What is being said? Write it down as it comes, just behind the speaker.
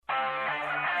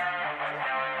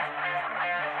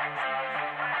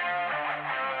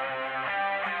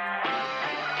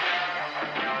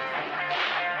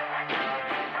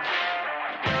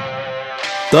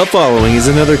The following is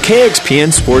another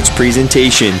KXPN Sports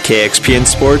presentation. KXPN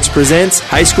Sports presents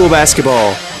high school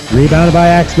basketball. Rebounded by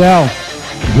Axtell.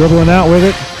 Dribbling out with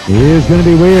it is going to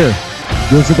be Weir.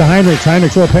 Gives it to Heinrichs.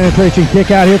 Heinrichs will penetration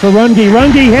kick out here for Runge.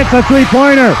 Runge hits a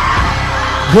three-pointer.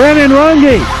 Brennan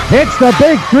Runge hits the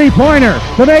big three-pointer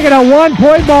to make it a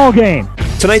one-point ball game.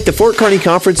 Tonight, the Fort Kearney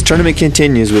Conference Tournament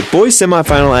continues with boys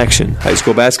semifinal action. High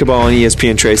school basketball on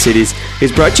ESPN Tri-Cities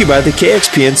is brought to you by the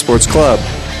KXPN Sports Club.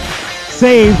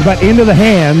 Saved, but into the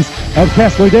hands of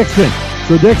Kessler Dixon.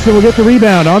 So Dixon will get the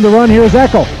rebound. On the run, here's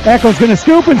Eckel. Eckel's going to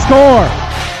scoop and score.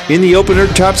 In the opener,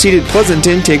 top-seeded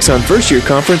Pleasanton takes on first-year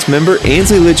conference member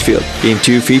Ansley Litchfield. Game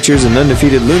 2 features an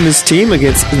undefeated Loomis team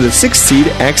against the 6th seed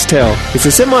Axtell. It's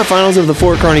the semifinals of the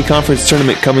Fort Kearney Conference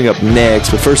Tournament coming up next,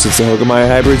 but first it's the Hoegemeyer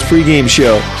Hybrids pregame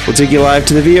show. We'll take you live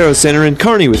to the Viero Center in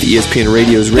Kearney with ESPN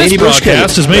Radio's Randy Bushko. This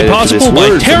broadcast is made possible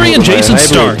by Terry and Jason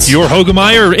Stark, your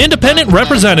Hoegemeyer independent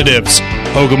representatives.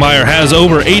 Hoegemeyer has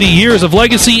over 80 years of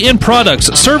legacy in products,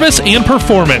 service, and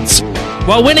performance.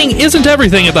 While winning isn't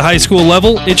everything at the high school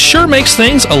level, it sure makes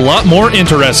things a lot more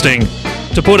interesting.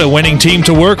 To put a winning team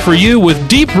to work for you with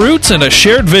deep roots and a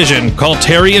shared vision, call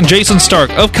Terry and Jason Stark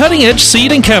of Cutting Edge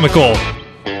Seed and Chemical.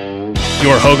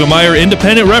 Your Hoegemeyer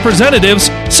independent representatives,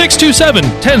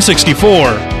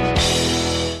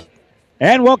 627-1064.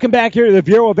 And welcome back here to the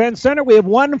Bureau Event Center. We have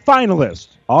one finalist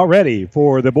already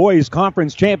for the boys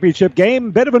conference championship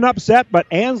game. Bit of an upset, but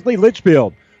Ansley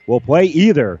Litchfield will play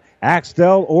either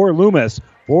Axtell or Loomis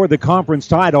for the conference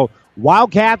title.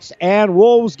 Wildcats and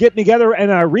Wolves getting together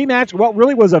in a rematch. What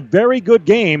really was a very good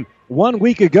game 1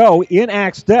 week ago in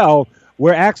Axtell,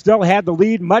 where Axtell had the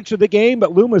lead much of the game,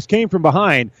 but Loomis came from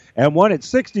behind and won it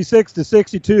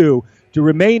 66-62 to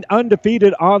remain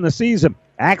undefeated on the season.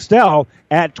 Axtell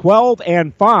at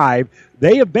 12-5.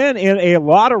 They have been in a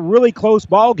lot of really close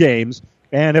ball games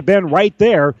and have been right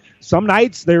there. Some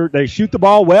nights they shoot the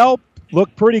ball well,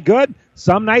 look pretty good.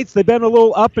 Some nights they've been a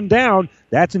little up and down.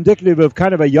 That's indicative of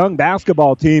kind of a young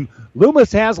basketball team.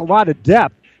 Loomis has a lot of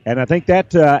depth, and I think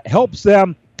that helps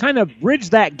them kind of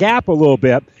bridge that gap a little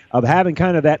bit of having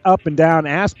kind of that up and down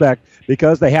aspect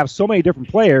because they have so many different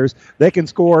players. They can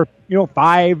score,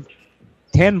 5,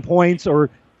 10 points or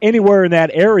anywhere in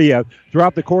that area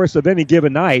throughout the course of any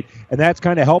given night, and that's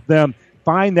kind of helped them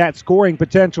find that scoring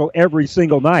potential every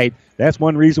single night. That's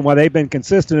one reason why they've been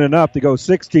consistent enough to go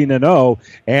 16-0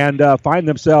 and find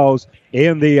themselves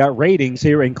in the ratings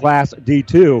here in Class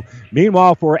D2.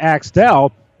 Meanwhile, for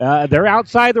Axtell, they're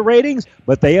outside the ratings,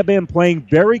 but they have been playing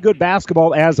very good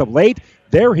basketball as of late.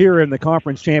 They're here in the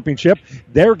conference championship.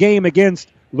 Their game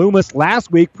against Loomis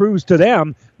last week proves to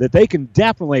them that they can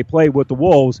definitely play with the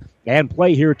Wolves and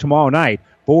play here tomorrow night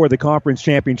for the conference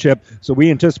championship. So we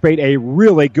anticipate a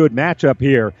really good matchup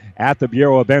here at the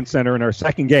Bureau Event Center in our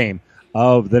second game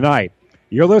of the night.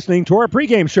 You're listening to our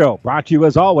pregame show, brought to you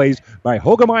as always by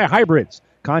Hoegemeyer Hybrids.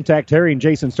 Contact Terry and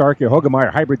Jason Stark, your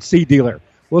Hoegemeyer Hybrid seed dealer.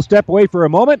 We'll step away for a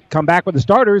moment, come back with the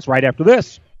starters right after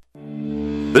this.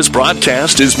 This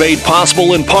broadcast is made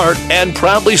possible in part and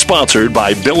proudly sponsored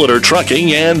by Billiter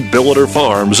Trucking and Billiter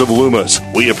Farms of Loomis.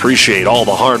 We appreciate all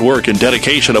the hard work and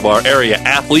dedication of our area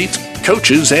athletes,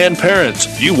 coaches, and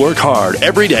parents. You work hard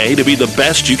every day to be the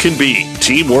best you can be.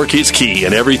 Teamwork is key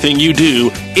in everything you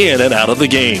do in and out of the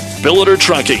game. Billiter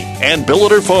Trucking and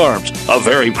Billiter Farms, a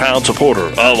very proud supporter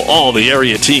of all the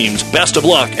area teams. Best of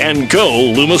luck and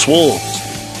go Loomis Wolves.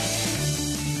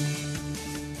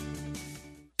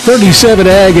 37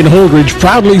 Ag in Holdridge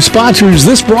proudly sponsors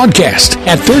this broadcast.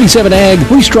 At 37 Ag,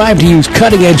 we strive to use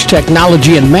cutting-edge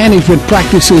technology and management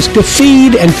practices to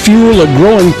feed and fuel a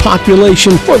growing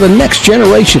population for the next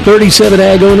generation. 37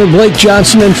 Ag owner Blake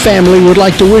Johnson and family would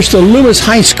like to wish the Loomis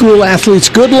High School athletes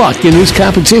good luck in this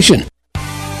competition.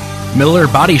 Miller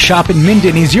Body Shop in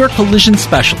Minden is your collision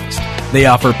specialist. They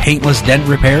offer paintless dent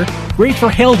repair, great for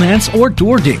hail dents or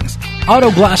door dings,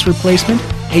 auto glass replacement,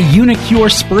 a Unicure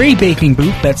spray baking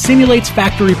booth that simulates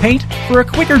factory paint for a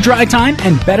quicker dry time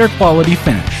and better quality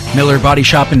finish. Miller Body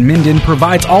Shop in Minden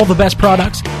provides all the best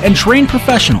products and trained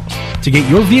professionals to get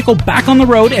your vehicle back on the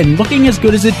road and looking as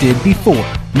good as it did before.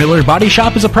 Miller Body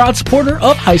Shop is a proud supporter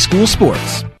of high school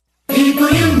sports. People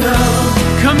you know,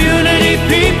 community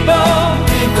people,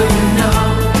 people you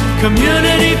know,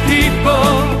 community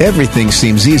people. Everything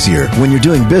seems easier when you're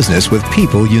doing business with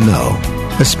people you know,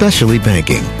 especially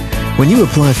banking. When you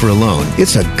apply for a loan,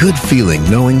 it's a good feeling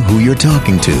knowing who you're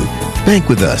talking to. Bank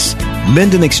with us.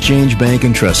 Minden Exchange Bank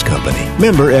and Trust Company.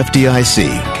 Member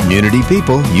FDIC. Community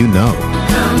people you know.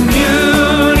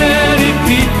 Community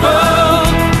people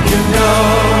you know.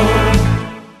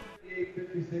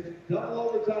 Double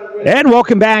overtime. And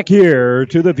welcome back here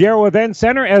to the Viero Event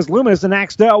Center as Loomis and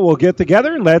Axtell will get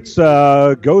together. Let's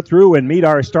go through and meet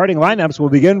our starting lineups. We'll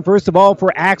begin, first of all,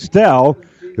 for Axtell,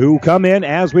 who come in,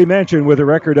 as we mentioned, with a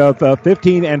record of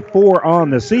 15-4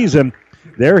 on the season.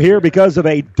 They're here because of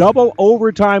a double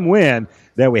overtime win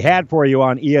that we had for you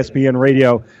on ESPN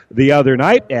Radio the other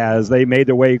night as they made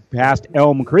their way past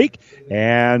Elm Creek.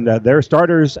 And their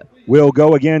starters will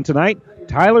go again tonight.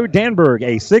 Tyler Danberg,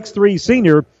 a 6'3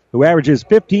 senior, who averages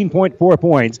 15.4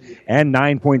 points and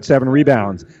 9.7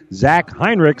 rebounds. Zach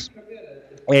Heinrichs,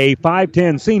 a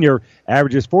 5'10 senior,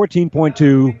 averages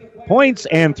 14.2 points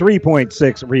and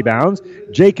 3.6 rebounds.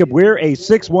 Jacob Weir, a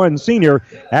 6'1 senior,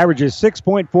 averages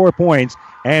 6.4 points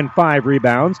and 5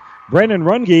 rebounds. Brennan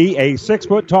Runge, a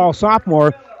 6-foot-tall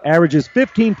sophomore, averages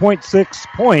 15.6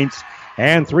 points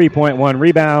and 3.1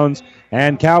 rebounds.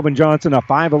 And Calvin Johnson, a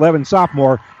 5'11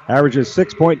 sophomore, averages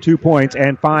 6.2 points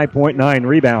and 5.9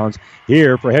 rebounds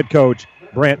here for head coach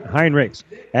Brent Heinrichs.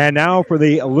 And now for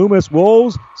the Loomis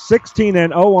Wolves,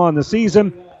 16-0 on the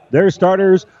season. Their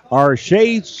starters are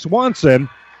Shea Swanson,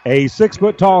 a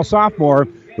 6-foot-tall sophomore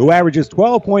who averages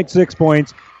 12.6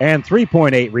 points and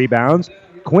 3.8 rebounds.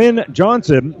 Quinn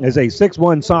Johnson is a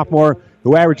 6'1 sophomore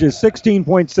who averages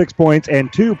 16.6 points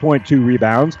and 2.2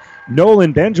 rebounds.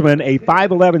 Nolan Benjamin, a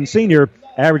 5'11 senior,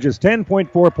 averages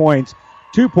 10.4 points,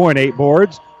 2.8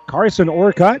 boards. Carson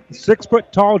Orcutt,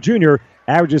 6-foot-tall junior,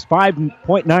 averages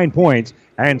 5.9 points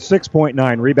and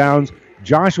 6.9 rebounds.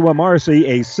 Joshua Marcy,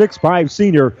 a 6'5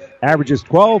 senior, averages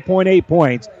 12.8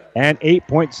 points and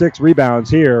 8.6 rebounds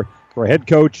here for head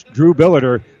coach Drew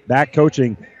Billiter, back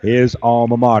coaching his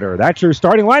alma mater. That's your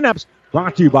starting lineups,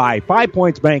 brought to you by 5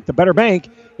 Points Bank, the better bank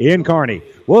in Kearney.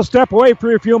 We'll step away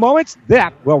for a few moments.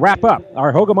 That will wrap up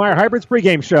our Hoegemeyer Hybrids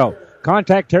pregame show.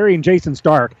 Contact Terry and Jason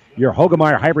Stark, your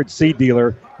Hoegemeyer Hybrid seed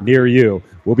dealer near you.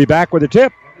 We'll be back with a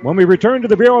tip when we return to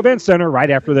the Viero Event Center right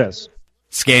after this.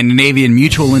 Scandinavian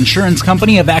Mutual Insurance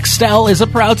Company of Axtell is a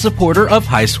proud supporter of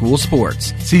high school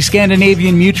sports. See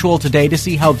Scandinavian Mutual today to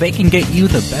see how they can get you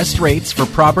the best rates for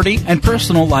property and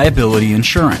personal liability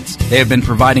insurance. They have been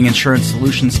providing insurance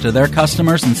solutions to their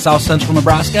customers in South Central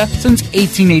Nebraska since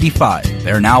 1885.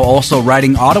 They're now also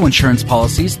writing auto insurance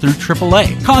policies through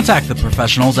AAA. Contact the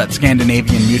professionals at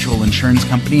Scandinavian Mutual Insurance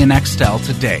Company in Axtell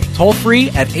today. Toll free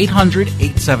at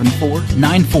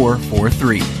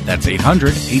 800-874-9443. That's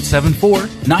 800-874-9443.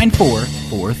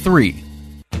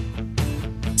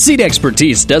 Seed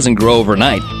expertise doesn't grow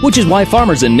overnight, which is why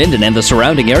farmers in Minden and the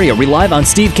surrounding area rely on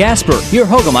Steve Casper, your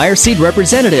Hoegemeyer seed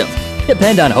representative.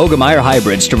 Depend on Hoegemeyer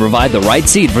Hybrids to provide the right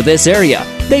seed for this area.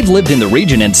 They've lived in the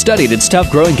region and studied its tough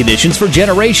growing conditions for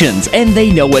generations, and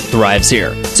they know what thrives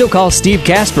here. So call Steve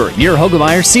Casper, your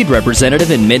Hoegemeyer seed representative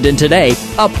in Minden today,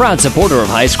 a proud supporter of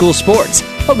high school sports.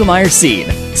 Hoegemeyer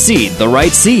Seed. Seed the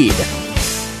right seed.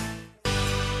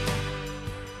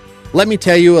 Let me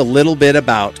tell you a little bit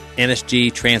about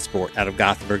NSG Transport out of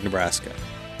Gothenburg, Nebraska.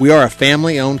 We are a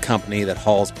family-owned company that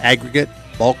hauls aggregate,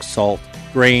 bulk salt,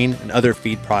 grain, and other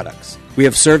feed products. We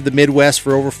have served the Midwest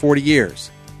for over 40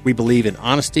 years. We believe in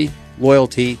honesty,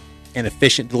 loyalty, and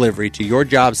efficient delivery to your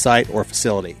job site or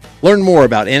facility. Learn more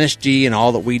about NSG and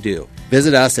all that we do.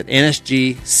 Visit us at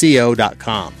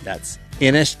nsgco.com. That's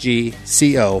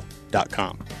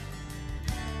nsgco.com.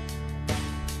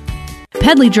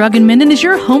 Pedley Drug in Minden is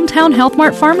your hometown Health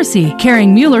Mart pharmacy,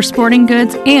 carrying Mueller sporting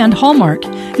goods and Hallmark.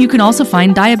 You can also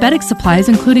find diabetic supplies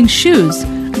including shoes,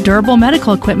 durable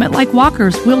medical equipment like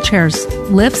walkers, wheelchairs,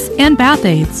 lifts, and bath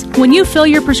aids. When you fill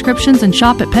your prescriptions and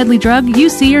shop at Pedley Drug, you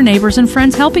see your neighbors and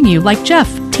friends helping you like Jeff,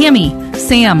 Tammy,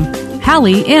 Sam,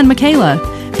 Hallie, and Michaela.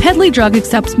 Pedley Drug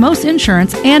accepts most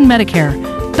insurance and Medicare.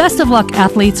 Best of luck,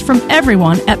 athletes, from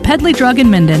everyone at Pedley Drug in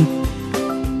Minden.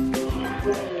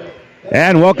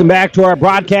 And welcome back to our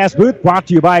broadcast booth, brought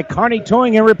to you by Kearney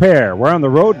Towing and Repair. We're on the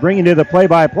road bringing you the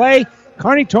play-by-play.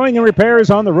 Kearney Towing and Repair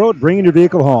is on the road bringing your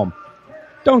vehicle home.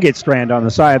 Don't get stranded on the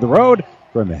side of the road.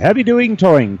 From heavy-duty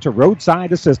towing to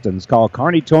roadside assistance, call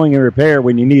Kearney Towing and Repair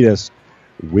when you need us.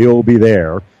 We'll be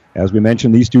there. As we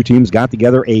mentioned, these two teams got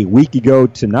together a week ago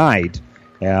tonight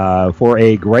for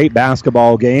a great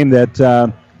basketball game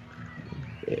that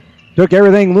took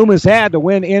everything Loomis had to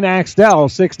win in Axtell,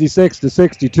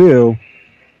 66-62.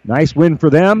 Nice win for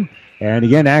them. And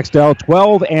again, Axtell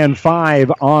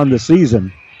 12-5 on the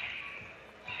season.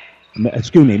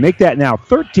 Excuse me, make that now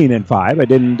 13-5. I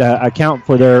didn't account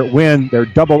for their win, their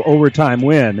double overtime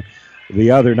win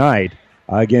the other night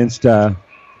against Elm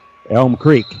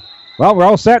Creek. Well, we're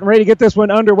all set and ready to get this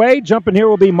one underway. Jumping here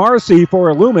will be Marcy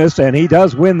for Loomis, and he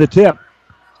does win the tip.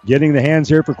 Getting the hands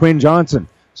here for Quinn Johnson.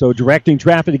 So directing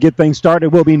traffic to get things started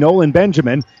will be Nolan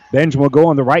Benjamin. Benjamin will go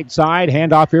on the right side.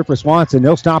 Handoff here for Swanson.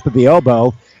 He'll stop at the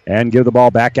elbow and give the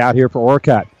ball back out here for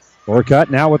Orcutt. Orcutt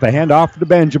now with a handoff to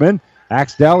Benjamin.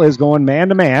 Axtell is going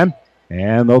man-to-man,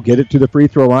 and they'll get it to the free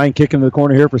throw line. Kicking to the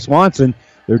corner here for Swanson.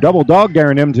 They're double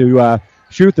dog-daring him to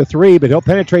shoot the three, but he'll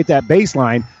penetrate that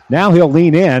baseline. Now he'll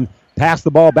lean in, pass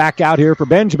the ball back out here for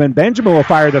Benjamin. Benjamin will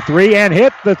fire the three and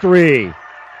hit the three.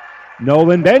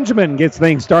 Nolan Benjamin gets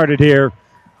things started here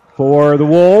for the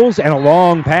Wolves, and a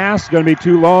long pass. Going to be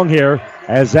too long here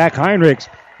as Zach Heinrichs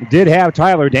did have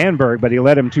Tyler Danberg, but he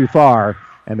led him too far,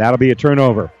 and that'll be a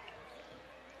turnover.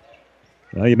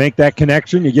 Well, you make that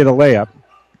connection, you get a layup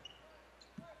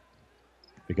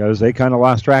because they kind of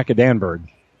lost track of Danberg.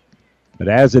 But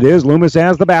as it is, Loomis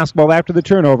has the basketball after the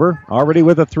turnover, already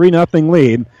with a 3-0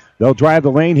 lead. They'll drive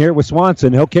the lane here with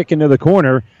Swanson. He'll kick into the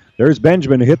corner. There's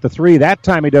Benjamin who hit the three. That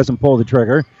time he doesn't pull the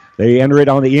trigger. They enter it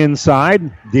on the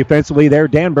inside. Defensively there,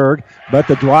 Danberg. But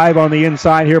the drive on the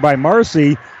inside here by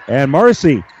Marcy. And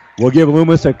Marcy will give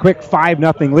Loomis a quick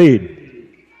 5-0 lead.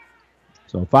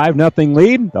 So 5-0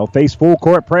 lead. They'll face full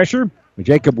court pressure.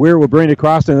 Jacob Weir will bring it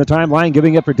across in the timeline,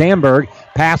 giving it for Danberg.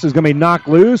 Pass is going to be knocked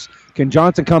loose. Can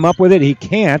Johnson come up with it? He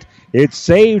can't. It's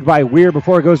saved by Weir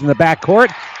before it goes in the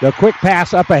backcourt. The quick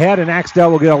pass up ahead, and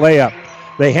Axtell will get a layup.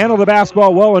 They handle the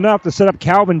basketball well enough to set up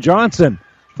Calvin Johnson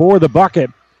for the bucket.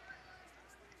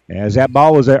 As that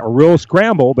ball was a real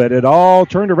scramble, but it all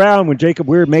turned around when Jacob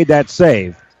Weir made that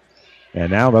save.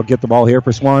 And now they'll get the ball here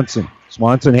for Swanson.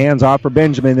 Swanson hands off for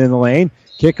Benjamin in the lane.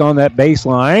 Kick on that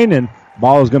baseline, and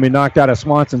ball is going to be knocked out of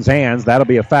Swanson's hands. That'll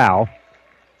be a foul.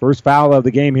 First foul of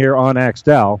the game here on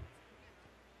Axtell.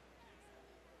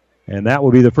 And that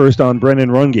will be the first on Brennan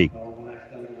Runge.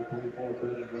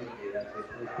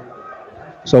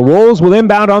 So Wolves will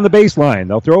inbound on the baseline.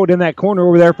 They'll throw it in that corner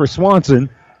over there for Swanson.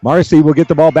 Marcy will get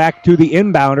the ball back to the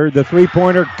inbounder. The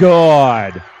three-pointer,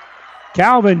 good.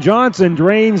 Calvin Johnson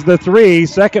drains the three.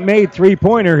 Second made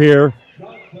three-pointer here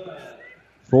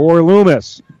for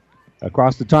Loomis.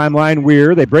 Across the timeline,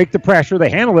 Weir. They break the pressure. They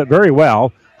handle it very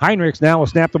well. Heinrichs now will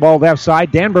snap the ball left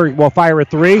side. Danberg will fire a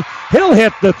three. He'll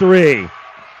hit the three.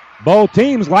 Both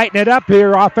teams lighten it up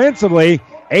here offensively.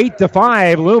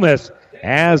 8-5. Loomis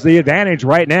has the advantage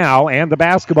right now and the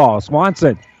basketball.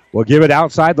 Swanson will give it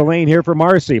outside the lane here for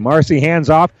Marcy. Marcy hands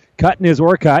off. Cutting his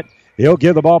Orcutt. He'll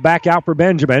give the ball back out for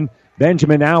Benjamin.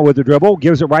 Benjamin now with the dribble.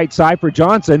 Gives it right side for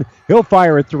Johnson. He'll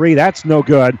fire a three. That's no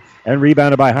good. And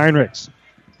rebounded by Heinrichs.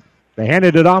 They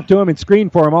handed it off to him and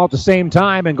screened for him all at the same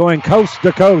time, and going coast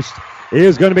to coast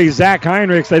is going to be Zach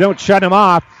Heinrichs. They don't shut him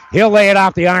off. He'll lay it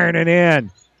off the iron and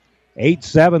in.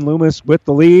 8-7, Loomis with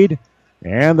the lead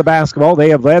and the basketball. They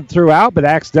have led throughout, but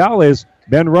Axtell has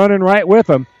been running right with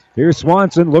them. Here's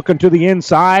Swanson looking to the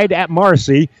inside at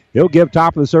Marcy. He'll give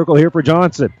top of the circle here for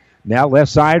Johnson. Now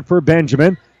left side for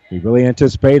Benjamin. We really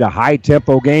anticipate a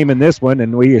high-tempo game in this one,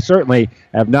 and we certainly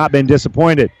have not been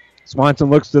disappointed. Swanson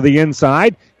looks to the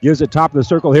inside, gives it top of the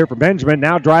circle here for Benjamin.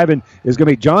 Now driving is going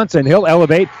to be Johnson. He'll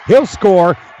elevate. He'll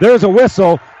score. There's a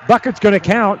whistle. Bucket's going to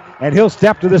count, and he'll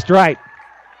step to the stripe.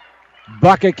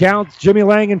 Bucket counts, Jimmy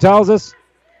Langan tells us.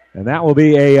 And that will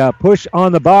be a push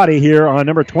on the body here on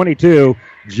number 22,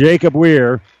 Jacob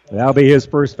Weir. That'll be his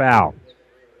first foul.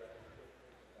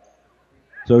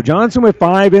 So Johnson with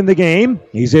 5 in the game.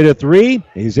 He's hit a 3.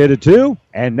 He's hit a 2.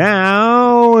 And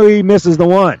now he misses the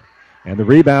 1. And the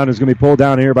rebound is going to be pulled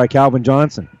down here by Calvin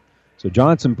Johnson. So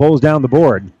Johnson pulls down the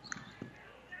board.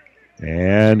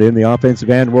 And in the offensive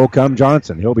end will come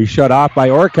Johnson. He'll be shut off by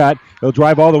Orcutt. He'll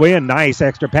drive all the way in. Nice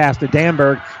extra pass to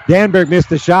Danberg. Danberg missed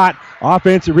the shot.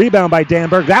 Offensive rebound by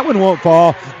Danberg. That one won't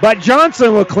fall. But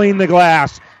Johnson will clean the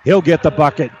glass. He'll get the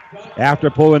bucket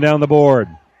after pulling down the board.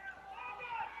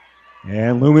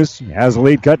 And Loomis has the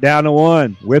lead cut down to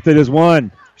 1. With it is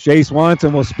 1. Shea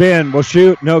Swanson will spin, will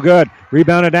shoot, no good.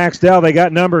 Rebounded Axtell, they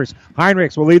got numbers.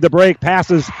 Heinrichs will lead the break,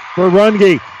 passes for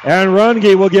Runge, and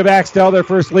Runge will give Axtell their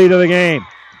first lead of the game.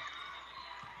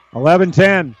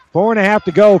 11-10, 4.5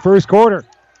 to go, first quarter.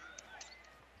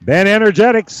 Ben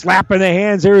energetic, slapping the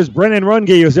hands. Here is Brennan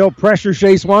Runge as he'll pressure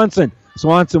Shea Swanson.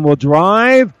 Swanson will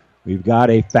drive. We've got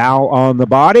a foul on the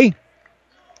body,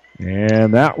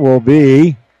 and that will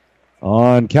be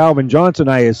on Calvin Johnson,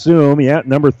 I assume. Yeah,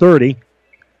 number 30.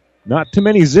 Not too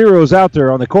many zeros out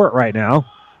there on the court right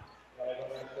now.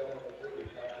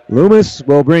 Loomis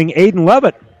will bring Aiden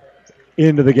Levitt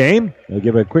into the game. They'll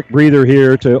give a quick breather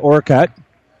here to Orcutt.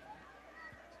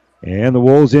 And the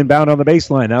Wolves inbound on the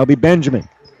baseline. That'll be Benjamin.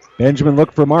 Benjamin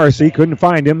looked for Marcy. Couldn't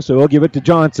find him, so he'll give it to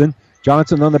Johnson.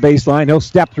 Johnson on the baseline. He'll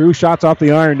step through. Shots off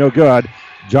the iron. No good.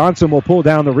 Johnson will pull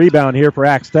down the rebound here for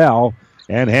Axtell.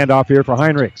 And hand off here for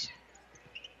Heinrichs.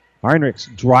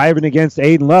 Heinrichs driving against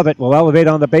Aiden Lovett. Will elevate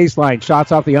on the baseline.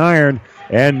 Shots off the iron.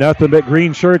 And nothing but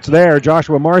green shirts there.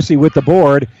 Joshua Marcy with the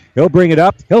board. He'll bring it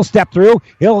up. He'll step through.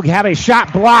 He'll have a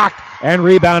shot blocked and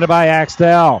rebounded by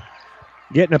Axtell.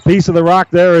 Getting a piece of the rock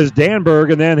there is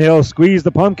Danberg, and then he'll squeeze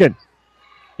the pumpkin.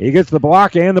 He gets the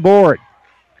block and the board.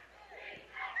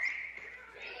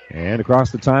 And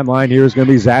across the timeline here is going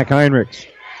to be Zach Heinrichs.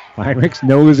 Heinrichs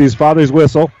knows his father's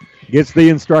whistle, gets the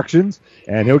instructions,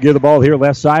 and he'll give the ball here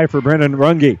left side for Brennan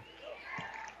Runge.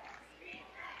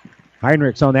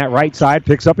 Heinrichs on that right side,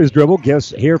 picks up his dribble, gives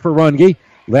here for Runge.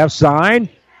 Left side,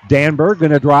 Danberg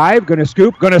going to drive, going to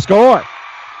scoop, going to score.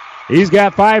 He's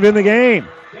got 5 in the game.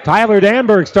 Tyler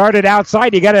Danberg started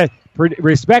outside. You got to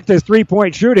respect his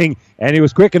three-point shooting, and he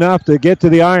was quick enough to get to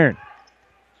the iron.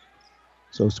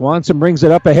 So Swanson brings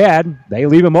it up ahead. They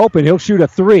leave him open. He'll shoot a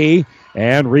 3,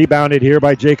 and rebounded here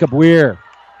by Jacob Weir.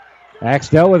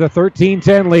 Axtell with a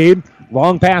 13-10 lead.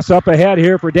 Long pass up ahead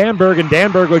here for Danberg, and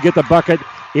Danberg will get the bucket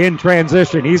in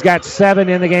transition. He's got 7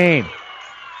 in the game.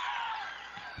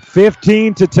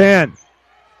 15-10.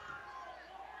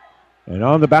 And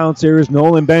on the bounce here is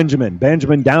Nolan Benjamin.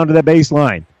 Benjamin down to the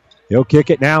baseline. He'll kick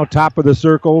it now, top of the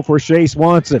circle for Shea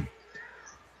Swanson.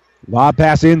 Lob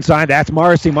pass inside. That's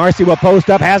Marcy. Marcy will post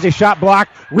up, has his shot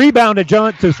blocked. Rebounded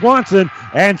to Swanson,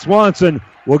 and Swanson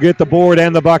will get the board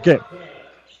and the bucket.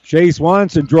 Shea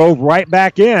Swanson drove right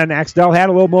back in. Axtell had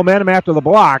a little momentum after the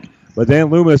block, but then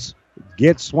Loomis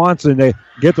gets Swanson to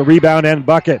get the rebound and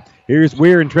bucket. Here's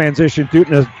Weir in transition,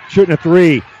 shooting a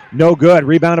 3. No good.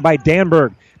 Rebounded by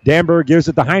Danberg. Danberg gives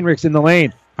it to Heinrichs in the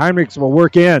lane. Heinrichs will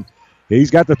work in. He's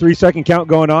got the 3-second count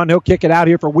going on. He'll kick it out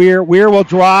here for Weir. Weir will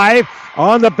drive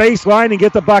on the baseline and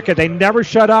get the bucket. They never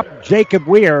shut up Jacob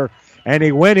Weir, and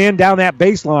he went in down that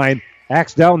baseline.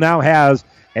 Axtell now has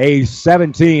a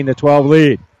 17-12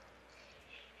 lead.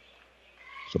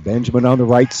 So Benjamin on the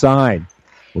right side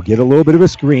will get a little bit of a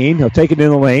screen. He'll take it in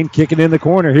the lane, kick it in the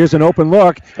corner. Here's an open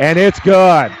look, and it's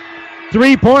good.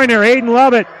 3-pointer, Aiden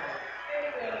Lovett.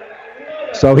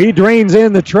 So he drains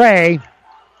in the tray,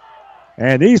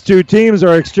 and these two teams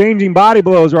are exchanging body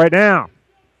blows right now.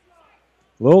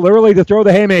 A little early to throw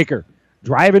the haymaker.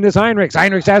 Driving is Heinrichs.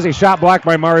 Heinrichs has a shot blocked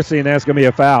by Marcy, and that's going to be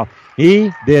a foul. He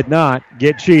did not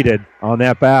get cheated on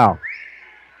that foul.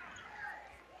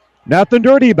 Nothing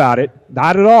dirty about it,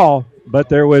 not at all, but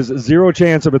there was zero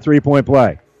chance of a three-point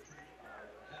play.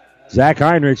 Zach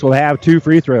Heinrichs will have 2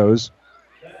 free throws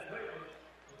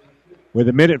with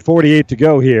 1:48 to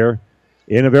go here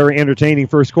in a very entertaining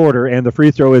first quarter, and the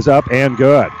free throw is up and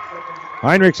good.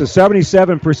 Heinrichs is a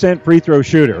 77% free throw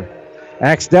shooter.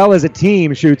 Axtell as a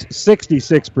team shoots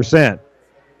 66%.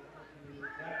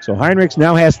 So Heinrichs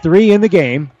now has 3 in the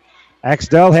game.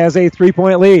 Axtell has a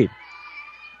 3-point lead.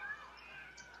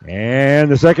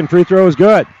 And the second free throw is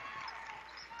good.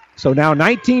 So now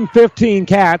 19-15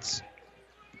 Cats.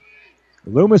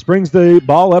 Loomis brings the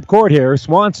ball up court here.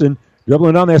 Swanson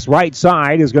dribbling on this right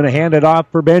side is going to hand it off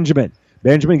for Benjamin.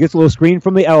 Benjamin gets a little screen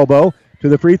from the elbow to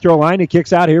the free throw line. He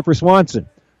kicks out here for Swanson.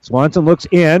 Swanson looks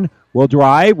in, will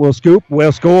drive, will scoop,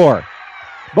 will score.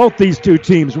 Both these two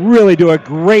teams really do a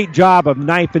great job of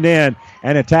knifing in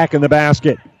and attacking the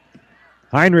basket.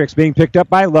 Heinrichs being picked up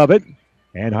by Lovett,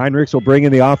 and Heinrichs will bring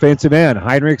in the offensive end.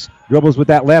 Heinrichs dribbles with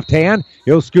that left hand.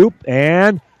 He'll scoop,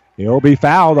 and he'll be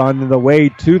fouled on the way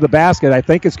to the basket. I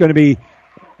think it's going to be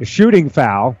a shooting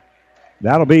foul.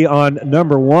 That'll be on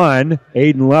number 1,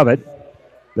 Aiden Lovett.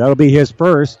 That'll be his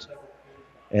first.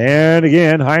 And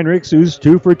again, Heinrichs, who's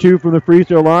 2 for 2 from the free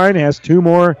throw line, has 2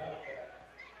 more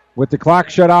with the clock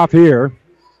shut off here.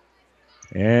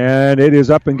 And it is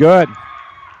up and good.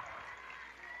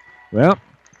 Well,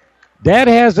 Dad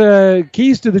has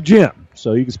keys to the gym,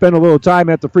 so you can spend a little time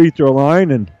at the free throw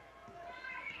line. And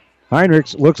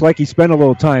Heinrichs looks like he spent a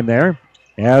little time there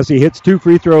as he hits 2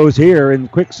 free throws here in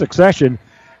quick succession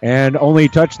and only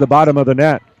touched the bottom of the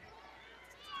net.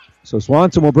 So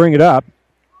Swanson will bring it up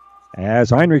as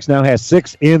Heinrichs now has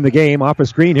 6 in the game. Off a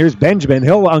screen, here's Benjamin.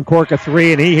 He'll uncork a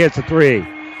 3, and he hits a 3.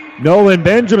 Nolan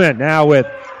Benjamin now with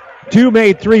 2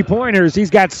 made 3-pointers.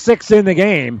 He's got 6 in the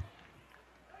game.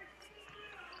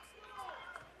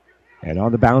 And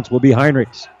on the bounce will be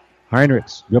Heinrichs.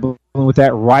 Heinrichs dribbling with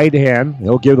that right hand.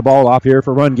 He'll give the ball off here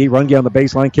for Runge. Runge on the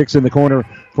baseline, kicks in the corner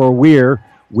for Weir.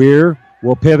 Weir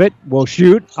will pivot, will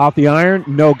shoot off the iron.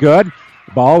 No good.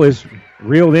 Ball is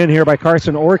reeled in here by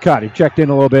Carson Orcutt. He checked in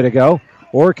a little bit ago.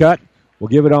 Orcutt will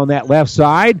give it on that left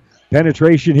side.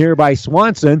 Penetration here by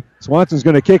Swanson. Swanson's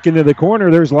going to kick into the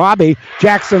corner. There's Lobby.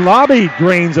 Jackson Lobby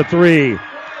drains a 3.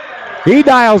 He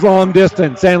dials long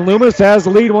distance, and Loomis has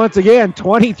the lead once again,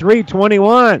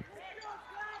 23-21.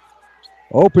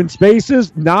 Open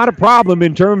spaces, not a problem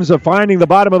in terms of finding the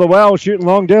bottom of the well, shooting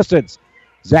long distance.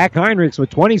 Zach Heinrichs with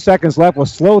 20 seconds left will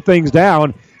slow things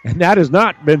down, and that has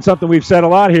not been something we've said a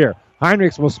lot here.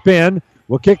 Heinrichs will spin,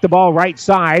 will kick the ball right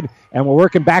side, and we're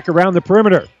working back around the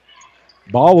perimeter.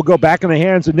 Ball will go back in the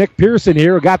hands of Nick Pearson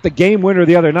here, who got the game winner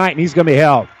the other night, and he's going to be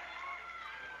held.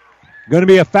 Going to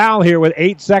be a foul here with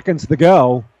 8 seconds to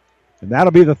go, and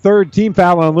that'll be the third team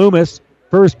foul on Loomis.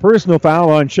 First personal foul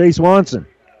on Shea Swanson.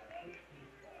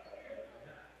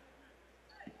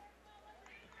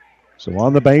 So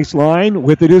on the baseline,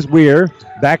 with it is Weir.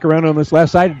 Back around on this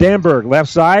left side, Danberg. Left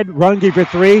side, Runge for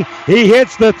three. He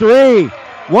hits the three.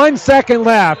 1 second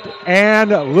left, and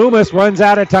Loomis runs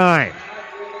out of time.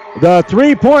 The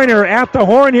three-pointer at the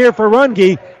horn here for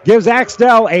Runge gives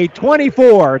Axtell a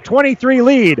 24-23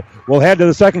 lead. We'll head to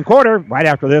the second quarter right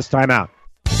after this timeout.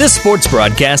 This sports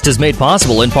broadcast is made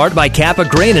possible in part by Kappa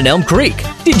Grain in Elm Creek.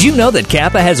 Did you know that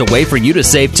Kappa has a way for you to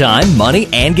save time, money,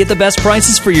 and get the best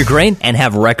prices for your grain and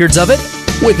have records of it?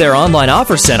 With their online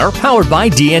offer center powered by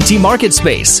DNT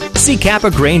MarketSpace. See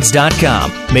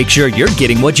KappaGrains.com. Make sure you're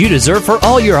getting what you deserve for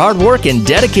all your hard work and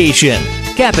dedication.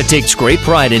 Kappa takes great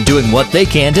pride in doing what they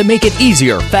can to make it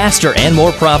easier, faster, and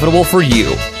more profitable for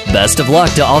you. Best of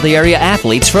luck to all the area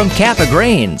athletes from Kappa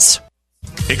Grains.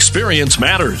 Experience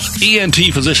matters. ENT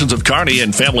Physicians of Kearney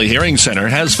and Family Hearing Center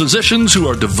has physicians who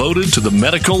are devoted to the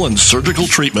medical and surgical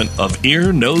treatment of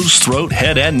ear, nose, throat,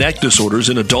 head, and neck disorders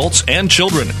in adults and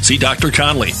children. See Dr.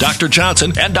 Conley, Dr.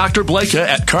 Johnson, and Dr. Blakea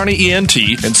at Kearney ENT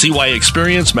and see why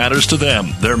experience matters to them.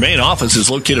 Their main office is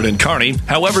located in Kearney.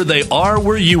 However, they are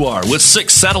where you are. With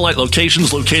 6 satellite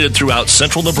locations located throughout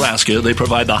central Nebraska, they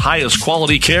provide the highest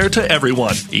quality care to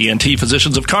everyone. ENT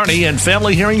Physicians of Kearney and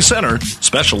Family Hearing Center,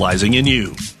 specializing in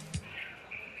you.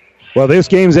 Well, this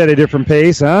game's at a different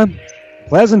pace, huh?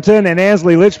 Pleasanton and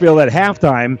Ansley Litchfield at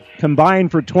halftime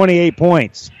combined for 28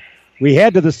 points. We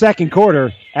head to the second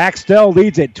quarter. Axtell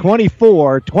leads at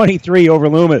 24-23 over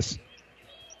Loomis.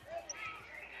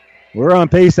 We're on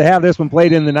pace to have this one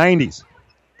played in the 90s.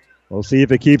 We'll see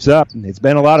if it keeps up. It's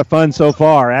been a lot of fun so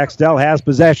far. Axtell has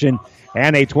possession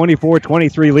and a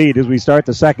 24-23 lead as we start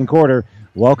the second quarter.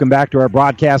 Welcome back to our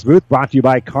broadcast booth, brought to you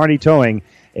by Kearney Towing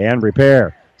and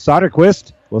Repair.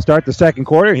 Soderquist will start the second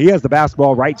quarter. He has the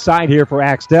basketball right side here for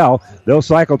Axtell. They'll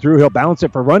cycle through. He'll bounce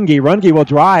it for Runge. Runge will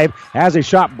drive, has a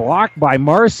shot blocked by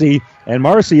Marcy, and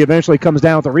Marcy eventually comes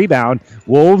down with the rebound.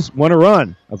 Wolves want to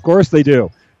run. Of course they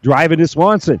do. Driving to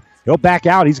Swanson. He'll back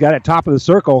out. He's got it top of the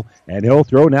circle, and he'll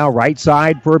throw now right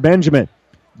side for Benjamin.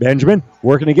 Benjamin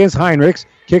working against Heinrichs.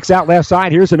 Kicks out left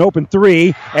side. Here's an open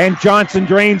three, and Johnson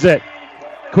drains it.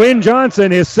 Quinn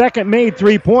Johnson, his second made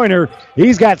three-pointer.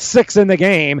 He's got 6 in the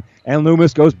game, and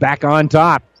Loomis goes back on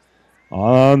top.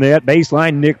 On that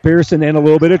baseline, Nick Pearson in a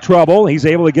little bit of trouble. He's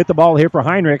able to get the ball here for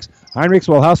Heinrichs. Heinrichs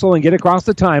will hustle and get across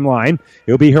the timeline.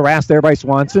 He'll be harassed there by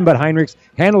Swanson, but Heinrichs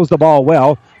handles the ball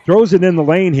well, throws it in the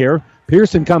lane here.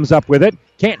 Pearson comes up with it.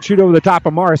 Can't shoot over the top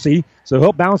of Marcy, so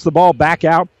he'll bounce the ball back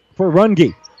out for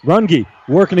Runge. Runge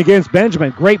working against Benjamin.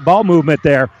 Great ball movement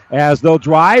there as they'll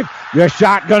drive. The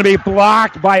shot going to be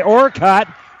blocked by Orcutt.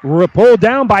 Pulled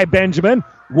down by Benjamin.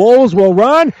 Wolves will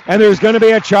run, and there's going to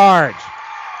be a charge.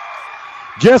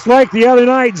 Just like the other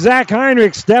night, Zach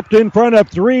Heinrich stepped in front of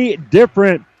 3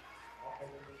 different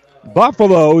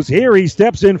Buffaloes. Here he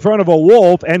steps in front of a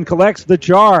Wolf and collects the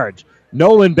charge.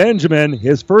 Nolan Benjamin,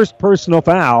 his first personal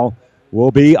foul,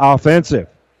 will be offensive.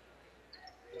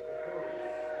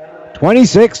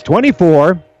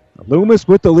 26-24. Loomis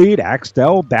with the lead.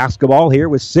 Axtell basketball here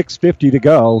with 6:50 to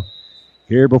go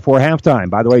here before halftime.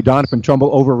 By the way, Donovan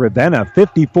Trumbull over Ravenna,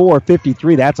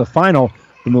 54-53. That's a final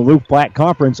from the Loup Platte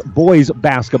Conference boys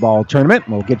basketball tournament.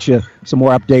 We'll get you some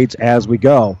more updates as we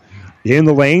go. In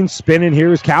the lane, spinning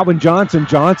here is Calvin Johnson.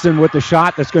 Johnson with the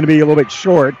shot that's going to be a little bit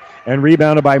short and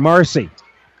rebounded by Marcy.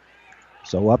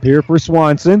 So up here for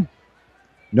Swanson.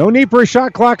 No need for a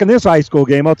shot clock in this high school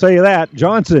game, I'll tell you that.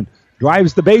 Johnson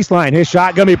drives the baseline. His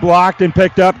shot going to be blocked and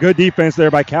picked up. Good defense there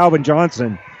by Calvin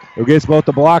Johnson, who gets both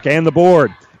the block and the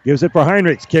board. Gives it for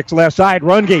Heinrichs. Kicks left side.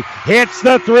 Runge hits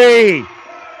the three.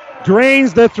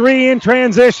 Drains the three in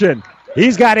transition.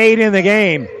 He's got 8 in the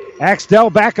game. Axtell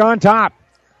back on top.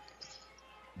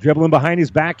 Dribbling behind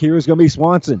his back here is going to be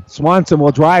Swanson. Swanson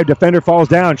will drive. Defender falls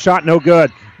down. Shot no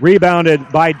good. Rebounded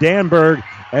by Danberg.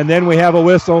 And then we have a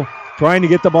whistle trying to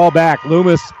get the ball back.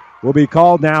 Loomis will be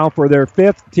called now for their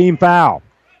 5th team foul.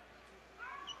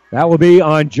 That will be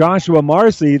on Joshua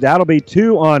Marcy. That'll be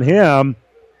 2 on him.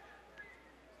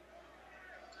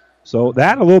 So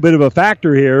that a little bit of a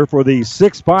factor here for the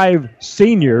 6'5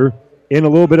 senior in a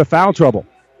little bit of foul trouble.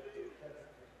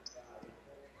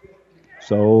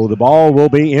 So the ball will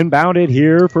be inbounded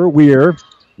here for Weir.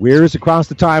 Weir's across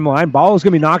the timeline. Ball is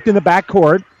going to be knocked in the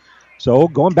backcourt. So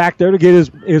going back there to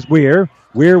get his Weir.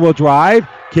 Weir will drive.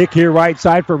 Kick here right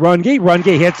side for Runge.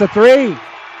 Runge hits a three.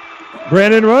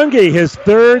 Brennan Runge, his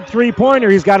third three-pointer.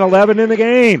 He's got 11 in the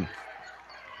game.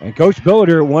 And Coach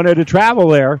Billiter wanted to travel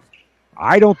there.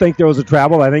 I don't think there was a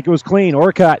travel. I think it was clean.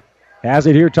 Orcutt has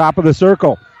it here top of the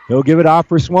circle. He'll give it off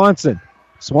for Swanson.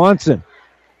 Swanson.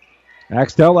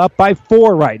 Axtell up by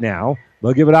 4 right now.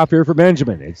 They'll give it off here for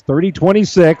Benjamin. It's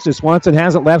 30-26 as Swanson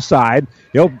has it left side.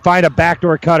 He'll find a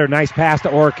backdoor cutter. Nice pass to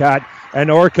Orcutt,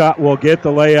 and Orcutt will get the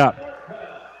layup.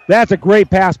 That's a great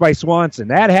pass by Swanson.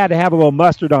 That had to have a little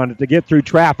mustard on it to get through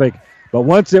traffic, but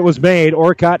once it was made,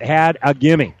 Orcutt had a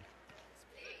gimme.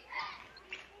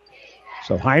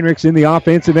 So Heinrich's in the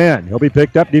offensive end. He'll be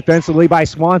picked up defensively by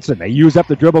Swanson. They use up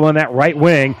the dribble on that right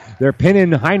wing. They're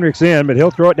pinning Heinrich's in, but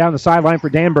he'll throw it down the sideline for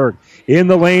Danberg. In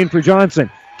the lane for Johnson.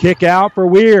 Kick out for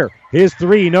Weir. His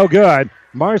three, no good.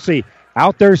 Marcy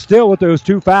out there still with those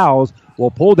 2 fouls.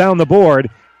 Will pull down the board.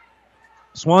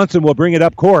 Swanson will bring it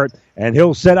up court, and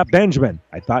he'll set up Benjamin.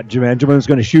 I thought Benjamin was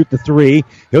going to shoot the three.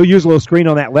 He'll use a little screen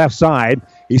on that left side.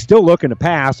 He's still looking to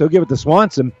pass. He'll give it to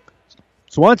Swanson.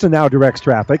 Swanson now directs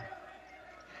traffic.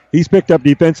 He's picked up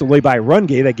defensively by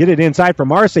Runge. They get it inside for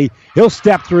Marcy. He'll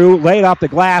step through, lay it off the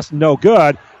glass, no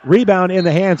good. Rebound in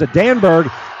the hands of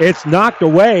Danberg. It's knocked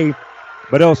away,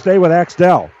 but it'll stay with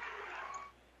Axtell.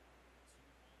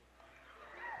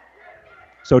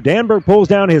 So Danberg pulls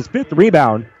down his 5th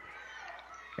rebound,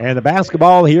 and the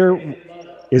basketball here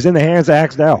is in the hands of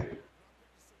Axtell.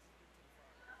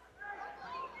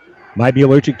 Might be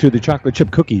allergic to the chocolate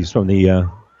chip cookies from the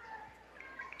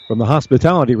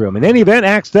hospitality room. In any event,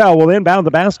 Axtell will inbound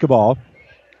the basketball.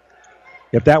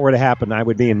 If that were to happen, I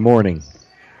would be in mourning.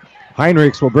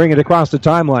 Heinrichs will bring it across the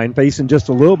timeline, facing just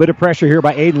a little bit of pressure here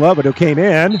by Aiden Lovett, who came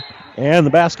in. And the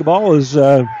basketball is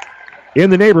in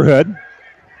the neighborhood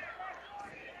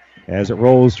as it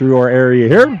rolls through our area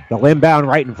here. The inbound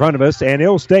right in front of us, and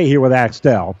it'll stay here with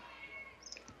Axtell.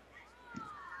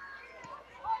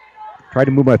 Tried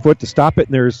to move my foot to stop it,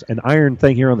 and there's an iron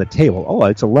thing here on the table. Oh,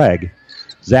 it's a leg.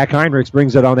 Zach Heinrichs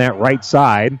brings it on that right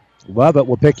side. Lovett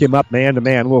will pick him up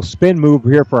man-to-man. A little spin move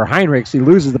here for Heinrichs. He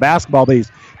loses the basketball, but his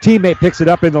teammate picks it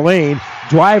up in the lane.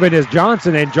 Driving is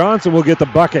Johnson, and Johnson will get the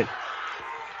bucket.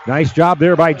 Nice job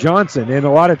there by Johnson. In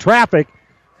a lot of traffic,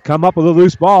 come up with a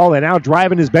loose ball, and now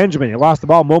driving is Benjamin. He lost the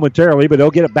ball momentarily, but he'll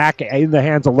get it back in the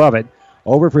hands of Lovett.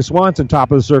 Over for Swanson,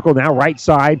 top of the circle. Now right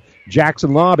side,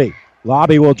 Jackson Lobby.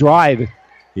 Lobby will drive.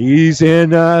 He's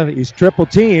triple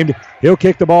teamed. He'll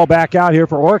kick the ball back out here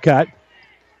for Orcutt.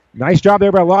 Nice job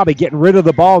there by Lobby getting rid of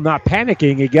the ball, not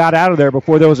panicking. He got out of there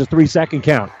before there was a 3-second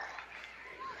count.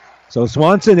 So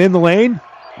Swanson in the lane.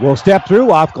 Will step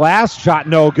through off glass. Shot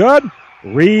no good.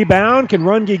 Rebound. Can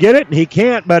Runge get it? He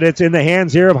can't, but it's in the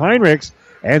hands here of Heinrichs.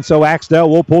 And so Axtell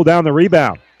will pull down the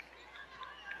rebound.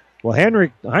 Well,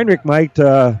 Heinrich might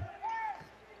have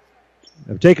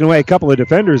taken away a couple of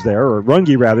defenders there, or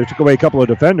Runge rather, took away a couple of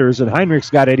defenders, and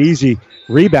Heinrichs got an easy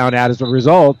rebound out as a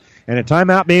result. And a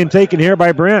timeout being taken here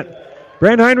by Brent.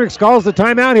 Brent Heinrichs calls the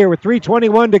timeout here with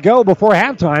 3:21 to go before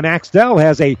halftime. Axtell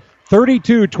has a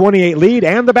 32-28 lead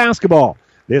and the basketball.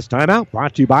 This timeout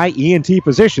brought to you by E&T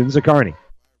Physicians of Kearney.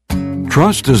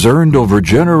 Trust is earned over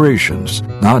generations,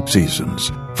 not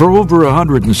seasons. For over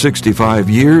 165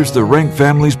 years, the Rank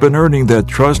family's been earning that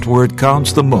trust where it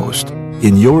counts the most,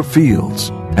 in your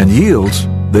fields. And yields,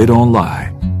 they don't lie.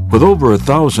 With over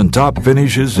 1,000 top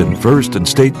finishes in first and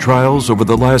state trials over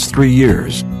the last 3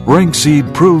 years, Rank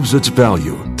Seed proves its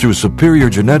value through superior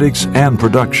genetics and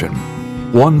production.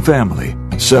 One family,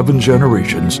 7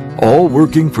 generations, all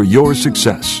working for your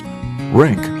success.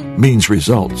 Rank means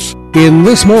results. In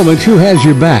this moment, who has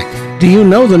your back? Do you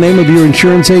know the name of your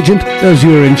insurance agent? Does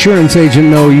your insurance agent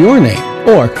know your name?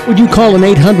 Or would you call an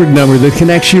 800 number that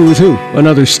connects you with who?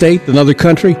 Another state? Another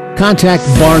country? Contact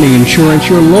Barney Insurance,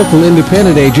 your local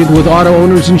independent agent with auto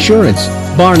owner's insurance.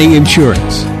 Barney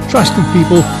Insurance. Trusted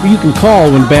people who you can call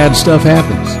when bad stuff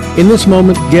happens. In this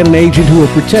moment, get an agent who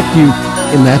will protect you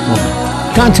in that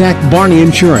moment. Contact Barney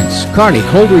Insurance, Kearney,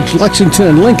 Holdridge, Lexington,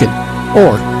 and Lincoln.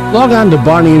 Or log on to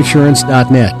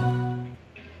barneyinsurance.net.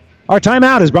 Our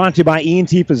timeout is brought to you by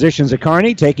E&T Physicians of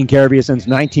Kearney, taking care of you since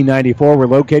 1994. We're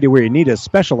located where you need us,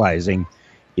 specializing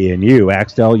in you.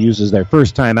 Axtell uses their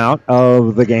first timeout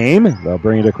of the game. They'll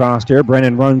bring it across here.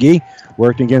 Brennan Runge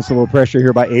working against a little pressure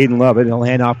here by Aiden Lovett. He'll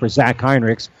hand off for Zach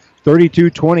Heinrichs.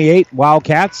 32-28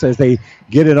 Wildcats as they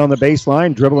get it on the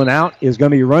baseline. Dribbling out is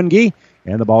going to be Runge,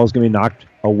 and the ball is going to be knocked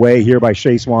away here by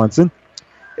Shea Swanson.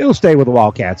 It'll stay with the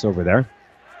Wildcats over there.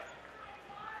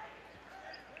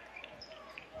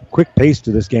 quick pace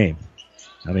to this game.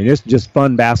 I mean, it's just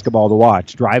fun basketball to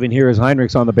watch. Driving here is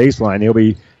Heinrichs on the baseline. He'll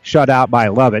be shut out by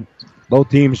Lovett. Both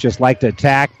teams just like to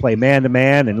attack, play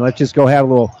man-to-man, and let's just go have a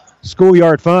little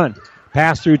schoolyard fun.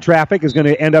 Pass through traffic is going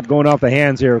to end up going off the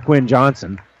hands here of Quinn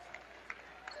Johnson.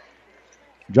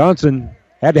 Johnson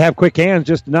had to have quick hands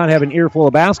just to not have an earful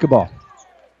of basketball.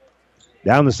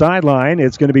 Down the sideline,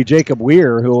 it's going to be Jacob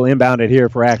Weir who will inbound it here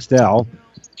for Axtell.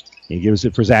 He gives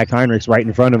it for Zach Heinrichs right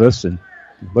in front of us, and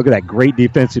look at that great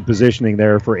defensive positioning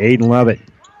there for Aiden Lovett.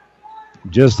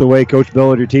 Just the way Coach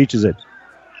Billiter teaches it.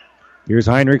 Here's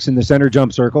Heinrichs in the center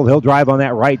jump circle. He'll drive on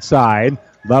that right side.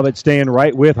 Lovett staying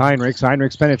right with Heinrichs.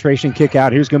 Heinrichs penetration kick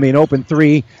out. Here's going to be an open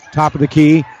three. Top of the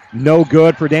key. No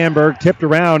good for Danberg. Tipped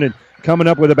around, and coming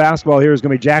up with the basketball here is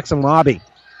going to be Jackson Lobby.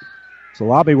 So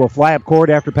Lobby will fly up court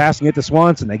after passing it to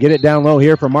Swanson. They get it down low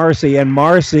here for Marcy, and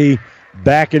Marcy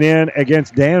backing in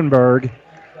against Danberg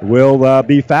will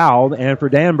be fouled. And for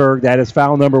Danberg, that is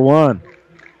foul number 1.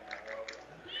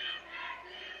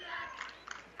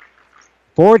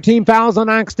 14 fouls on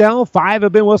Axtell. 5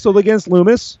 have been whistled against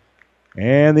Loomis.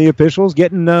 And the officials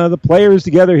getting the players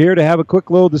together here to have a quick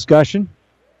little discussion.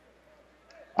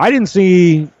 I didn't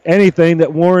see anything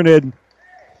that warranted,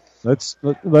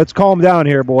 let's calm down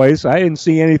here, boys. I didn't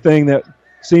see anything that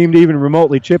seemed even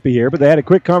remotely chippy here, but they had a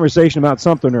quick conversation about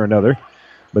something or another.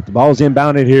 But the ball's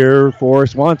inbounded here for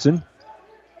Swanson.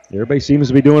 Everybody seems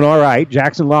to be doing all right.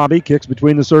 Jackson Lobby kicks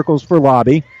between the circles for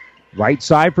Lobby. Right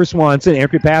side for Swanson.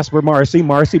 Entry pass for Marcy.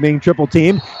 Marcy being triple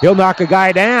teamed. He'll knock a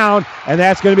guy down, and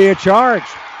that's going to be a charge.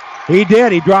 He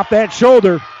did. He dropped that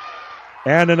shoulder.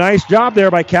 And a nice job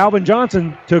there by Calvin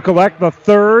Johnson to collect the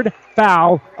 3rd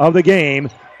foul of the game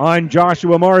on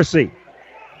Joshua Marcy.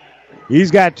 He's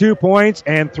got 2 points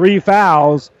and 3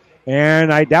 fouls,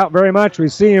 and I doubt very much we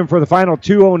see him for the final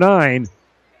 2:09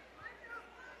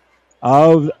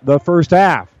 of the first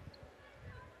half.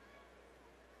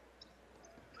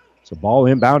 So ball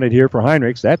inbounded here for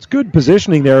Heinrichs. That's good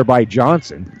positioning there by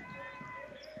Johnson.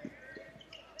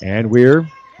 And Weir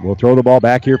will throw the ball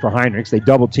back here for Heinrichs. They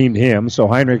double-teamed him, so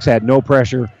Heinrichs had no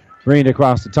pressure bringing it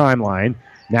across the timeline.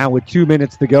 Now with 2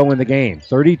 minutes to go in the game.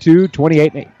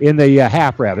 32-28 in the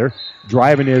half, rather.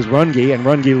 Driving is Runge, and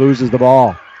Runge loses the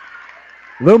ball.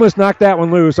 Loomis knocked that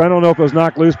one loose. I don't know if it was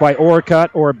knocked loose by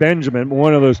Orcutt or Benjamin.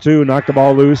 One of those two knocked the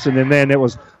ball loose, and then it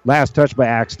was last touched by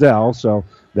Axtell. So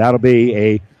that'll be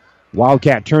a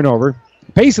Wildcat turnover.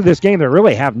 The pace of this game, there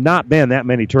really have not been that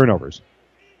many turnovers.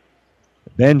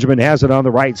 Benjamin has it on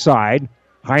the right side.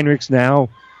 Heinrichs now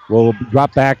will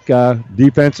drop back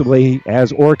defensively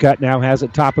as Orcutt now has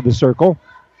it top of the circle.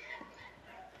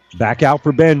 Back out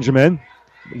for Benjamin.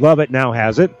 Lovett now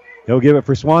has it. He'll give it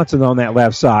for Swanson on that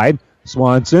left side.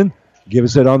 Swanson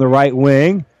gives it on the right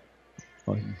wing.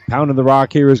 Pounding the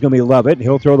rock here is going to be Lovett.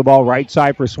 He'll throw the ball right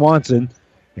side for Swanson.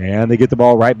 And they get the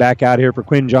ball right back out here for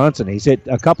Quinn Johnson. He's hit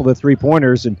a couple of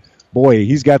three-pointers, and boy,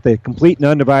 he's got the complete and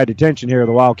undivided attention here of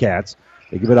the Wildcats.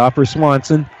 They give it off for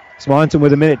Swanson. Swanson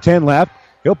with 1:10 left.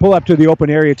 He'll pull up to the open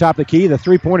area, top of the key. The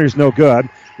three-pointer's no good.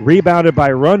 Rebounded by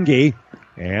Runge,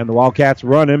 and the Wildcats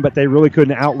running, but they really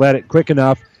couldn't outlet it quick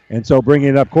enough, and so bringing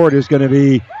it up court is going to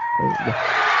be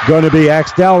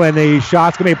Axtell, and the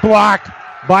shot's going to be blocked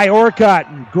by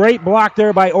Orcutt. Great block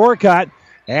there by Orcutt,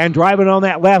 and driving on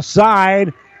that left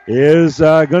side is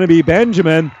going to be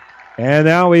Benjamin. And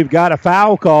now we've got a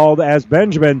foul called as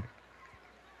Benjamin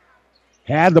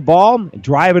had the ball,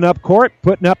 driving up court,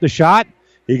 putting up the shot.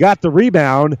 He got the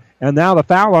rebound, and now the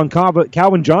foul on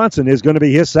Calvin Johnson is going to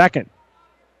be his second.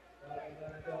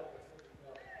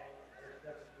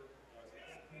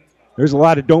 There's a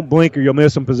lot of don't blink or you'll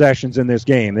miss some possessions in this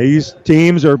game. These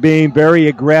teams are being very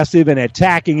aggressive and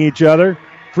attacking each other.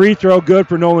 Free throw good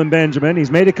for Nolan Benjamin.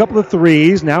 He's made a couple of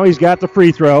threes. Now he's got the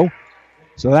free throw.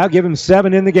 So that'll give him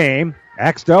 7 in the game.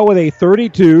 Axtell with a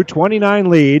 32-29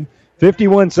 lead.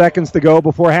 51 seconds to go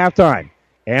before halftime.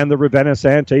 And the Ravenna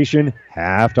Sanitation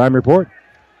halftime report.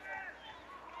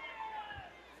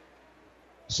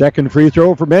 Second free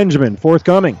throw for Benjamin,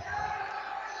 forthcoming.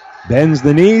 Bends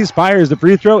the knees, fires the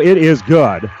free throw. It is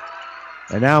good.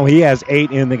 And now he has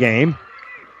 8 in the game.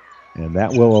 And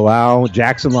that will allow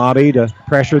Jackson Lobby to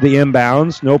pressure the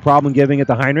inbounds. No problem giving it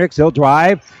to Heinrichs. He'll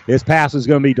drive. His pass is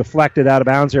going to be deflected out of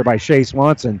bounds here by Shea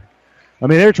Swanson. I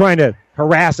mean, they're trying to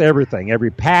harass everything. Every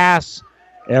pass,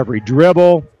 every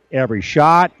dribble, every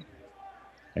shot.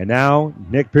 And now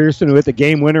Nick Pearson, who hit the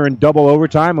game winner in double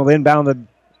overtime, will inbound the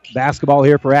basketball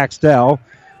here for Axtell.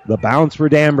 The bounce for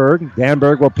Danberg.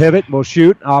 Danberg will pivot, will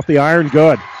shoot off the iron.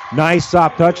 Good. Nice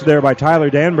soft touch there by Tyler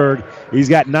Danberg. He's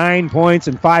got 9 points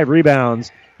and 5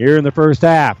 rebounds here in the first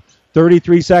half.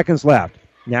 33 seconds left.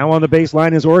 Now on the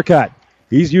baseline is Orcutt.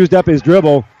 He's used up his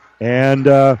dribble, and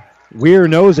Weir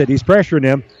knows it. He's pressuring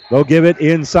him. They'll give it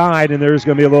inside, and there's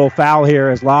going to be a little foul here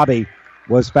as Lobby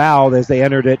was fouled as they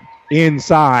entered it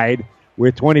inside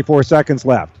with 24 seconds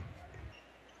left.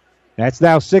 That's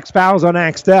now 6 fouls on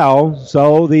Axtell,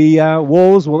 so the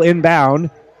Wolves will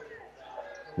inbound.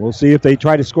 We'll see if they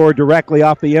try to score directly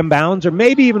off the inbounds or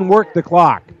maybe even work the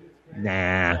clock.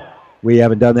 Nah, we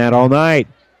haven't done that all night.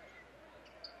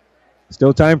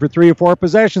 Still time for 3 or 4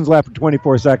 possessions left with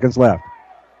 24 seconds left.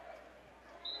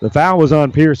 The foul was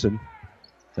on Pearson.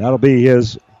 That'll be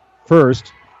his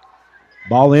first.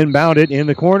 Ball inbounded in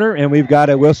the corner, and we've got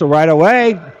a whistle right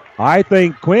away. I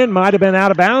think Quinn might have been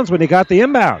out of bounds when he got the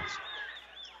inbounds.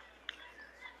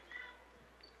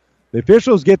 The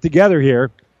officials get together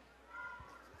here,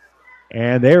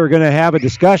 and they are going to have a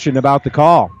discussion about the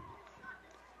call.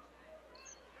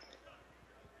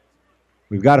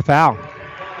 We've got a foul.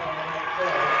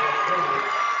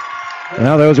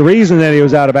 Well, there was a reason that he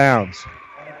was out of bounds.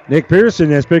 Nick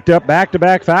Pearson has picked up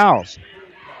back-to-back fouls,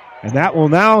 and that will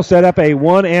now set up a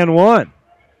 1-and-1.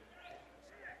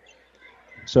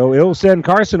 So it'll send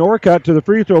Carson Orcutt to the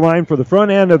free throw line for the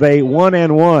front end of a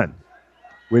 1-and-1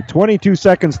 with 22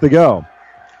 seconds to go.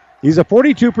 He's a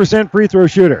 42% free throw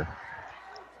shooter.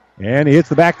 And he hits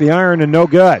the back of the iron and no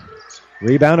good.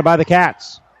 Rebounded by the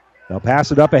Cats. They'll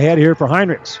pass it up ahead here for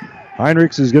Heinrichs.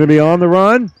 Heinrichs is going to be on the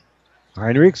run.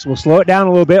 Heinrichs will slow it down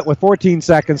a little bit with 14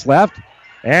 seconds left.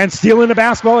 And stealing the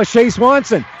basketball is Shea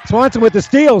Swanson. Swanson with the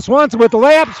steal. Swanson with the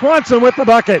layup. Swanson with the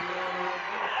bucket.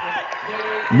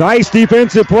 Nice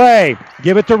defensive play.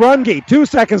 Give it to Runge. 2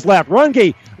 seconds left.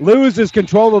 Runge loses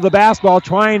control of the basketball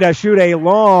trying to shoot a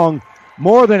long,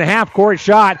 more than half-court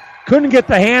shot. Couldn't get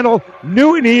the handle.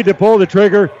 Knew he needed to pull the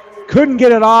trigger. Couldn't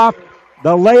get it off.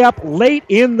 The layup late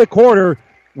in the quarter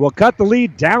will cut the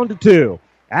lead down to 2.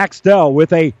 Axtell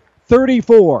with a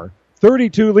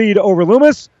 34-32 lead over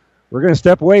Loomis. We're going to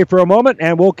step away for a moment,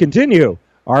 and we'll continue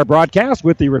our broadcast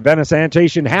with the Ravenna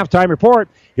Sanitation Halftime Report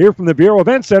here from the Bureau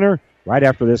Event Center right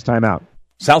after this timeout.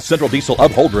 South Central Diesel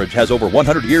of Holdridge has over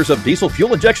 100 years of diesel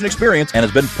fuel injection experience and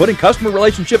has been putting customer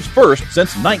relationships first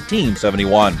since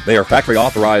 1971. They are factory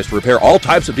authorized to repair all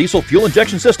types of diesel fuel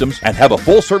injection systems and have a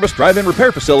full-service drive-in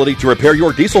repair facility to repair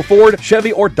your diesel Ford,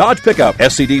 Chevy, or Dodge pickup.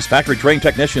 SCD's factory-trained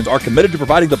technicians are committed to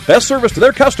providing the best service to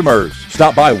their customers.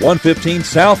 Stop by 115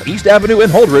 South East Avenue in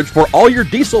Holdridge for all your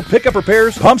diesel pickup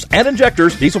repairs, pumps and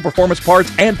injectors, diesel performance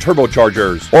parts, and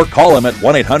turbochargers. Or call them at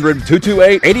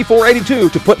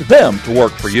 1-800-228-8482 to put them to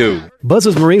work for you.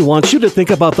 Buzz's Marine wants you to think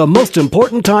about the most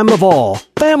important time of all,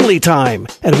 family time.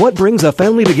 And what brings a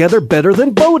family together better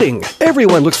than boating?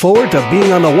 Everyone looks forward to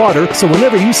being on the water, so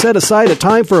whenever you set aside a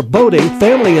time for boating,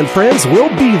 family and friends will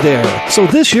be there. So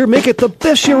this year, make it the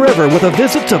best year ever with a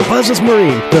visit to Buzz's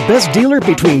Marine, the best dealer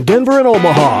between Denver and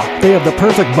Omaha. They have the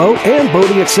perfect boat and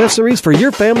boating accessories for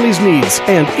your family's needs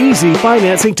and easy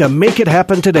financing to make it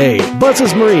happen today.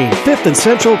 Buzz's Marine, 5th and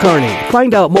Central Kearney.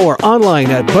 Find out more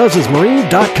online at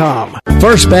buzzesmarine.com.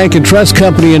 First Bank and Trust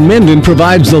Company in Minden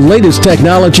provides the latest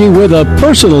technology with a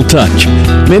personal touch.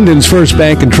 Minden's First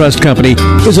Bank and Trust Company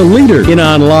is a leader in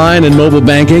online and mobile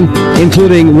banking,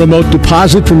 including remote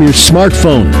deposit from your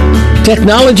smartphone.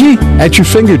 Technology at your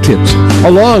fingertips,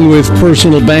 along with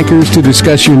personal bankers to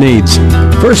discuss your needs.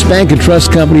 First Bank and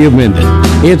Trust Company of Minden.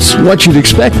 It's what you'd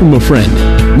expect from a friend.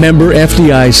 Member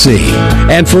FDIC.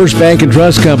 And First Bank and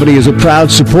Trust Company is a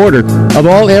proud supporter of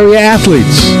all area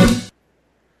athletes.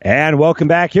 And welcome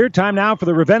back here. Time now for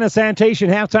the Ravenna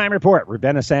Sanitation Halftime Report.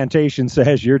 Ravenna Sanitation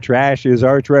says your trash is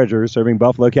our treasure, serving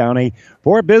Buffalo County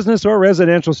for business or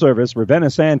residential service. Ravenna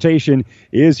Sanitation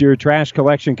is your trash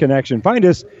collection connection. Find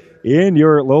us in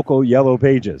your local yellow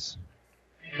pages.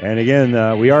 And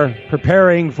again, we are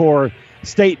preparing for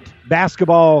state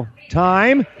basketball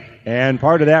time. And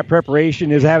part of that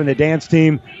preparation is having the dance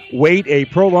team wait a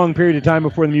prolonged period of time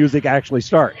before the music actually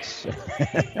starts.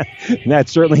 And that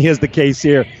certainly is the case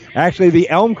here. Actually, the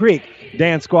Elm Creek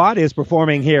Dance Squad is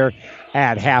performing here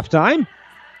at halftime.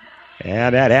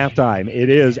 And at halftime, it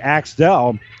is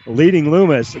Axtell leading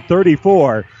Loomis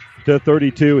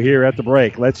 34-32 here at the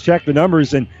break. Let's check the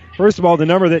numbers. And first of all, the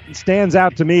number that stands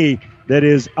out to me that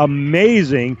is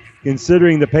amazing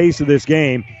considering the pace of this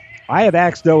game, I have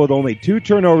Axtell with only 2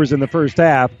 turnovers in the first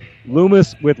half,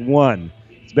 Loomis with 1.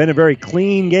 It's been a very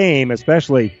clean game,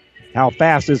 especially how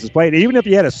fast this is played. Even if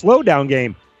you had a slow-down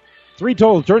game, 3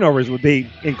 total turnovers would be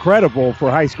incredible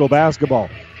for high school basketball.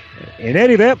 In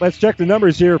any event, let's check the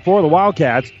numbers here for the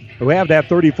Wildcats, who have that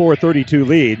 34-32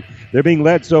 lead. They're being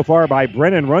led so far by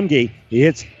Brennan Runge. He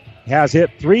has hit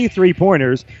 3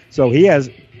 3-pointers, so he has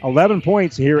 11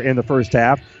 points here in the first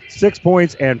half, 6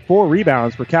 points and 4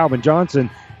 rebounds for Calvin Johnson.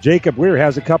 Jacob Weir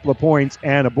has a couple of points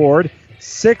and a board.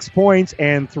 6 points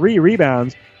and 3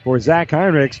 rebounds for Zach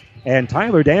Heinrichs. And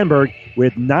Tyler Danberg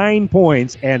with 9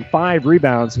 points and 5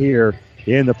 rebounds here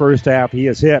in the first half. He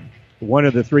has hit one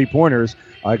of the three-pointers.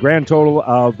 A grand total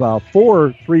of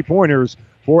 4 three-pointers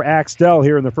for Axtell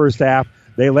here in the first half.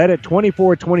 They led at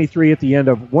 24-23 at the end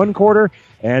of one quarter,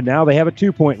 and now they have a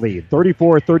 2-point lead,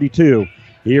 34-32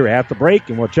 here at the break.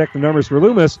 And we'll check the numbers for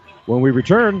Loomis when we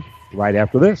return right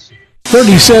after this.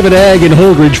 37 Ag in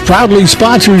Holdridge proudly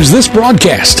sponsors this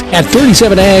broadcast. At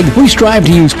 37 Ag, we strive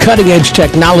to use cutting-edge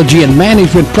technology and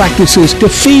management practices to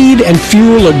feed and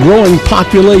fuel a growing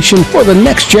population for the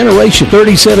next generation.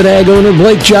 37 Ag owner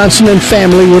Blake Johnson and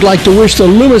family would like to wish the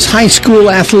Loomis High School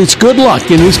athletes good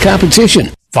luck in this competition.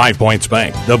 5 Points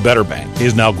Bank, the better bank,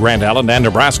 is now Grand Island and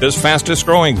Nebraska's fastest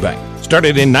growing bank.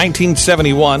 Started in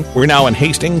 1971, we're now in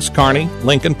Hastings, Kearney,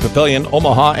 Lincoln, Papillion,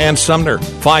 Omaha, and Sumner.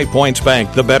 5 Points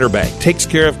Bank, the better bank, takes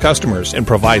care of customers and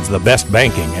provides the best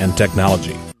banking and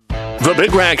technology. The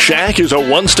Big Rack Shack is a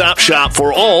one-stop shop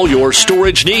for all your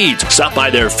storage needs. Stop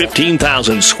by their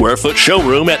 15,000-square-foot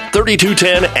showroom at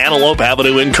 3210 Antelope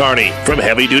Avenue in Kearney. From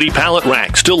heavy-duty pallet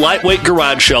racks to lightweight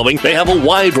garage shelving, they have a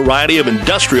wide variety of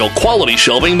industrial-quality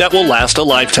shelving that will last a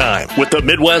lifetime. With the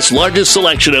Midwest's largest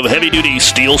selection of heavy-duty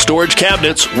steel storage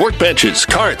cabinets, workbenches,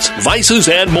 carts, vices,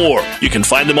 and more. You can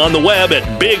find them on the web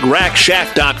at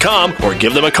BigRackShack.com or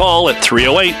give them a call at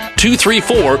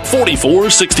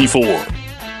 308-234-4464.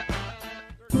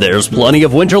 There's plenty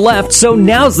of winter left, so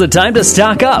now's the time to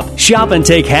stock up. Shop and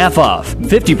take half off.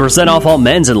 50% off all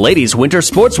men's and ladies' winter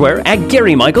sportswear at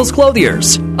Gary Michaels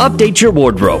Clothiers. Update your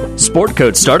wardrobe. Sport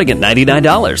coats starting at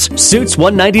 $99. Suits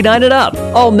 $199 and up.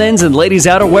 All men's and ladies'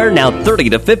 outerwear now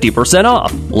 30 to 50%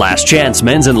 off. Last chance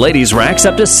men's and ladies' racks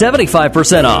up to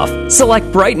 75% off.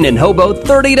 Select Brighton and Hobo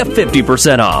 30 to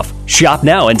 50% off. Shop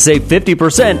now and save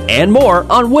 50% and more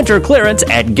on winter clearance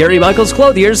at Gary Michaels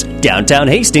Clothiers, downtown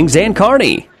Hastings and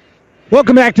Kearney.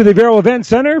 Welcome back to the Vero Event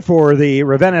Center for the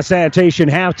Ravenna Sanitation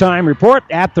halftime report.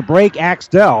 At the break,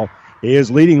 Axtell is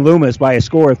leading Loomis by a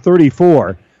score of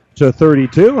 34-32.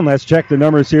 And let's check the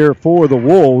numbers here for the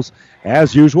Wolves.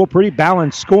 As usual, pretty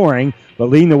balanced scoring, but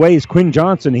leading the way is Quinn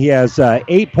Johnson. He has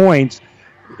 8 points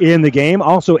in the game.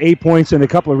 Also 8 points and a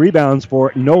couple of rebounds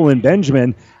for Nolan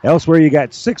Benjamin. Elsewhere, you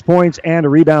got 6 points and a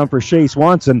rebound for Shea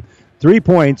Swanson. 3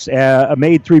 points, a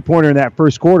made three-pointer in that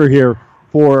first quarter here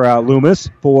for Loomis,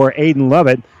 for Aiden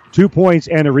Lovett. 2 points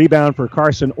and a rebound for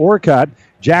Carson Orcutt.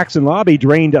 Jackson Lobby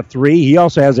drained a three. He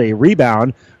also has a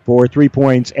rebound for 3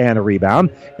 points and a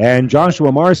rebound. And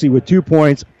Joshua Marcy with 2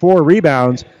 points, 4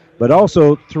 rebounds, but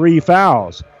also 3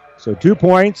 fouls. So 2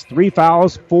 points, 3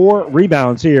 fouls, 4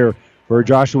 rebounds here for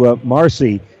Joshua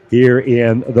Marcy here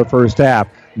in the first half.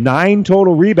 9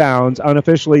 total rebounds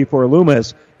unofficially for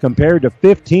Loomis compared to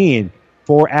 15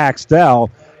 for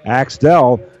Axtell.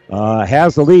 Axtell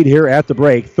has the lead here at the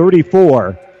break,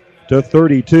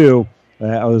 34-32.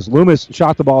 As Loomis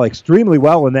shot the ball extremely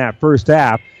well in that first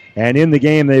half. And in the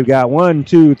game, they've got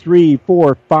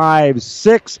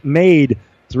 6 made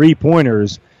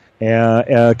three-pointers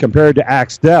compared to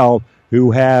Axtell,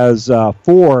 who has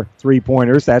 4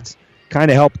 three-pointers. That's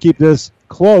kind of helped keep this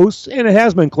close, and it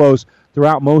has been close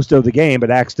throughout most of the game.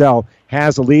 But Axtell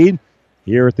has a lead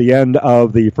here at the end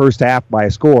of the first half by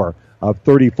a score of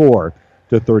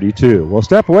 34-32. We'll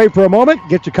step away for a moment,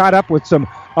 get you caught up with some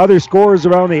other scores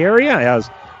around the area as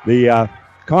the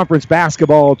conference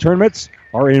basketball tournaments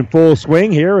are in full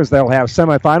swing here as they'll have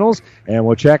semifinals, and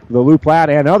we'll check the Lou Platte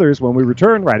and others when we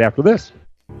return right after this.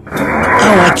 Oh,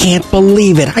 I can't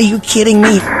believe it. Are you kidding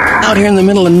me? Out here in the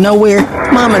middle of nowhere,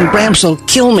 Mom and Bramps will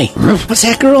kill me. What's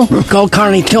that, girl? Call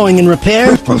Kearney Towing and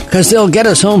Repair? Because they'll get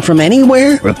us home from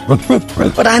anywhere?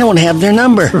 But I don't have their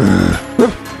number.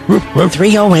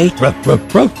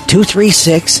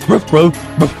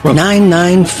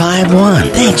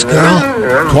 308-236-9951. Thanks, girl.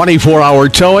 24-hour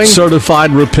towing,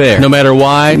 certified repair. No matter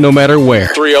why, no matter where.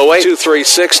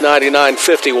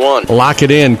 308-236-9951. Lock it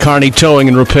in, Kearney Towing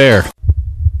and Repair.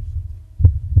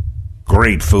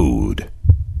 Great food,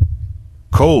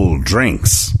 cold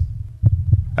drinks,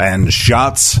 and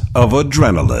shots of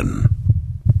adrenaline.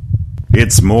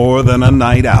 It's more than a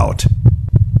night out.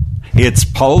 It's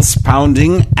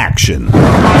pulse-pounding action.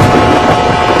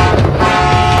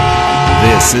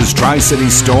 This is Tri-City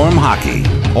Storm Hockey,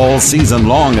 all season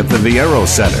long at the Viero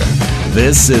Center.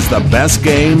 This is the best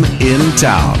game in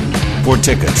town. For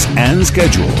tickets and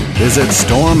schedule, visit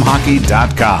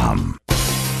stormhockey.com.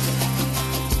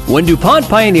 When DuPont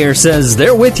Pioneer says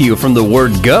they're with you from the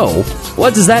word go,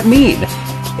 what does that mean?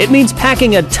 It means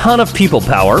packing a ton of people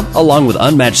power, along with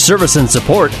unmatched service and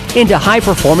support, into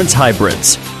high-performance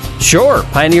hybrids. Sure,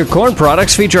 Pioneer Corn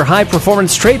products feature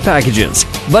high-performance trait packages,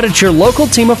 but it's your local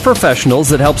team of professionals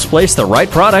that helps place the right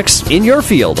products in your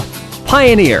field.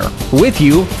 Pioneer, with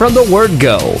you from the word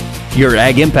go. Your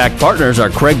Ag Impact partners are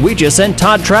Craig Weegis and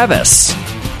Todd Travis.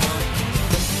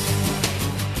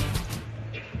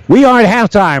 We are at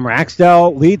halftime.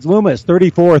 Axtell leads Loomis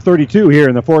 34-32 here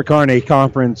in the Fort Kearney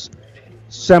Conference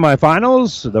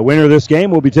semifinals. The winner of this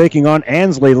game will be taking on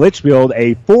Ansley Litchfield,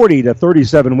 a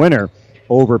 40-37 winner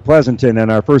over Pleasanton in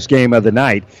our first game of the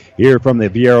night here from the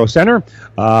Viero Center.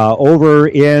 Over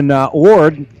in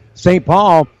Ord, St.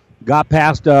 Paul got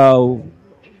past, I'm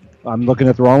looking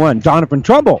at the wrong one, Jonathan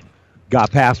Trumbull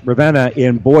got past Ravenna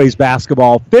in boys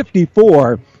basketball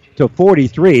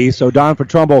 54-43. So Jonathan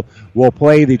Trumbull will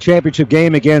play the championship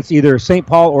game against either St.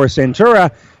 Paul or Centura.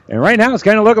 And right now it's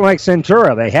kind of looking like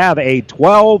Centura. They have a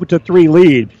 12-3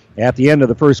 lead at the end of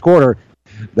the first quarter.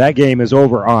 That game is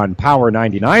over on Power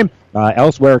 99.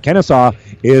 Elsewhere, Kennesaw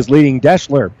is leading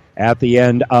Deschler at the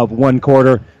end of one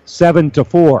quarter,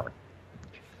 7-4.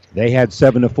 They had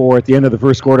 7-4 at the end of the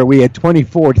first quarter. We had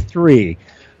 24-3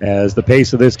 as the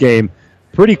pace of this game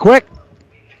pretty quick.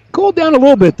 Cooled down a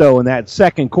little bit, though, in that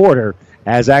second quarter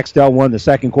as Axtell won the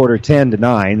second quarter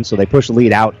 10-9. So they push the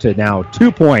lead out to now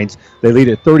 2 points. They lead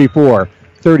at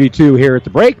 34-32 here at the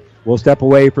break. We'll step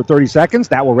away for 30 seconds.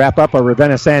 That will wrap up our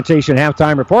Ravenna Sanitation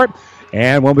halftime report.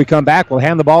 And when we come back, we'll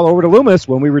hand the ball over to Loomis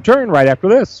when we return right after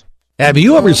this. Have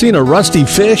you ever seen a rusty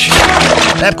fish?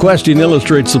 That question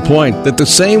illustrates the point that the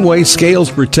same way Scales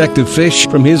protected fish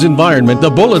from his environment, the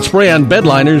bullet spray-on bed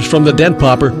liners from the Dent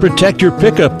Popper protect your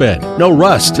pickup bed. No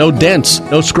rust, no dents,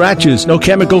 no scratches, no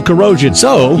chemical corrosion.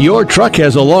 So, your truck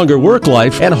has a longer work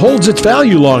life and holds its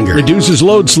value longer, reduces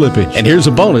load slippage. And here's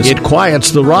a bonus, it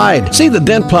quiets the ride. See the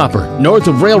Dent Popper, north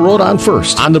of Railroad on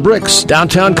 1st, on the Bricks,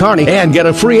 downtown Kearney, and get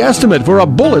a free estimate for a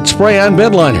bullet spray-on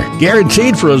bed liner.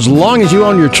 Guaranteed for as long as you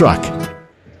own your truck.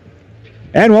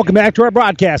 And welcome back to our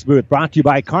broadcast booth, brought to you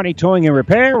by Kearney Towing and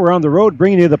Repair. We're on the road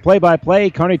bringing you the play-by-play.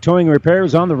 Kearney Towing and Repair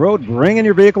is on the road bringing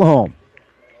your vehicle home.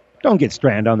 Don't get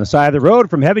stranded on the side of the road.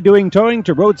 From heavy-duty towing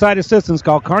to roadside assistance,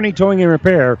 call Kearney Towing and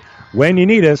Repair. When you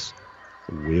need us,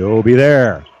 we'll be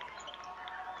there.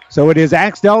 So it is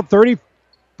Axtell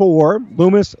 34,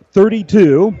 Loomis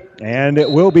 32, and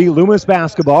it will be Loomis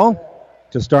basketball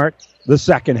to start the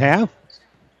second half.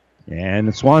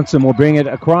 And Swanson will bring it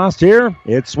across here.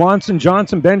 It's Swanson,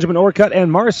 Johnson, Benjamin, Orcutt,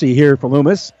 and Marcy here for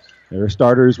Loomis. Their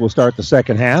starters will start the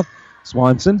second half.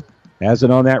 Swanson has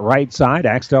it on that right side.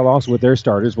 Axtell also with their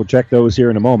starters. We'll check those here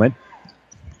in a moment.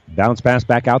 Bounce pass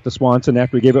back out to Swanson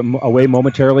after we gave it away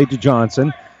momentarily to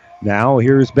Johnson. Now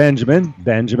here's Benjamin.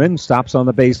 Benjamin stops on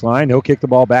the baseline. He'll kick the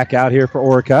ball back out here for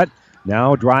Orcutt.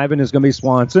 Now driving is going to be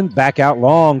Swanson. Back out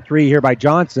long three here by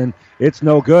Johnson. It's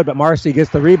no good, but Marcy gets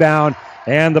the rebound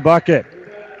and the bucket.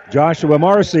 Joshua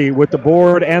Marcy with the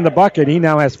board and the bucket. He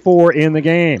now has 4 in the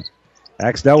game.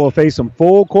 Axtell will face some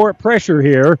full court pressure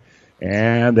here,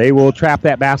 and they will trap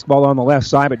that basketball on the left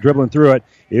side, but dribbling through it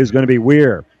is going to be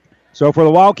Weir. So for the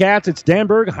Wildcats, it's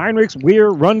Danberg, Heinrichs, Weir,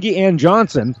 Runge, and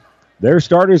Johnson. They're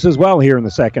starters as well here in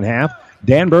the second half.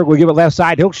 Danberg will give it left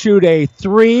side. He'll shoot a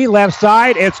 3 left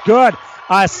side. It's good.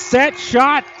 A set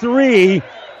shot 3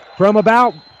 from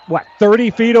about, 30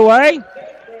 feet away?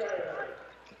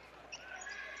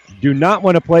 Do not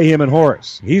want to play him in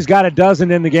Horace. He's got a dozen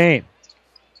in the game.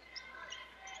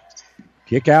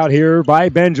 Kick out here by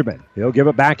Benjamin. He'll give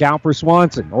it back out for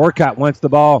Swanson. Orcutt wants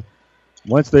to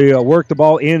work the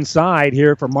ball inside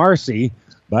here for Marcy,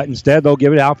 but instead they'll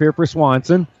give it out here for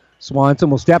Swanson. Swanson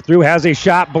will step through, has a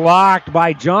shot blocked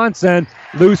by Johnson.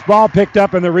 Loose ball picked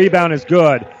up, and the rebound is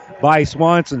good by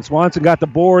Swanson. Swanson got the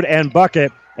board and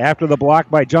bucket after the block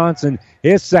by Johnson,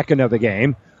 his second of the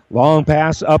game. Long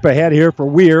pass up ahead here for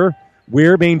Weir.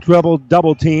 Weir being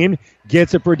double-teamed.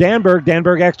 Gets it for Danberg.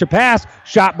 Danberg extra pass.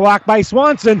 Shot blocked by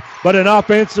Swanson, but an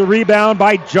offensive rebound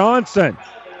by Johnson.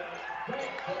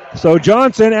 So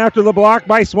Johnson, after the block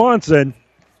by Swanson,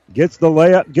 gets the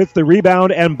layup, gets the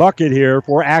rebound and bucket here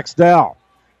for Axtell.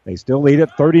 They still lead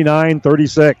at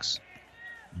 39-36.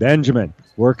 Benjamin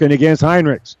working against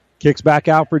Heinrichs. Kicks back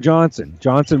out for Johnson.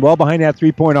 Johnson well behind that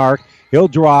three-point arc. He'll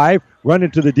drive, run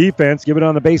into the defense, give it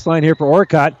on the baseline here for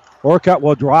Orcutt. Orcutt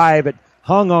will drive. It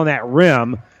hung on that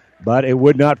rim, but it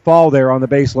would not fall there on the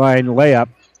baseline layup.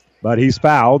 But he's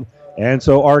fouled, and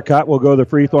so Orcutt will go to the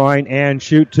free throw line and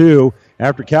shoot 2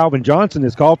 after Calvin Johnson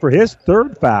is called for his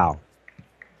third foul.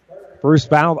 First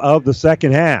foul of the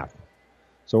second half.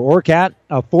 So Orcutt,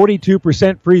 a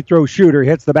 42% free throw shooter,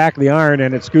 hits the back of the iron,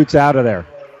 and it scoots out of there.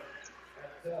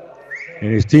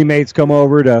 And his teammates come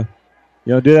over to,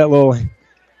 do that little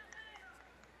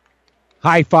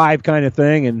high five kind of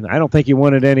thing, and I don't think he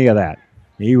wanted any of that.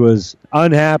 He was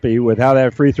unhappy with how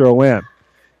that free throw went.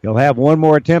 He'll have one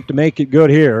more attempt to make it good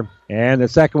here, and the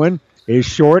second one is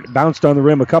short, bounced on the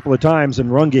rim a couple of times, and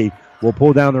Runge will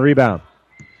pull down the rebound.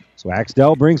 So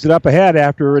Axtell brings it up ahead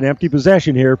after an empty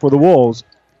possession here for the Wolves.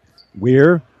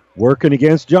 Weir working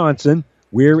against Johnson.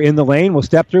 Weir in the lane, will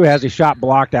step through, has a shot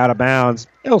blocked out of bounds.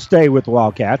 He'll stay with the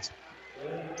Wildcats.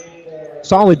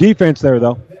 Solid defense there,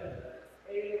 though.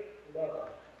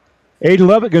 Aiden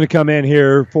Lovett going to come in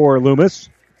here for Loomis.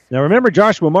 Now remember,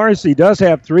 Joshua Marcy does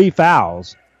have 3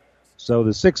 fouls, so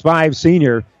the 6'5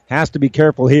 senior has to be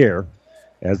careful here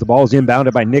as the ball is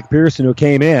inbounded by Nick Pearson, who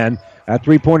came in. A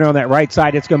three-pointer on that right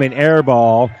side. It's going to be an air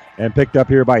ball and picked up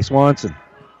here by Swanson.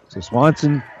 So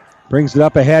Swanson brings it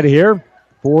up ahead here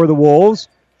for the Wolves.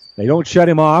 They don't shut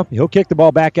him off. He'll kick the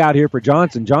ball back out here for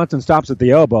Johnson. Johnson stops at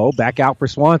the elbow. Back out for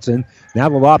Swanson. Now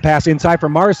the lob pass inside for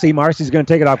Marcy. Marcy's going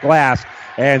to take it off glass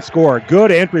and score.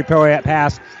 Good entry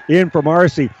pass in for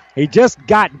Marcy. He just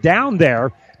got down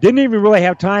there. Didn't even really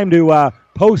have time to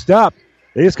post up.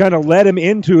 They just kind of led him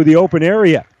into the open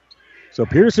area. So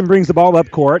Pearson brings the ball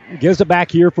up court, gives it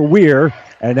back here for Weir.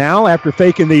 And now, after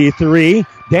faking the three,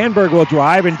 Danberg will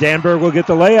drive, and Danberg will get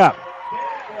the layup.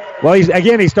 Well,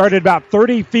 he started about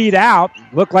 30 feet out.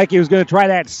 Looked like he was going to try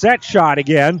that set shot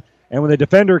again. And when the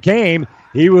defender came,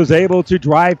 he was able to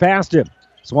drive past him.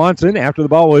 Swanson, after the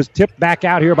ball was tipped back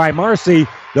out here by Marcy,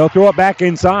 they'll throw it back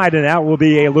inside, and that will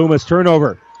be a Loomis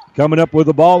turnover. Coming up with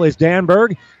the ball is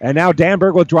Danberg, and now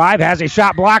Danberg will drive, has a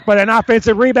shot blocked, but an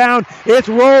offensive rebound. It's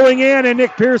rolling in, and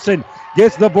Nick Pearson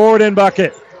gets the board and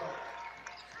bucket.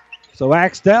 So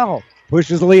Axtell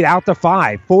pushes the lead out to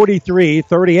 5,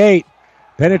 43-38.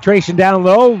 Penetration down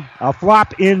low, a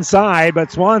flop inside,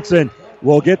 but Swanson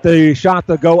will get the shot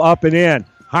to go up and in.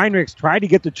 Heinrichs tried to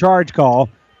get the charge call,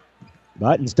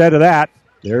 but instead of that,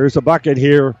 there's a bucket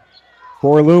here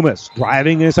for Loomis.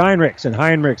 Driving is Heinrichs, and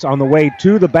Heinrichs on the way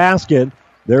to the basket.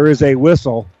 There is a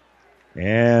whistle,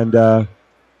 and that'll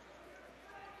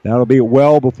be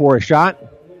well before a shot.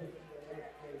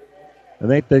 I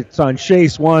think that's on Shea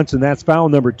Swanson. That's foul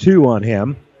number 2 on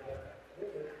him.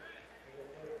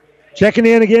 Checking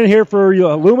in again here for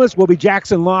Loomis will be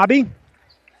Jackson Lobby.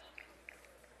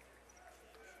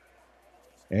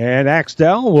 And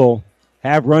Axtell will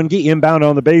have Runge inbound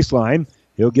on the baseline.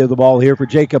 He'll give the ball here for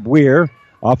Jacob Weir.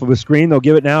 Off of a screen, they'll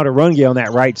give it now to Runge on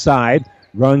that right side.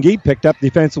 Runge picked up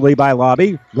defensively by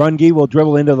Lobby. Runge will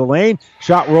dribble into the lane.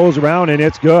 Shot rolls around, and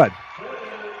it's good.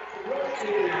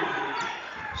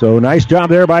 So nice job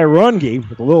there by Runge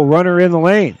with a little runner in the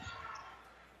lane.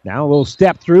 Now a little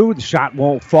step through. The shot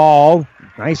won't fall.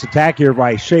 Nice attack here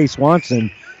by Shea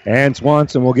Swanson. And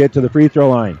Swanson will get to the free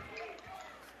throw line.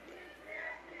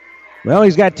 Well,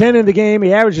 he's got 10 in the game.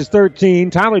 He averages 13.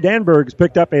 Tyler Danberg's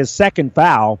picked up his second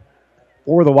foul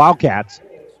for the Wildcats.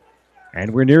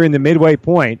 And we're nearing the midway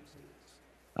point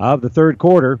of the third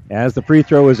quarter as the free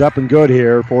throw is up and good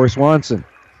here for Swanson.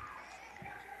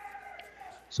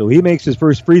 So he makes his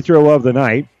first free throw of the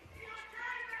night.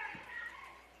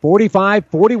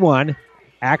 45-41.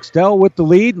 Axtell with the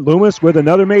lead. Loomis with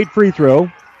another made free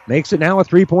throw. Makes it now a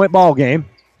 3-point ball game.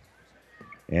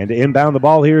 And to inbound the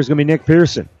ball here is going to be Nick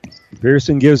Pearson.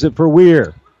 Pearson gives it for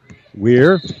Weir.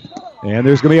 Weir. And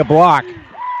there's going to be a block.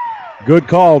 Good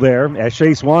call there as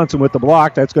Shea Swanson with the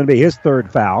block. That's going to be his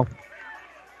third foul.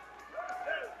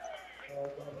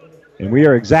 And we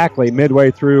are exactly midway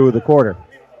through the quarter.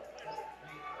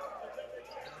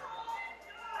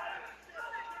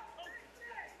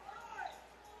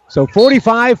 So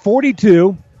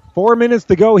 45-42, 4 minutes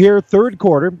to go here, third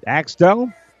quarter.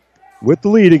 Axtell with the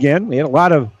lead again. We had a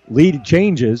lot of lead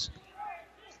changes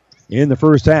in the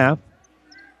first half.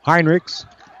 Heinrichs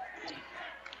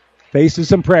faces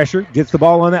some pressure, gets the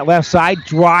ball on that left side,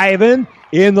 driving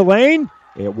in the lane.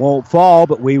 It won't fall,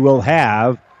 but we will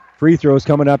have free throws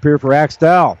coming up here for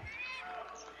Axtell.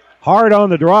 Hard on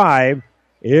the drive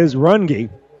is Runge.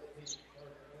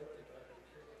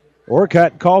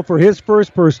 Orcutt called for his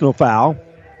first personal foul.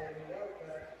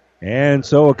 And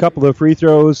so a couple of free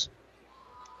throws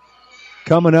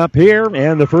coming up here.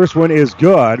 And the first one is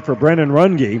good for Brennan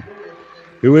Runge,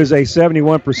 who is a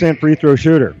 71% free throw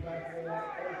shooter.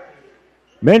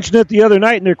 Mentioned it the other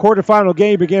night in their quarterfinal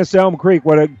game against Elm Creek.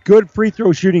 What a good free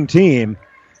throw shooting team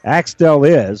Axtell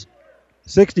is.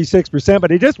 66%,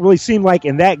 but it just really seemed like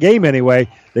in that game anyway,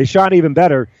 they shot even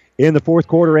better in the fourth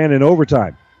quarter and in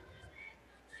overtime.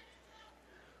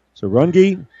 So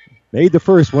Runge made the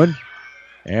first one,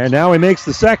 and now he makes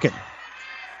the second.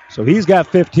 So he's got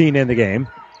 15 in the game.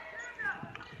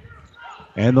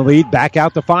 And the lead back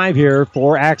out to 5 here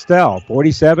for Axtell,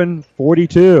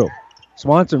 47-42.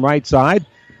 Swanson right side.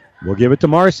 We'll give it to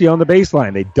Marcy on the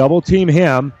baseline. They double team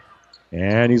him,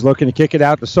 and he's looking to kick it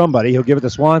out to somebody. He'll give it to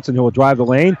Swanson, who will drive the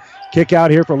lane. Kick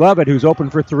out here for Lovett, who's open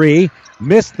for three.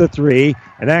 Missed the three,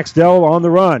 and Axtell on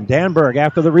the run. Danberg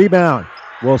after the rebound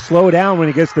will slow down when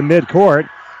he gets to midcourt,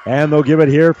 and they'll give it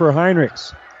here for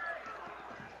Heinrichs.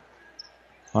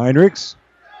 Heinrichs,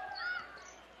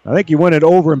 I think he went it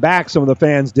over and back, some of the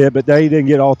fans did, but they didn't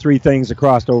get all three things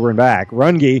across over and back.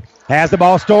 Runge has the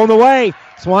ball stolen away.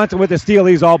 Swanson with the steal.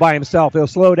 He's all by himself. He'll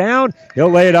slow down. He'll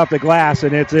lay it up the glass,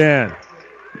 and it's in.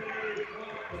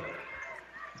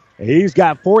 He's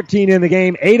got 14 in the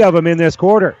game, 8 of them in this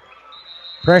quarter.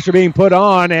 Pressure being put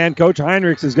on, and Coach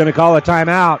Heinrichs is going to call a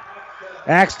timeout.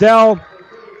 Axtell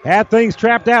had things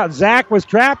trapped out. Zach was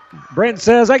trapped. Brent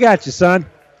says, I got you, son.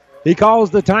 He calls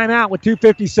the timeout with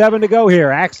 2:57 to go here.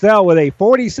 Axtell with a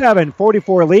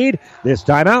 47-44 lead. This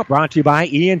timeout brought to you by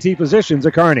ENT Physicians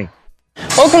of Kearney.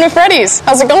 Welcome to Freddy's.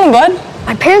 How's it going, bud?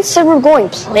 My parents said we're going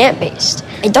plant-based.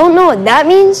 I don't know what that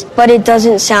means, but it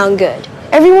doesn't sound good.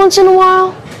 Every once in a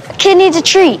while, a kid needs a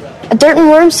treat. A dirt and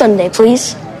worm sundae,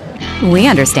 please. We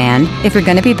understand. If you're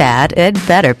going to be bad, it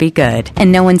better be good.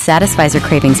 And no one satisfies your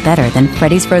cravings better than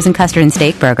Freddy's Frozen Custard and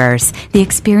Steak Burgers. The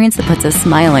experience that puts a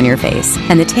smile on your face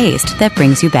and the taste that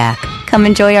brings you back. Come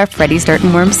enjoy our Freddy's Dirt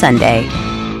and Worm Sundae.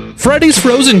 Freddy's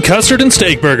Frozen Custard and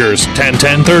Steak Burgers,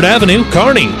 1010 3rd Avenue,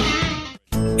 Kearney.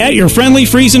 At your friendly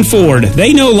Friesen Ford,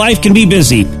 they know life can be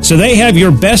busy, so they have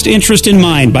your best interest in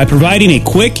mind by providing a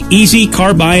quick, easy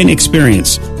car buying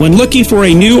experience. When looking for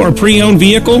a new or pre-owned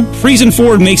vehicle, Friesen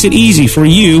Ford makes it easy for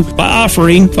you by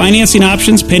offering financing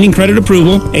options pending credit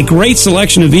approval, a great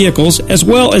selection of vehicles, as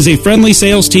well as a friendly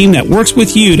sales team that works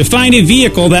with you to find a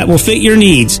vehicle that will fit your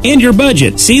needs and your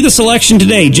budget. See the selection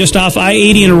today just off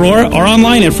I-80 in Aurora or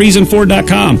online at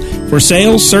FriesenFord.com. For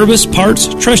sales, service, parts,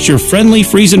 trust your friendly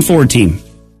Friesen Ford team.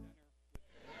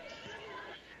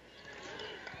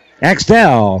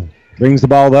 Axtell brings the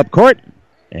ball up court,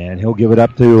 and he'll give it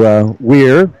up to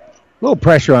Weir. A little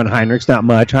pressure on Heinrichs, not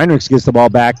much. Heinrichs gets the ball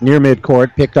back near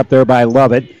midcourt, picked up there by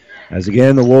Lovett. As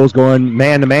again, the Wolves going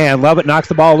man-to-man. Lovett knocks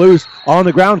the ball loose. On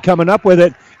the ground, coming up with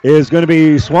it is going to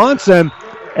be Swanson.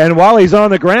 And while he's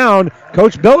on the ground,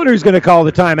 Coach Billiter's going to call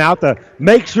the timeout to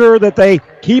make sure that they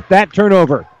keep that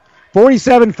turnover.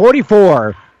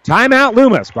 47-44. Timeout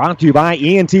Loomis, brought to you by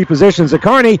ENT Physicians at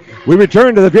Kearney. We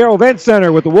return to the Bureau Event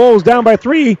Center with the Wolves down by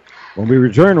 3 when we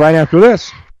return right after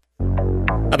this.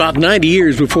 About 90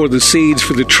 years before the seeds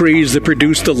for the trees that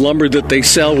produce the lumber that they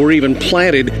sell were even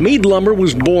planted, Mead Lumber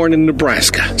was born in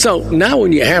Nebraska. So now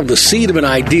when you have the seed of an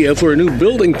idea for a new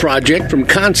building project from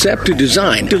concept to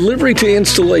design, delivery to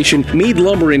installation, Mead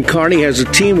Lumber in Kearney has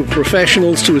a team of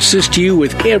professionals to assist you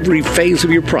with every phase of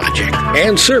your project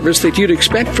and service that you'd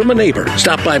expect from a neighbor.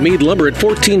 Stop by Mead Lumber at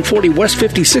 1440 West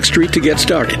 56th Street to get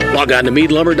started. Log on to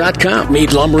meadlumber.com.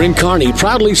 Mead Lumber in Kearney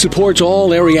proudly supports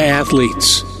all area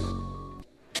athletes.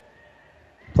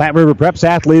 Platte River Preps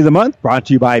Athlete of the Month, brought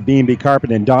to you by B&B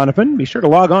Carpet and Donovan. Be sure to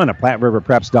log on to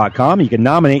PlatteRiverPreps.com. You can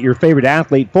nominate your favorite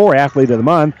athlete for Athlete of the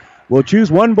Month. We'll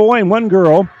choose one boy and one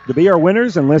girl to be our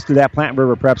winners and listed at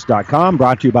PlatteRiverPreps.com.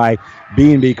 Brought to you by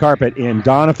B&B Carpet in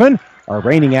Donovan. Our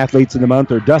reigning athletes of the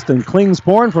month are Dustin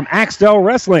Klingsporn from Axtell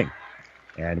Wrestling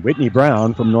and Whitney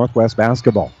Brown from Northwest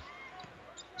Basketball.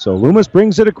 So Loomis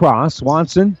brings it across.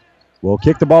 Swanson will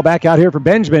kick the ball back out here for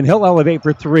Benjamin. He'll elevate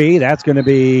for 3. That's going to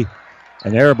be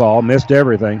an air ball, missed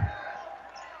everything.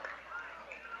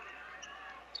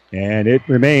 And it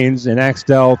remains an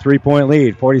Axtell 3-point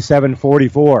lead,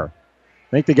 47-44. I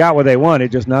think they got what they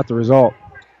wanted, just not the result.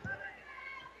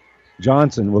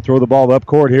 Johnson will throw the ball up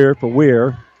court here for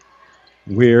Weir.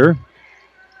 Weir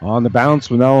on the bounce,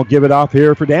 and they'll give it off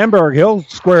here for Danberg. He'll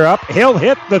square up. He'll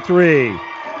hit the 3.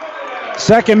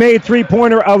 Second made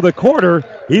three-pointer of the quarter.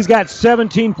 He's got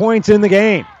 17 points in the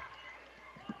game.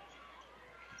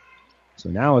 So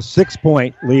now a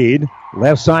 6-point lead.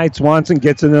 Left side, Swanson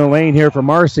gets in the lane here for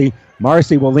Marcy.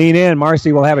 Marcy will lean in.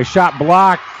 Marcy will have a shot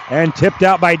blocked and tipped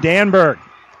out by Danberg.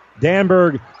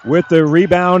 Danberg with the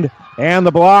rebound and the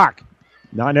block.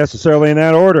 Not necessarily in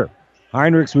that order.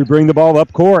 Heinrichs, we bring the ball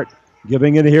up court.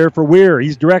 Giving it here for Weir.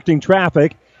 He's directing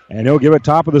traffic, and he'll give it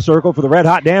top of the circle for the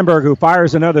red-hot Danberg, who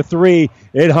fires another 3.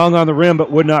 It hung on the rim but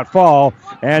would not fall,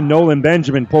 and Nolan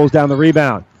Benjamin pulls down the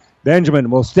rebound. Benjamin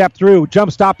will step through,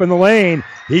 jump stop in the lane.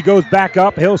 He goes back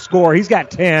up. He'll score. He's got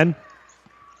 10.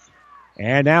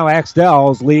 And now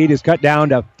Axtell's lead is cut down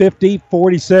to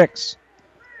 50-46.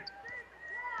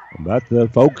 But the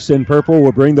folks in purple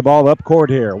will bring the ball up court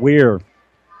here. Weir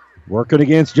working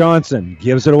against Johnson.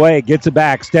 Gives it away, gets it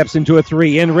back, steps into a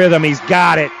 3. In rhythm, he's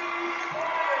got it.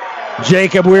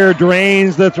 Jacob Weir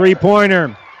drains the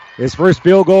three-pointer. His first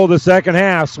field goal of the second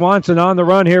half. Swanson on the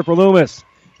run here for Loomis.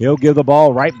 He'll give the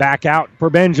ball right back out for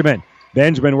Benjamin.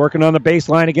 Benjamin working on the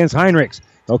baseline against Heinrichs.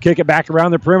 They'll kick it back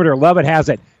around the perimeter. Lovett has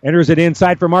it. Enters it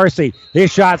inside for Marcy.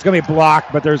 His shot's going to be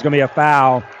blocked, but there's going to be a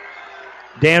foul.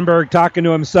 Danberg talking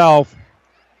to himself.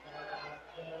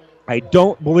 I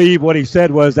don't believe what he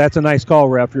said was, "That's a nice call,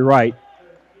 ref." You're right.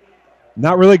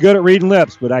 Not really good at reading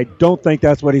lips, but I don't think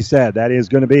that's what he said. That is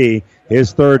going to be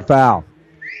his third foul.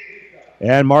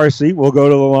 And Marcy will go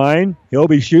to the line. He'll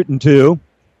be shooting 2.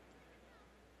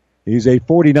 He's a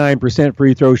 49%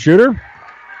 free throw shooter.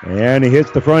 And he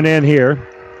hits the front end here.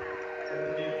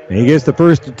 And he gets the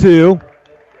first of 2.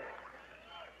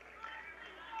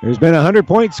 There's been 100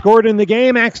 points scored in the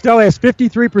game. Axtell has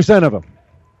 53% of them.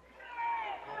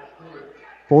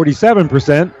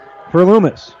 47% for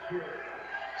Loomis.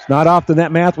 It's not often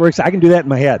that math works. I can do that in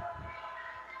my head.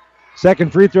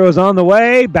 Second free throw is on the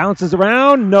way. Bounces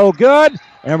around. No good.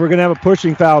 And we're going to have a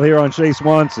pushing foul here on Shea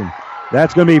Swanson.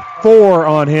 That's going to be 4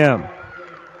 on him.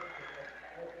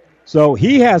 So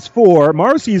he has 4.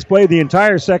 Marcy's played the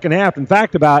entire second half. In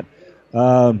fact, about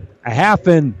a half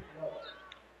in.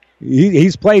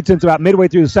 He's played since about midway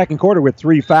through the second quarter with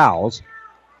 3 fouls.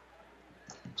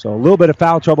 So a little bit of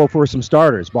foul trouble for some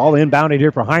starters. Ball inbounded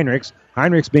here for Heinrichs.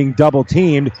 Heinrichs being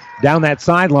double-teamed down that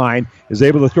sideline is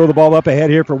able to throw the ball up ahead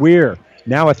here for Weir.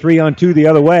 Now a 3-on-2 the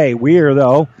other way. Weir,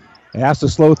 though, has to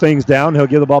slow things down. He'll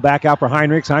give the ball back out for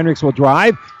Heinrichs. Heinrichs will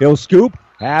drive. He'll scoop.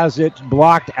 Has it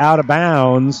blocked out of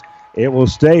bounds. It will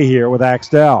stay here with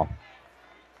Axtell.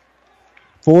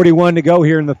 41 to go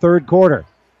here in the third quarter.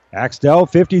 Axtell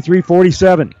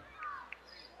 53-47.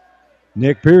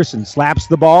 Nick Pearson slaps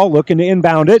the ball, looking to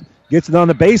inbound it. Gets it on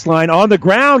the baseline. On the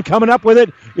ground, coming up with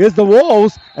it is the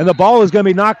Wolves, and the ball is going to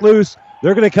be knocked loose.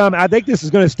 They're going to come. I think this is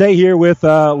going to stay here with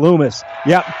Loomis.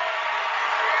 Yep.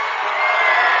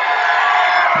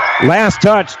 Last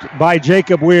touched by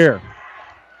Jacob Weir.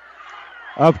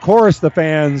 Of course, the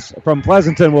fans from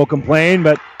Pleasanton will complain,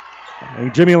 but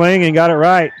Jimmy Langen got it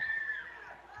right.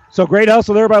 So great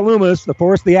hustle there by Loomis to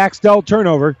force the Axtell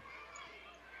turnover.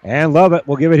 And Lovett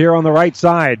will give it here on the right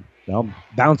side. They'll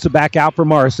bounce it back out for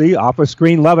Marcy. Off a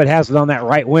screen, Lovett has it on that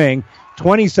right wing.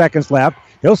 20 seconds left.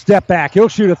 He'll step back. He'll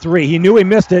shoot a 3. He knew he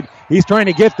missed it. He's trying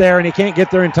to get there, and he can't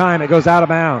get there in time. It goes out of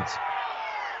bounds.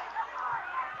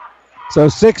 So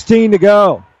 16 to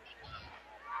go.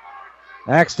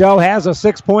 Axtell has a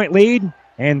 6-point lead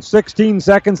and 16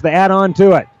 seconds to add on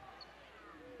to it.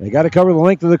 They got to cover the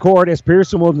length of the court as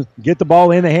Pearson will get the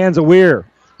ball in the hands of Weir.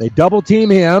 They double team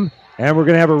him, and we're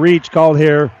going to have a reach called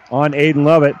here on Aiden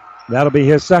Lovett. That'll be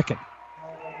his second.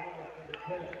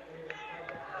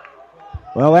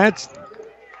 Well, that's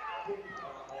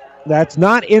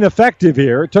not ineffective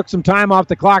here. It took some time off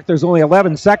the clock. There's only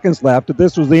 11 seconds left. If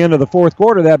this was the end of the fourth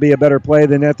quarter, that'd be a better play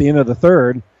than at the end of the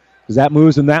third, because that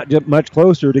moves them that much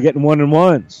closer to getting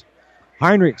 1-and-1s.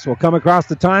 Heinrichs will come across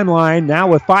the timeline now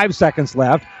with 5 seconds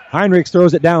left. Heinrichs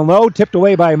throws it down low, tipped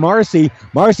away by Marcy.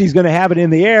 Marcy's going to have it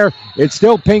in the air. It's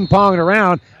still ping-ponging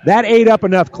around. That ate up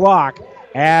enough clock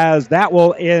as that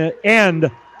will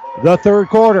end the third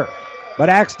quarter. But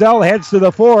Axtell heads to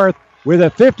the fourth with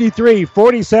a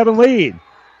 53-47 lead.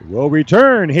 We'll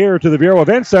return here to the Bureau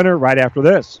Event Center right after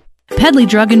this. Pedley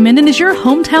Drug in Minden is your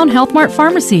hometown Health Mart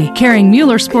pharmacy, carrying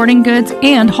Mueller sporting goods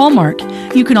and Hallmark.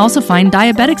 You can also find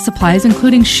diabetic supplies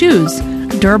including shoes,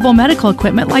 durable medical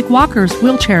equipment like walkers,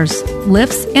 wheelchairs,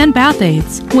 lifts, and bath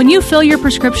aids. When you fill your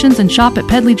prescriptions and shop at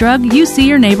Pedley Drug, you see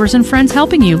your neighbors and friends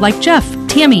helping you like Jeff,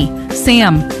 Tammy,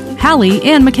 Sam, Hallie,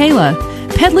 and Michaela.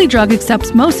 Pedley Drug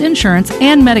accepts most insurance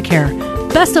and Medicare.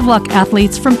 Best of luck,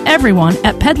 athletes, from everyone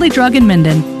at Pedley Drug in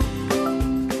Minden.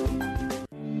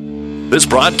 This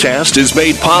broadcast is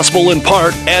made possible in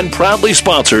part and proudly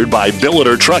sponsored by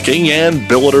Billiter Trucking and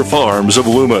Billiter Farms of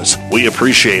Loomis. We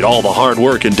appreciate all the hard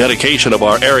work and dedication of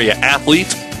our area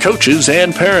athletes, coaches,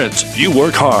 and parents. You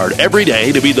work hard every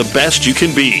day to be the best you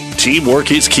can be.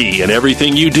 Teamwork is key in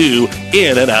everything you do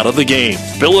in and out of the game.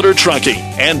 Billiter Trucking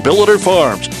and Billiter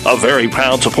Farms, a very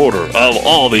proud supporter of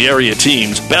all the area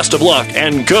teams. Best of luck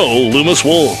and go Loomis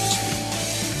Wolves.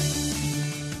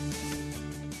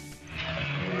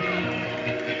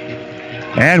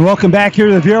 And welcome back here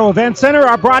to the Bureau Event Center,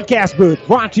 our broadcast booth,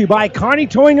 brought to you by Kearney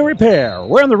Towing and Repair.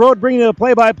 We're on the road bringing you the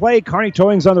play-by-play. Kearney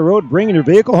Towing's on the road bringing your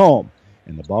vehicle home.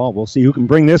 And the ball, we'll see who can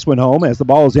bring this one home as the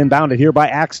ball is inbounded here by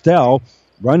Axtell.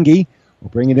 Runge will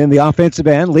bring it in the offensive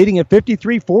end, leading at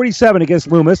 53-47 against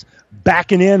Loomis.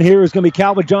 Backing in here is going to be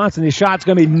Calvin Johnson. His shot's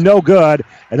going to be no good.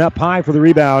 And up high for the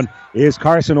rebound is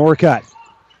Carson Orcutt.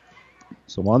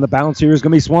 So on the bounce here is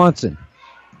going to be Swanson.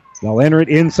 They'll enter it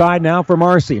inside now for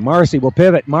Marcy. Marcy will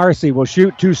pivot. Marcy will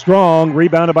shoot too strong.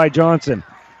 Rebounded by Johnson.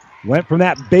 Went from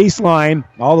that baseline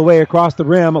all the way across the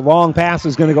rim. A long pass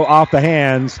is going to go off the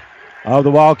hands of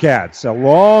the Wildcats. A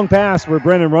long pass for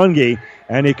Brennan Runge,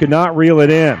 and he could not reel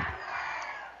it in.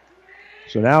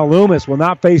 So now Loomis will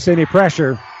not face any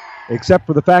pressure, except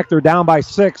for the fact they're down by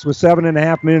 6 with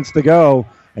 7.5 minutes to go.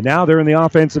 And now they're in the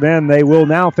offensive end. They will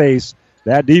now face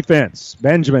that defense.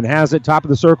 Benjamin has it, top of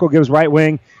the circle, gives right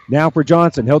wing. Now for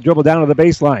Johnson. He'll dribble down to the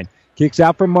baseline. Kicks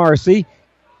out for Marcy.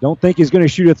 Don't think he's going to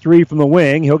shoot a three from the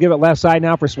wing. He'll give it left side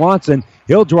now for Swanson.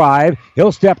 He'll drive.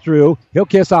 He'll step through. He'll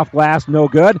kiss off glass. No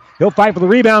good. He'll fight for the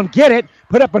rebound. Get it.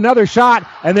 Put up another shot.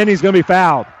 And then he's going to be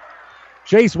fouled.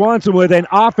 Chase Swanson with an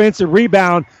offensive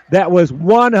rebound that was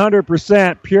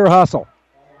 100% pure hustle.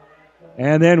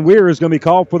 And then Weir is going to be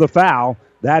called for the foul.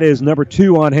 That is number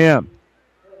 2 on him.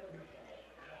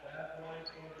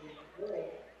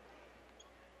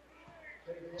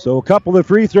 So a couple of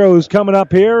free throws coming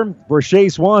up here for Shea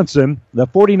Swanson. The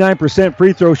 49%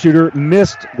 free throw shooter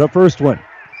missed the first one.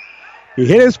 He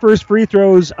hit his first free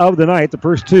throws of the night, the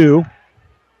first 2.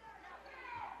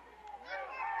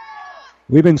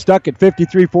 We've been stuck at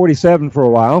 53-47 for a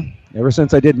while, ever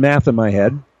since I did math in my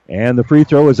head. And the free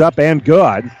throw is up and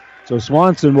good. So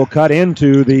Swanson will cut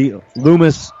into the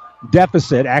Loomis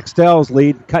deficit. Axtell's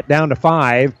lead cut down to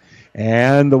 5,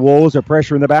 and the Wolves are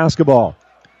pressuring the basketball.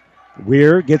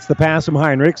 Weir gets the pass from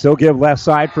Heinrichs. He'll give left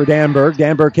side for Danberg.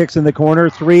 Danberg kicks in the corner.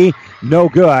 3, no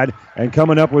good. And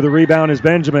coming up with a rebound is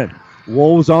Benjamin.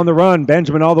 Wolves on the run.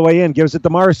 Benjamin all the way in. Gives it to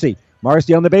Marcy.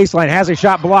 Marcy on the baseline. Has a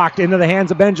shot blocked into the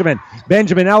hands of Benjamin.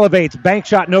 Benjamin elevates. Bank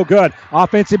shot no good.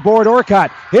 Offensive board Orcutt.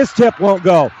 His tip won't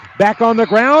go. Back on the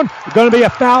ground. Going to be a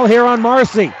foul here on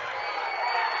Marcy.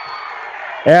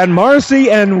 And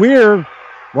Marcy and Weir,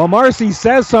 well, Marcy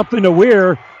says something to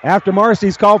Weir after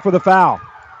Marcy's called for the foul.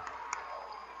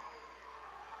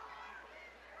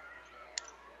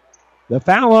 The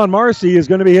foul on Marcy is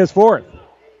going to be his 4th.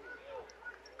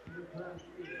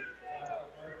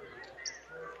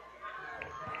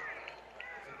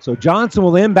 So Johnson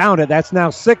will inbound it. That's now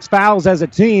 6 fouls as a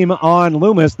team on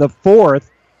Loomis, the 4th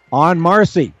on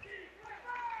Marcy.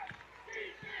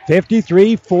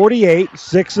 53-48,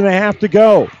 6.5 to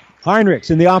go. Heinrichs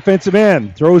in the offensive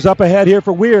end. Throws up ahead here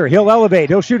for Weir. He'll elevate.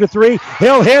 He'll shoot a 3.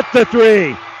 He'll hit the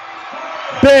 3.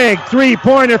 Big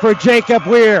three-pointer for Jacob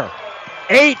Weir.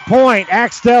 8-point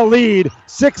Axtell lead.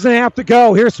 6.5 to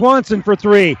go. Here's Swanson for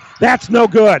 3. That's no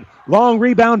good. Long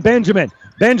rebound, Benjamin.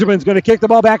 Benjamin's going to kick the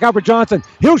ball back out for Johnson.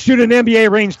 He'll shoot an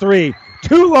NBA range 3.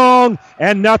 Too long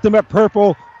and nothing but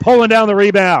purple pulling down the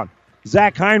rebound.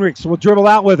 Zach Heinrichs will dribble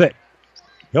out with it.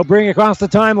 He'll bring it across the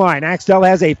timeline. Axtell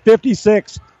has a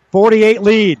 56-48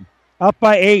 lead. Up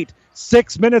by 8.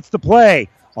 6 minutes to play.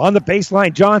 On the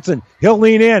baseline, Johnson. He'll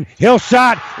lean in. He'll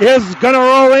shot. Is going to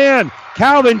roll in.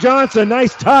 Calvin Johnson,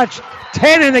 nice touch.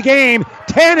 10 in the game.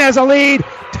 10 has a lead.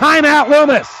 Timeout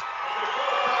Loomis.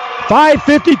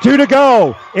 5:52 to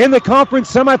go in the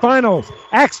conference semifinals.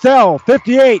 Axtell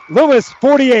 58, Loomis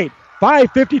 48.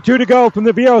 5:52 to go from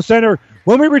the Vero Center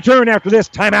when we return after this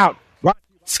timeout.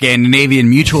 Scandinavian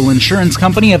Mutual Insurance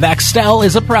Company of Axtell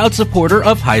is a proud supporter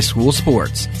of high school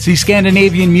sports. See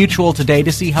Scandinavian Mutual today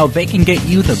to see how they can get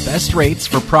you the best rates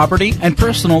for property and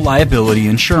personal liability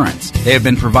insurance. They have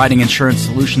been providing insurance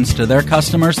solutions to their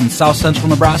customers in South Central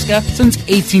Nebraska since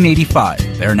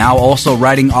 1885. They are now also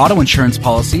writing auto insurance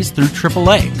policies through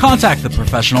AAA. Contact the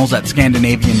professionals at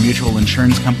Scandinavian Mutual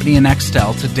Insurance Company in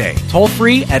Axtell today. Toll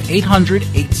free at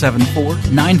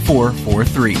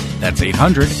 800-874-9443. That's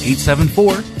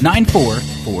 800-874-9443.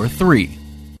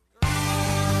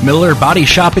 Miller Body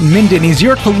Shop in Minden is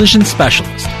your collision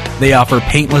specialist. They offer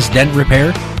paintless dent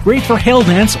repair, great for hail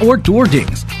dents or door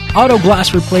dings, auto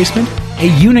glass replacement, a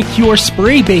Unicure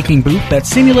spray baking booth that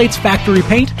simulates factory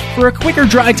paint for a quicker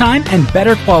dry time and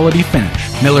better quality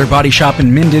finish. Miller Body Shop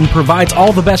in Minden provides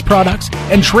all the best products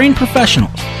and trained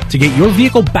professionals to get your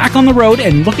vehicle back on the road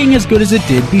and looking as good as it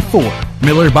did before.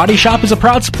 Miller Body Shop is a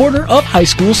proud supporter of high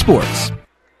school sports.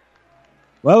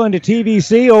 Well, into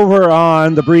TVC over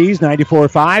on the Breeze,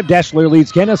 94-5. Deschler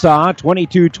leads Kennesaw,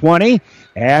 22-20.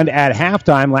 And at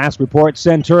halftime, last report,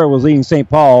 Centura was leading St.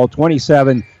 Paul,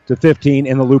 27-15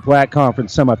 in the Lou Platte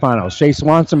Conference semifinals. Shea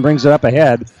Swanson brings it up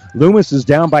ahead. Loomis is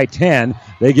down by 10.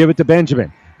 They give it to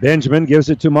Benjamin. Benjamin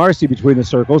gives it to Marcy between the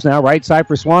circles. Now right side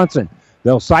for Swanson.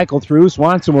 They'll cycle through.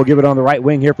 Swanson will give it on the right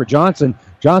wing here for Johnson.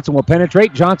 Johnson will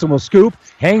penetrate. Johnson will scoop.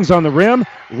 Hangs on the rim.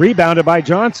 Rebounded by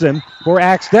Johnson for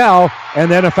Axtell.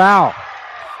 And then a foul.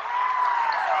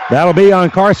 That'll be on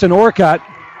Carson Orcutt.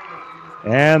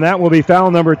 And that will be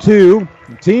foul number 2.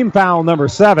 Team foul number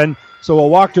 7. So we'll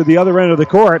walk to the other end of the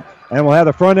court, and we'll have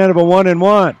the front end of a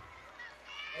 1-and-1.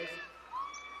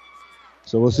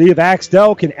 So we'll see if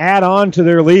Axtell can add on to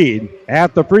their lead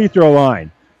at the free throw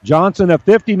line. Johnson, a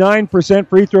 59%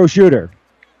 free throw shooter.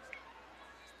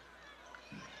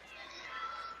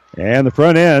 And the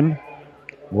front end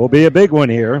will be a big one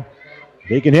here. If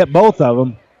he can hit both of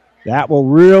them, that will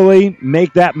really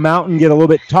make that mountain get a little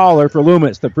bit taller for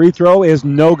Loomis. The free throw is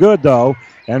no good, though,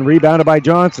 and rebounded by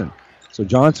Johnson. So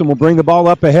Johnson will bring the ball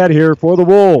up ahead here for the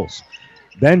Wolves.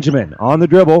 Benjamin on the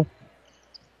dribble.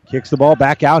 Kicks the ball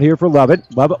back out here for Lovett.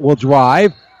 Lovett will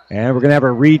drive, and we're going to have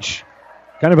a reach.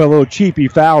 Kind of a little cheapy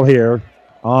foul here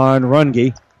on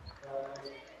Runge.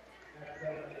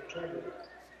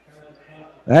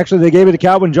 Actually, they gave it to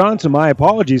Calvin Johnson. My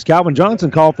apologies. Calvin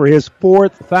Johnson called for his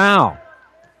 4th foul.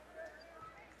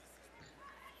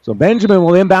 So Benjamin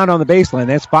will inbound on the baseline.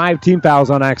 That's 5 team fouls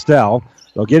on Axtell.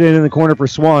 They'll get it in the corner for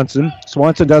Swanson.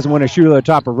 Swanson doesn't want to shoot at the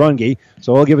top of Runge,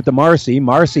 so he'll give it to Marcy.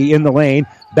 Marcy in the lane,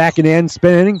 backing in,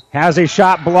 spinning, has a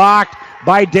shot blocked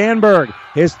by Danberg.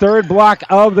 His 3rd block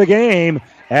of the game,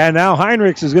 and now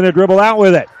Heinrichs is going to dribble out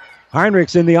with it.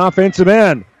 Heinrichs in the offensive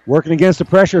end, working against the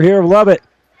pressure here of Lovett.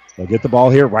 They'll get the ball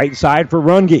here right side for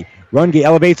Runge. Runge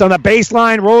elevates on the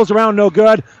baseline, rolls around, no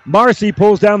good. Marcy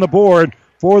pulls down the board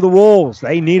for the Wolves.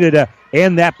 They needed to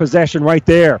end that possession right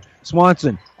there.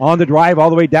 Swanson on the drive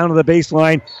all the way down to the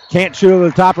baseline. Can't shoot at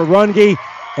the top of Runge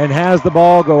and has the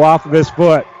ball go off of his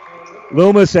foot.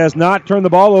 Loomis has not turned the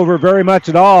ball over very much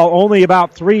at all. Only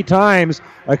about 3 times,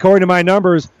 according to my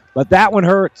numbers. But that one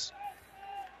hurts.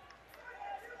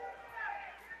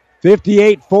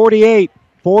 58-48.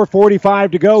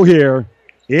 4:45 to go here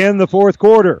in the 4th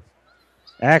quarter.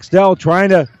 Axtell trying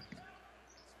to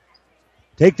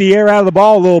take the air out of the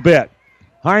ball a little bit.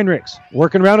 Heinrichs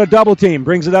working around a double team,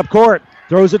 brings it up court,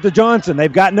 throws it to Johnson.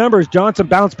 They've got numbers. Johnson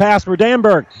bounce pass for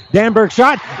Danberg. Danberg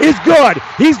shot is good.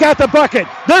 He's got the bucket.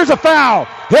 There's a foul.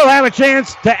 He'll have a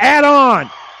chance to add on.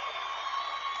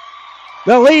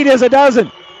 The lead is a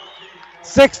dozen.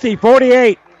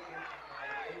 60-48.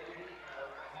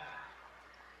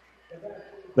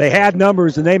 They had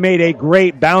numbers, and they made a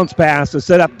great bounce pass to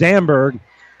set up Danberg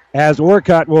as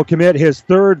Orcutt will commit his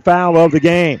 3rd foul of the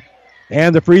game.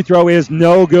 And the free throw is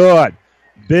no good.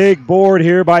 Big board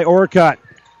here by Orcutt.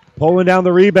 Pulling down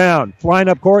the rebound. Flying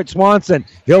up court, Swanson.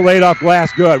 He'll lay it off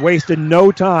glass good. Wasted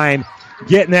no time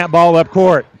getting that ball up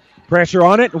court. Pressure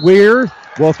on it. Weir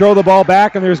will throw the ball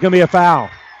back, and there's going to be a foul.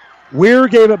 Weir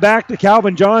gave it back to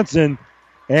Calvin Johnson,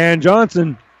 and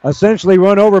Johnson essentially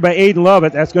run over by Aiden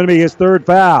Lovett. That's going to be his 3rd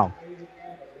foul.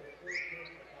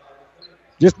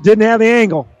 Just didn't have the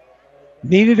angle.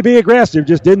 Needed to be aggressive,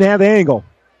 just didn't have the angle.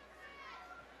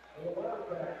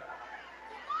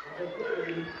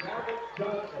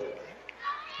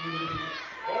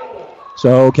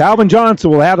 So Calvin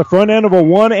Johnson will have the front end of a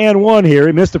 1-and-1 here.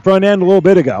 He missed the front end a little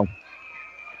bit ago.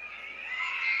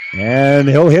 And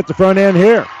he'll hit the front end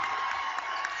here.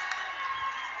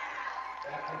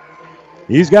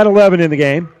 He's got 11 in the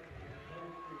game.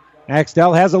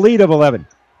 Axtell has a lead of 11.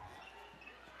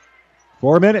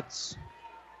 4 minutes,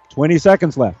 20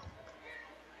 seconds left.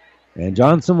 And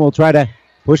Johnson will try to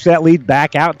push that lead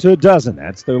back out to a dozen.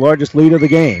 That's their largest lead of the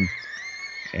game.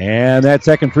 And that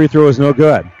second free throw is no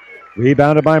good.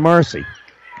 Rebounded by Marcy.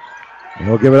 And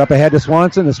he'll give it up ahead to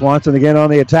Swanson. The Swanson again on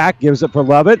the attack. Gives it for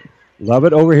Lovett.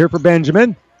 Lovett over here for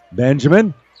Benjamin.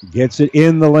 Benjamin gets it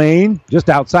in the lane, just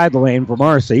outside the lane for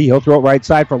Marcy. He'll throw it right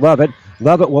side for Lovett.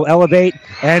 Lovett will elevate,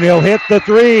 and he'll hit the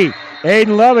 3.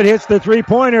 Aiden Lovett hits the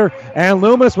 3-pointer, and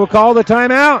Loomis will call the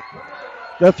timeout.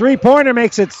 The 3-pointer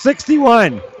makes it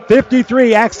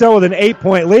 61-53. Axtell with an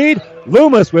 8-point lead.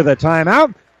 Loomis with a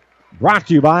timeout. Brought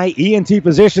to you by ENT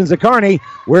Physicians at Kearney.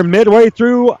 We're midway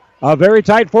through a very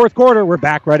tight 4th quarter. We're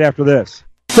back right after this.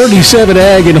 37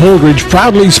 Ag in Holdridge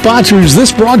proudly sponsors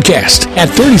this broadcast. At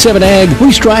 37 Ag,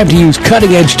 we strive to use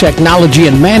cutting-edge technology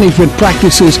and management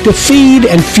practices to feed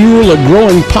and fuel a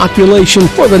growing population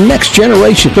for the next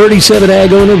generation. 37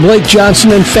 Ag owner Blake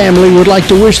Johnson and family would like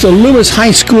to wish the Loomis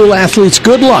High School athletes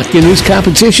good luck in this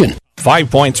competition.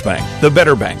 5 Points Bank, the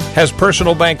better bank, has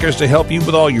personal bankers to help you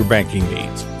with all your banking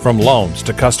needs, from loans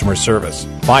to customer service.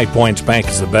 5 Points Bank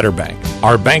is the better bank.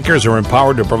 Our bankers are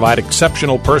empowered to provide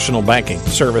exceptional personal banking,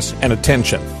 service, and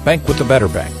attention. Bank with the better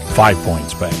bank. 5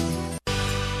 Points Bank.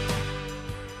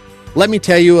 Let me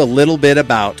tell you a little bit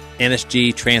about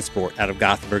NSG Transport out of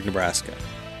Gothenburg, Nebraska.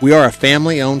 We are a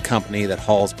family-owned company that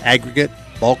hauls aggregate,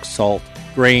 bulk salt,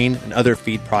 grain, and other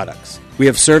feed products. We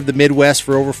have served the Midwest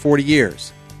for over 40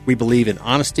 years. We believe in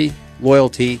honesty,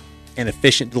 loyalty, and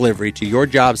efficient delivery to your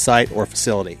job site or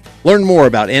facility. Learn more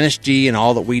about NSG and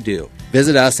all that we do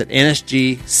Visit us at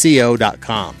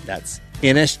nsgco.com. That's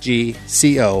nsgco.com.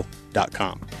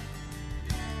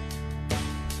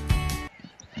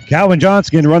 Calvin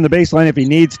Johnson can run the baseline if he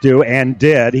needs to, and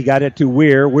did. He got it to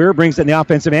Weir. Weir brings it in the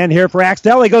offensive end here for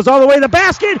Axtell. He goes all the way to the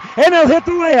basket, and he'll hit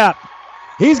the layup.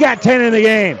 He's got 10 in the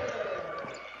game.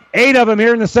 8 of them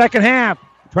here in the second half.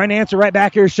 Trying to answer right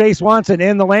back here, Shea Swanson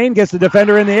in the lane, gets the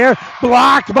defender in the air,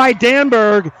 blocked by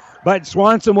Danberg, but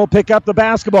Swanson will pick up the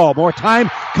basketball. More time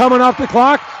coming off the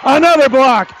clock. Another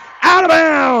block, out of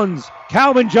bounds.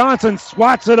 Calvin Johnson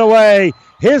swats it away,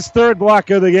 his third block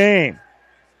of the game.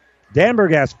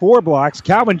 Danberg has 4 blocks.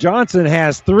 Calvin Johnson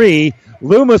has 3.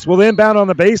 Loomis will inbound on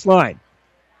the baseline.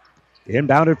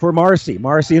 Inbounded for Marcy.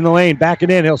 Marcy in the lane,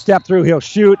 backing in. He'll step through, he'll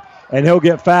shoot, and he'll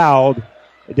get fouled.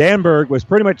 Danberg was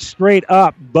pretty much straight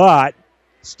up, but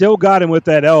still got him with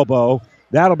that elbow.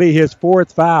 That'll be his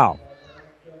 4th foul.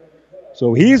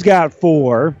 So he's got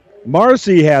 4.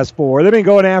 Marcy has 4. They've been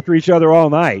going after each other all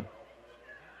night.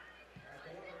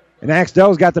 And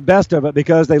Axtell's got the best of it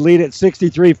because they lead at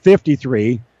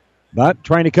 63-53. But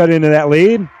trying to cut into that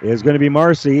lead is going to be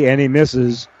Marcy, and he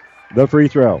misses the free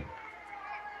throw.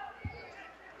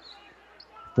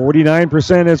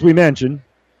 49%, as we mentioned.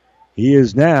 He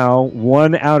is now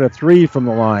 1 out of 3 from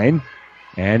the line.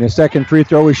 And his second free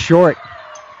throw is short.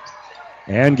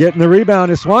 And getting the rebound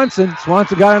is Swanson.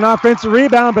 Swanson got an offensive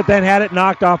rebound, but then had it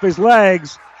knocked off his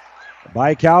legs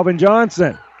by Calvin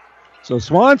Johnson. So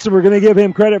Swanson, we're going to give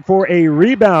him credit for a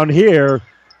rebound here.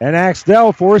 And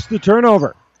Axtell forced the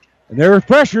turnover. And there was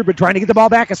pressure, but trying to get the ball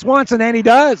back at Swanson, and he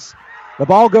does. The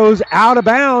ball goes out of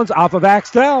bounds off of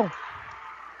Axtell.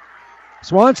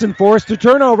 Swanson forced the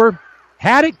turnover.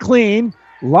 Had it clean,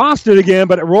 lost it again,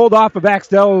 but it rolled off of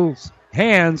Axtell's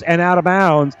hands and out of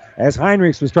bounds as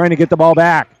Heinrichs was trying to get the ball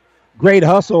back. Great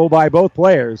hustle by both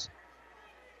players.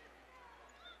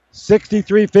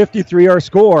 63-53 our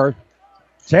score.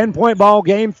 10-point ball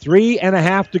game,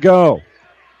 3.5 to go.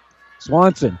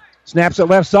 Swanson snaps it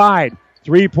left side.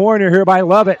 3-pointer here by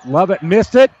Lovett. Lovett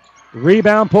missed it.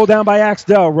 Rebound pulled down by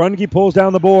Axtell. Runge pulls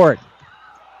down the board.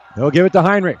 He'll give it to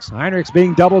Heinrichs. Heinrichs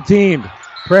being double teamed.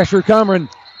 Pressure coming.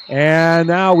 And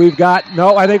now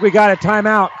I think we got a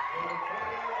timeout.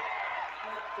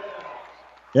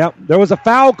 Yep, there was a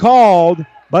foul called,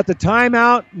 but the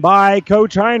timeout by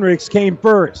Coach Heinrichs came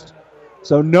first.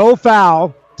 So no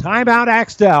foul. Timeout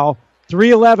Axtell.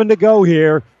 3:11 to go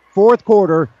here. Fourth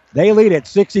quarter. They lead at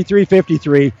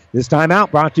 63-53. This timeout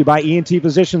brought to you by ENT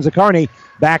Physicians of Kearney.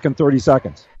 Back in 30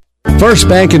 seconds. First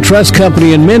Bank and Trust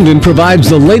Company in Minden provides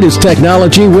the latest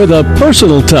technology with a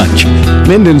personal touch.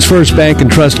 Minden's First Bank and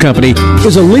Trust Company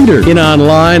is a leader in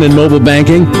online and mobile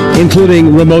banking,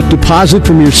 including remote deposit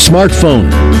from your smartphone.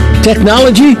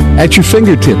 Technology at your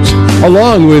fingertips,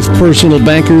 along with personal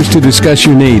bankers to discuss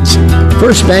your needs.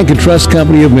 First Bank and Trust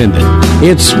Company of Minden.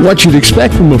 It's what you'd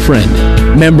expect from a friend.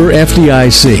 Member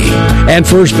FDIC. And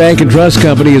First Bank and Trust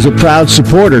Company is a proud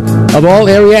supporter of all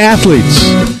area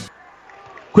athletes.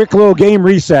 Quick little game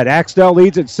reset. Axtell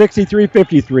leads at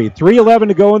 63-53. 3:11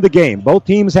 to go in the game. Both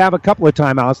teams have a couple of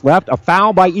timeouts left. A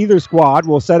foul by either squad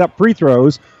will set up free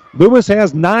throws. Loomis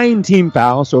has 9 team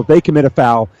fouls, so if they commit a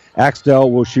foul,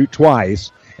 Axtell will shoot twice.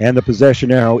 And the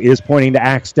possession arrow is pointing to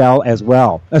Axtell as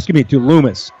well. To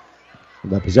Loomis.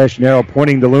 The possession arrow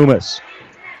pointing to Loomis.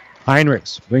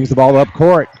 Heinrichs brings the ball up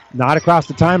court. Not across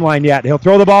the timeline yet. He'll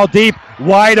throw the ball deep.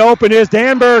 Wide open is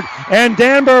Danberg, and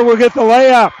Danberg will get the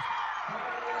layup.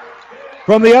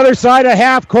 From the other side of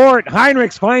half court,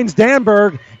 Heinrichs finds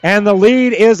Danberg, and the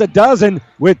lead is 12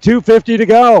 with 2:50 to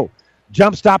go.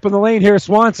 Jump stop in the lane here,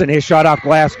 Swanson. His shot off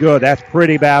glass, good. That's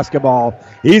pretty basketball.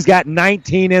 He's got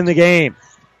 19 in the game.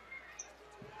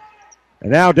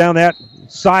 And now down that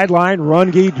sideline,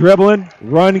 Runge dribbling.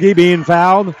 Runge being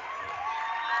fouled.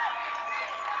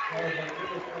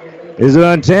 Is it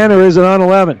on 10 or is it on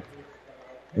 11?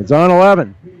 It's on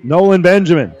 11. Nolan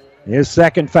Benjamin, his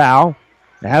second foul.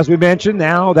 As we mentioned,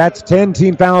 now that's 10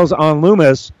 team fouls on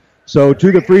Loomis. So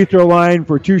to the free throw line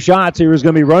for 2 shots here is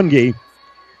going to be Runge.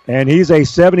 And he's a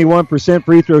 71%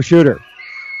 free throw shooter.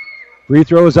 Free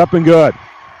throw is up and good.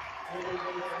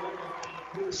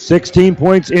 16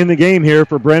 points in the game here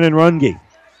for Brennan Runge.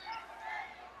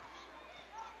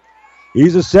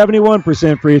 He's a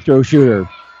 71% free throw shooter.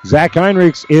 Zach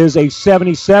Heinrichs is a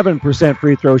 77%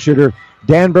 free throw shooter.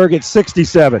 Danberg at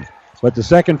 67. But the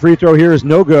second free throw here is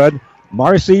no good.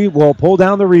 Marcy will pull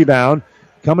down the rebound.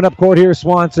 Coming up court here,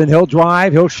 Swanson. He'll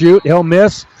drive, he'll shoot, he'll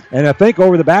miss. And I think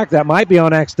over the back, that might be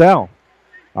on Axtell.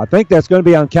 I think that's going to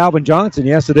be on Calvin Johnson.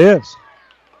 Yes, it is.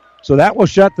 So that will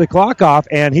shut the clock off,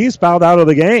 and he's fouled out of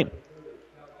the game.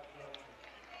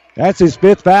 That's his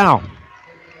 5th foul.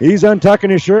 He's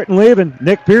untucking his shirt and leaving.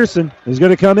 Nick Pearson is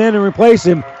going to come in and replace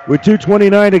him with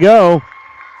 2:29 to go.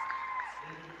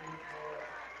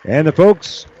 And the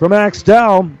folks from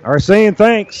Axtell are saying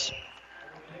thanks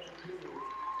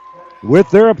with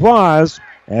their applause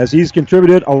as he's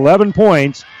contributed 11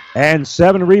 points and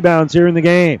 7 rebounds here in the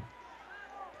game.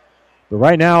 But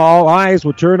right now, all eyes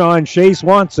will turn on Shea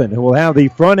Swanson, who will have the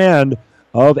front end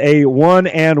of a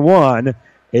 1-and-1.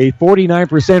 A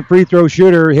 49% free throw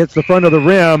shooter, hits the front of the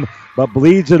rim, but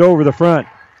bleeds it over the front.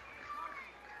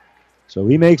 So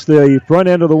he makes the front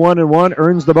end of the 1-and-1,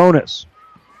 earns the bonus.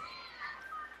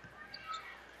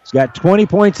 He's got 20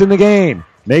 points in the game.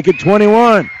 Make it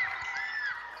 21.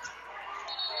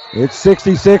 It's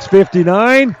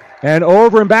 66-59, and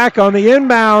over and back on the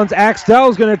inbounds.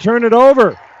 Axtell's going to turn it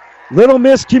over. Little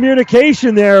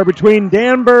miscommunication there between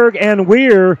Danberg and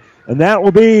Weir, and that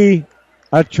will be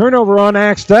a turnover on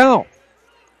Axtell.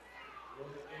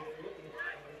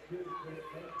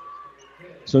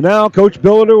 So now Coach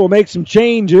Billiter will make some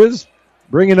changes,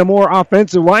 bringing a more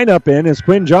offensive lineup in as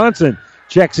Quinn Johnson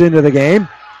checks into the game.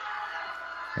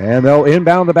 And they'll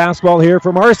inbound the basketball here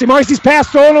for Marcy. Marcy's pass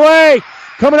thrown away.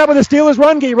 Coming up with the steal is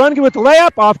Runge. Runge with the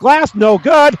layup, off glass, no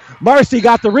good. Marcy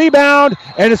got the rebound,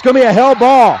 and it's going to be a held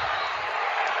ball.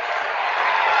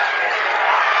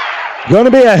 Going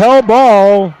to be a held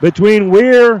ball between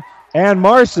Weir and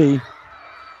Marcy.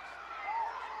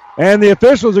 And the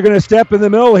officials are going to step in the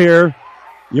middle here.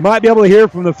 You might be able to hear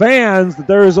from the fans that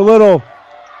there is a little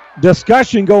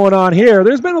discussion going on here.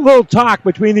 There's been a little talk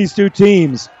between these two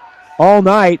teams all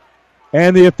night,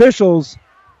 and the officials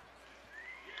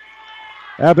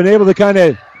have been able to kind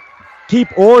of keep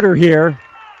order here.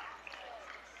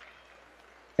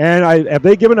 And have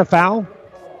they given a foul?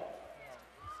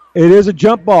 It is a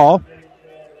jump ball.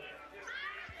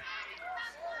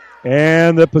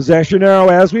 And the possession arrow,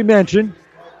 as we mentioned,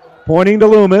 pointing to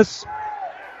Loomis.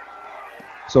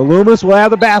 So Loomis will have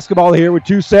the basketball here with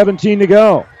 2:17 to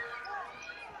go.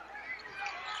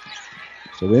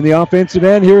 So in the offensive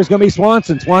end, here is going to be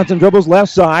Swanson. Swanson dribbles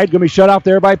left side. Going to be shut out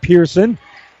there by Pearson.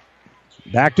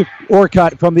 Back to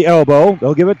Orcutt from the elbow.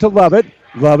 They'll give it to Lovett.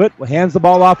 Lovett hands the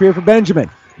ball off here for Benjamin.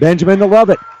 Benjamin to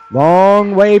Lovett.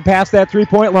 Long way past that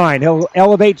three-point line. He'll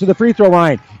elevate to the free throw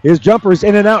line. His jumper's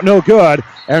in and out, no good.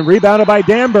 And rebounded by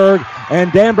Danberg.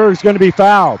 And Danberg's going to be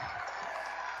fouled.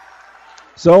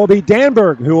 So it'll be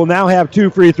Danberg who will now have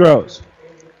 2 free throws.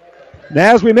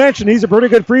 Now, as we mentioned, he's a pretty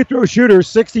good free throw shooter,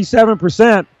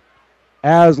 67%,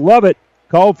 as Lovett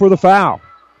called for the foul.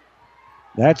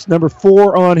 That's number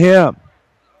 4 on him.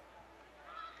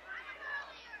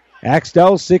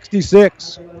 Axtell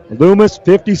 66, Loomis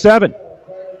 57.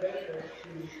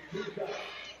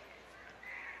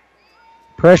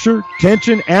 Pressure,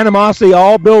 tension, animosity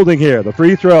all building here. The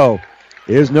free throw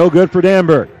is no good for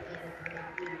Danberg.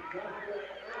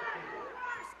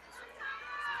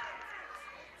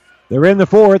 They're in the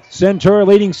fourth. Centura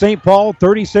leading St. Paul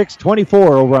 36-24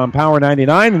 over on Power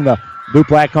 99 in the Blue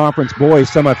Black Conference Boys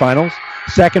semifinals.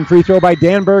 Second free throw by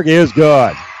Danberg is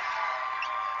good.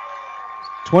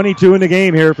 22 in the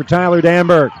game here for Tyler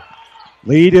Danberg.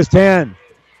 Lead is 10.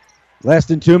 Less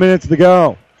than 2 minutes to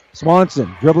go.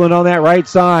 Swanson dribbling on that right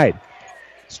side.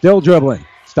 Still dribbling.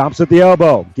 Stops at the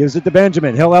elbow. Gives it to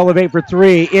Benjamin. He'll elevate for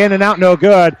 3. In and out, no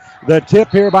good. The tip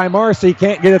here by Marcy.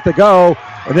 Can't get it to go.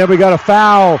 And then we got a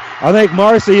foul. I think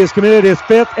Marcy has committed his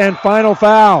 5th and final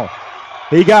foul.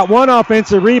 He got 1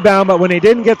 offensive rebound, but when he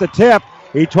didn't get the tip,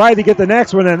 he tried to get the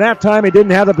next one, and that time he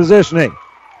didn't have the positioning.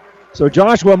 So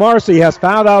Joshua Marcy has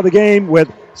fouled out of the game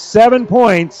with 7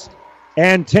 points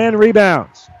and 10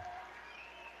 rebounds.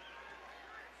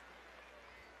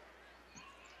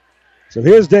 So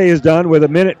his day is done with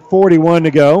 1:41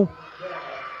 to go.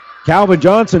 Calvin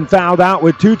Johnson fouled out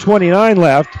with 2:29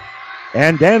 left.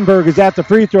 And Danberg is at the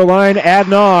free throw line,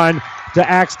 adding on to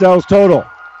Axtell's total.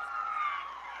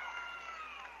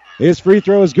 His free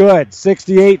throw is good,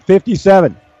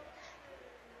 68-57.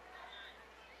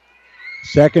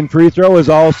 Second free throw is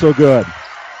also good.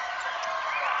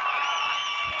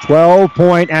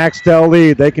 12-point Axtell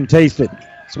lead. They can taste it.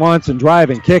 Swanson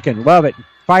driving, kicking, Lovett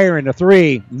firing a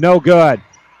 3, no good.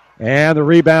 And the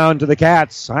rebound to the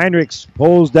Cats. Heinrichs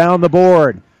pulls down the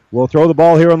board. We'll throw the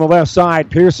ball here on the left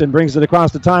side. Pearson brings it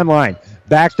across the timeline.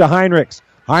 Back to Heinrichs.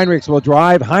 Heinrichs will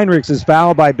drive. Heinrichs is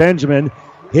fouled by Benjamin.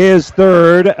 His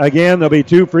 3rd. Again, there'll be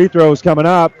 2 free throws coming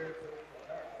up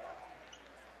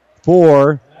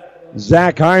for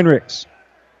Zach Heinrichs.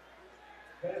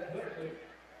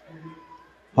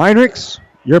 Heinrichs,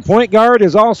 your point guard,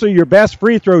 is also your best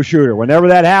free throw shooter. Whenever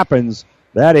that happens,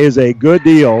 that is a good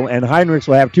deal. And Heinrichs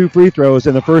will have 2 free throws,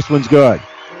 and the first one's good.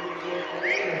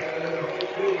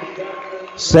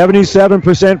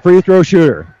 77% free throw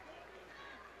shooter.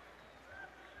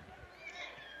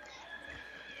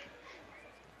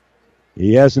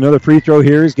 He has another free throw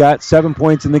here. He's got 7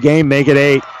 points in the game. Make it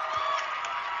 8.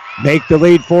 Make the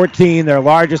lead 14. Their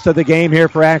largest of the game here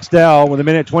for Axtell with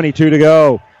 1:22 to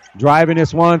go. Driving is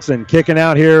Swanson. Kicking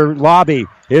out here, Lobby.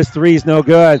 His three's no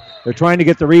good. They're trying to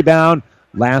get the rebound.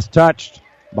 Last touched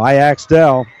by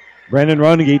Axtell. Brendan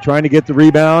Runge trying to get the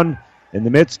rebound in the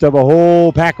midst of a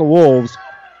whole pack of Wolves.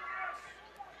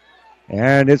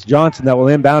 And it's Johnson that will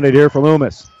inbound it here for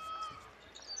Loomis.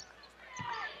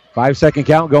 5-second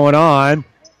count going on.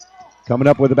 Coming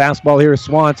up with the basketball here is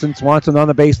Swanson. Swanson on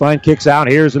the baseline, kicks out.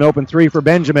 Here's an open three for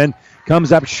Benjamin.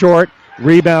 Comes up short.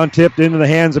 Rebound tipped into the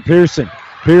hands of Pearson.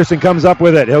 Pearson comes up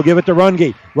with it. He'll give it to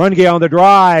Runge. Runge on the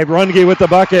drive. Runge with the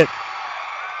bucket.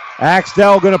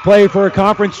 Axtell going to play for a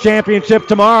conference championship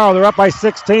tomorrow. They're up by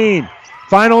 16.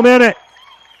 Final minute.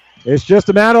 It's just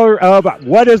a matter of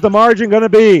what is the margin going to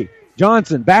be.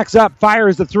 Johnson backs up,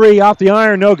 fires the three off the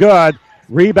iron. No good.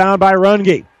 Rebound by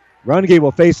Runge. Runge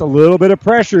will face a little bit of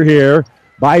pressure here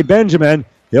by Benjamin.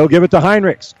 He'll give it to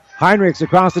Heinrichs. Heinrichs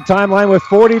across the timeline with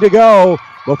 40 to go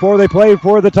before they play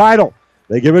for the title.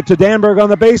 They give it to Danberg on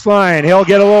the baseline. He'll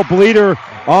get a little bleeder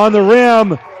on the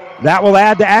rim. That will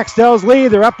add to Axtell's lead.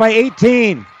 They're up by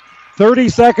 18. 30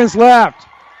 seconds left.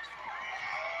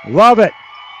 Love it.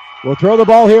 We'll throw the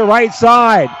ball here right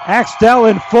side. Axtell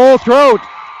in full throat.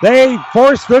 They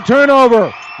force the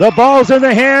turnover. The ball's in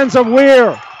the hands of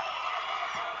Weir.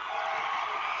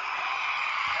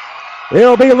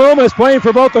 It'll be Loomis playing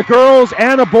for both the girls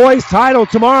and the boys title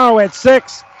tomorrow at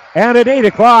 6 and at 8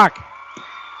 o'clock.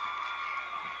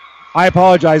 I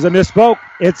apologize, I misspoke.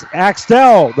 It's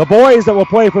Axtell, the boys that will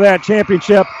play for that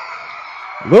championship.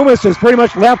 Loomis has pretty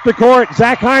much left the court.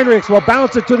 Zach Heinrichs will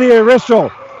bounce it to the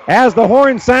official as the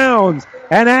horn sounds,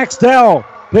 and Axtell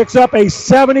picks up a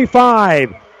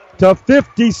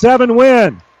 75-57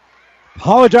 win.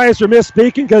 Apologize for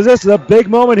misspeaking because this is a big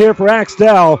moment here for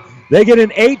Axtell. They get an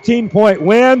 18-point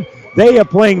win. They are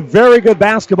playing very good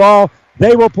basketball.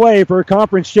 They will play for a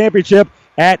conference championship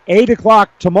at 8 o'clock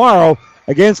tomorrow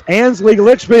against Ansley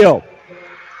Litchfield.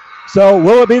 So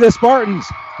will it be the Spartans?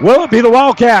 Will it be the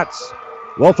Wildcats?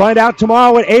 We'll find out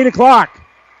tomorrow at 8 o'clock.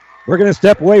 We're going to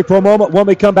step away for a moment. When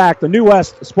we come back, the New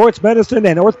West Sports Medicine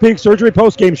and Orthopedic Surgery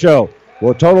postgame show.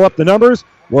 We'll total up the numbers.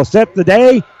 We'll set the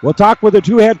day. We'll talk with the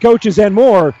two head coaches and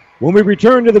more when we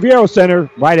return to the Viero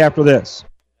Center right after this.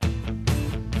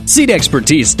 Seed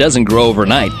expertise doesn't grow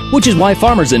overnight, which is why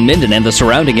farmers in Minden and the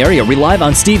surrounding area rely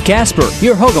on Steve Casper,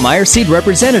 your Hogemeyer seed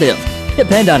representative.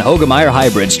 Depend on Hogemeyer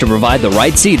hybrids to provide the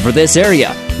right seed for this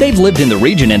area. They've lived in the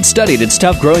region and studied its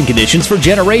tough growing conditions for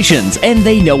generations, and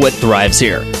they know what thrives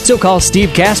here. So call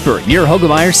Steve Casper, your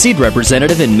Hogemeyer seed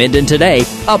representative in Minden today,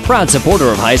 a proud supporter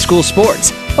of high school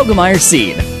sports. Hogemeyer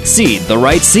Seed. Seed the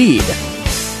right seed.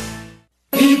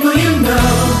 People you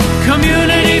know,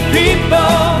 community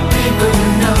people. People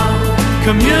you know,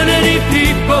 community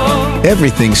people.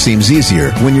 Everything seems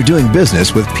easier when you're doing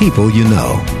business with people you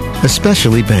know,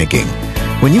 especially banking.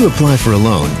 When you apply for a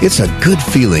loan, it's a good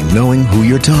feeling knowing who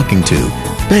you're talking to.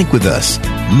 Bank with us.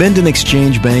 Minden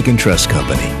Exchange Bank and Trust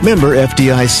Company. Member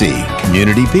FDIC.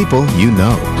 Community people you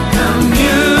know.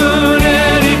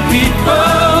 Community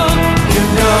people you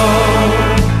know.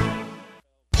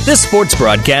 This sports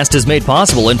broadcast is made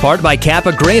possible in part by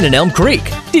Kappa Grain in Elm Creek.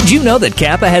 Did you know that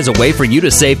Kappa has a way for you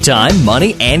to save time,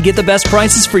 money, and get the best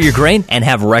prices for your grain and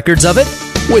have records of it?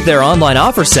 With their online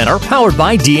offer center powered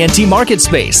by DNT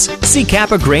MarketSpace. See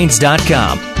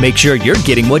KappaGrains.com. Make sure you're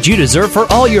getting what you deserve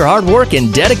for all your hard work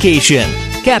and dedication.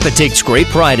 Kappa takes great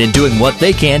pride in doing what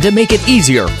they can to make it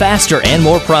easier, faster, and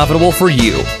more profitable for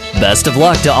you. Best of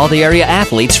luck to all the area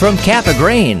athletes from Kappa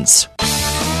Grains.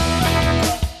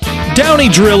 Downey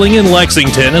Drilling in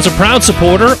Lexington is a proud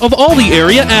supporter of all the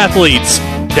area athletes.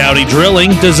 Downey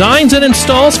Drilling designs and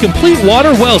installs complete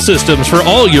water well systems for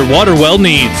all your water well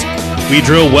needs. We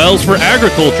drill wells for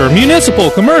agriculture,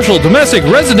 municipal, commercial, domestic,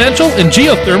 residential, and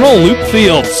geothermal loop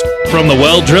fields. From the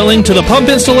well drilling to the pump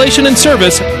installation and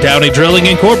service, Downey Drilling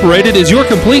Incorporated is your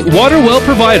complete water well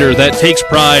provider that takes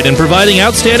pride in providing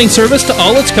outstanding service to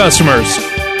all its customers.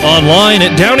 Online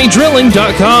at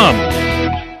downeydrilling.com.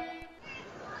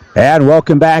 And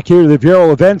welcome back here to the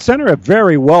Viero Event Center. A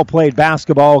very well-played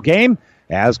basketball game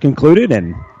has concluded,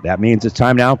 and that means it's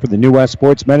time now for the New West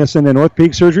Sports Medicine and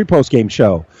Orthopedic Surgery postgame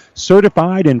show.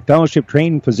 Certified and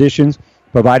fellowship-trained physicians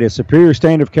provide a superior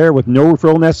standard of care with no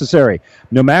referral necessary.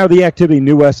 No matter the activity,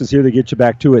 New West is here to get you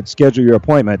back to it. Schedule your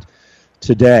appointment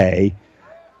today.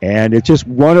 And it's just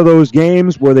one of those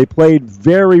games where they played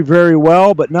very, very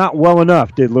well, but not well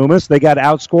enough, did Loomis. They got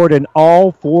outscored in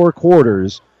all 4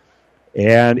 quarters.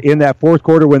 And in that fourth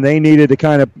quarter, when they needed to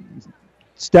kind of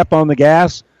step on the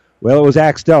gas, well, it was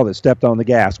Axtell that stepped on the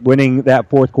gas, winning that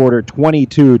fourth quarter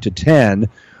 22-10.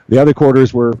 The other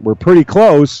quarters were pretty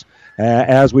close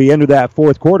as we entered that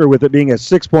fourth quarter with it being a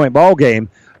 6-point ball game.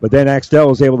 But then Axtell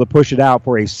was able to push it out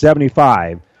for a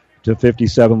 75-57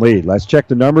 lead. Let's check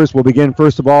the numbers. We'll begin,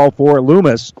 first of all, for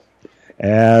Loomis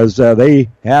as they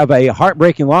have a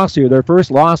heartbreaking loss here, their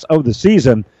first loss of the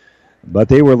season. But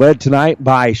they were led tonight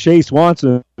by Shea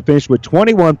Swanson, who finished with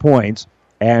 21 points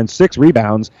and 6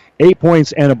 rebounds, 8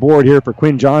 points and a board here for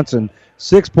Quinn Johnson,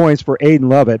 6 points for Aiden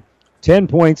Lovett, 10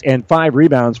 points and 5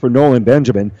 rebounds for Nolan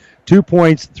Benjamin, 2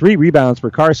 points, 3 rebounds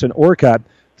for Carson Orcutt,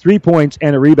 3 points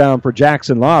and a rebound for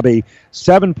Jackson Lobby,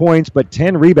 7 points but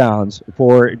 10 rebounds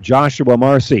for Joshua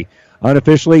Marcy.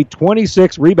 Unofficially,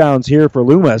 26 rebounds here for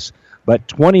Loomis, but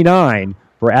 29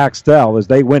 for Axtell as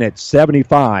they win it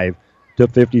 75-57.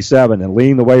 And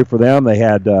leading the way for them, they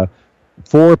had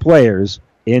 4 players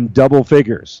in double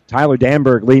figures. Tyler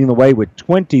Danberg leading the way with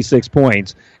 26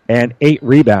 points and 8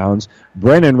 rebounds.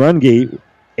 Brennan Runge,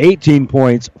 18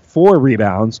 points, 4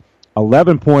 rebounds.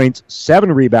 11 points,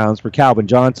 7 rebounds for Calvin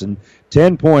Johnson.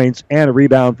 10 points and a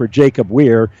rebound for Jacob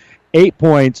Weir. 8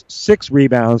 points, 6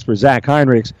 rebounds for Zach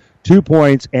Heinrichs. 2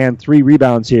 points and 3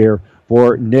 rebounds here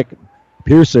for Nick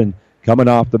Pearson coming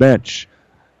off the bench.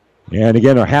 And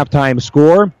again, our halftime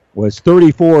score was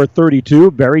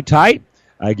 34-32, very tight.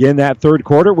 Again, that third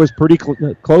quarter was pretty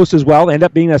close as well. Ended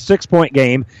up being a 6-point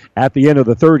game at the end of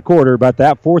the third quarter, but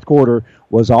that fourth quarter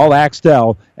was all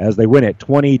Axtell as they win it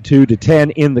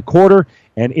 22-10 in the quarter.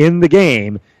 And in the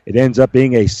game, it ends up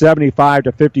being a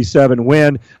 75-57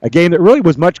 win, a game that really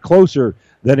was much closer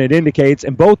than it indicates.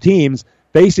 And both teams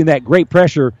facing that great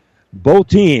pressure, both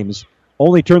teams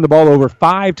only turned the ball over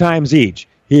 5 times each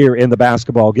here in the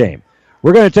basketball game.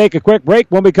 We're going to take a quick break.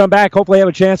 When we come back, hopefully have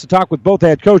a chance to talk with both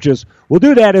head coaches. We'll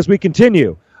do that as we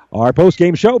continue our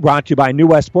post-game show brought to you by New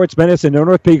West Sports Medicine and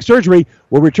Orthopedic Surgery.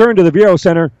 We'll return to the Vero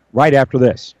Center right after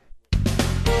this.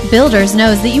 Builders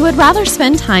knows that you would rather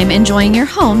spend time enjoying your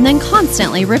home than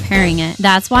constantly repairing it.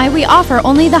 That's why we offer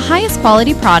only the highest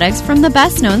quality products from the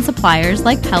best-known suppliers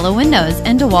like Pella Windows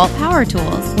and DeWalt Power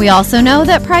Tools. We also know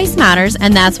that price matters,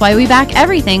 and that's why we back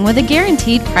everything with a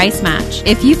guaranteed price match.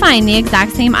 If you find the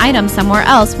exact same item somewhere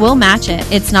else, we'll match it.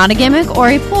 It's not a gimmick or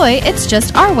a ploy, it's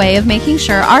just our way of making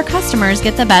sure our customers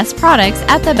get the best products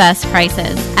at the best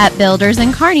prices. At Builders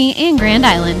in Kearney and Grand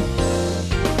Island.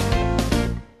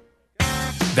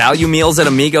 Value meals at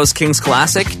Amigos King's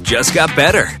Classic just got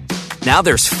better. Now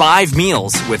there's 5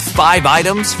 meals with 5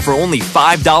 items for only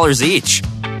 $5 each.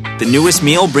 The newest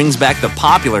meal brings back the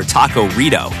popular Taco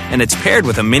Rito, and it's paired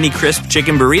with a mini crisp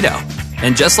chicken burrito.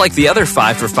 And just like the other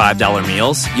 5 for $5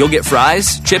 meals, you'll get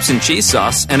fries, chips and cheese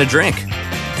sauce, and a drink.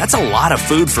 That's a lot of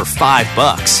food for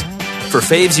 $5. For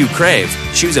faves you crave,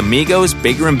 choose Amigos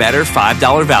Bigger and Better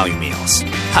 $5 value meals.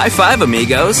 High five,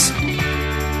 Amigos!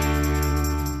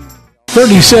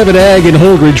 37 Ag in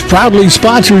Holdridge proudly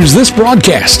sponsors this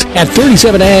broadcast. At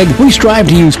 37 Ag, we strive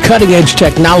to use cutting-edge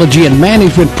technology and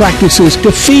management practices to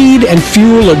feed and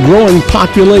fuel a growing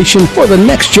population for the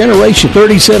next generation.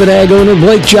 37 Ag owner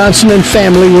Blake Johnson and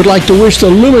family would like to wish the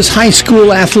Loomis High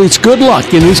School athletes good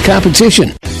luck in this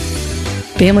competition.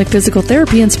 Family Physical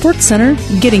Therapy and Sports Center,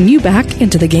 getting you back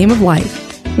into the game of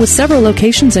life. With several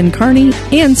locations in Kearney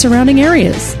and surrounding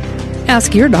areas.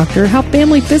 Ask your doctor how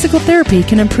Family Physical Therapy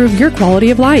can improve your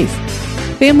quality of life.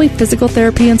 Family Physical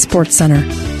Therapy and Sports Center.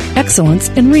 Excellence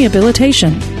in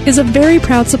Rehabilitation is a very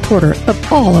proud supporter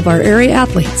of all of our area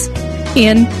athletes,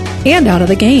 in and out of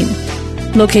the game.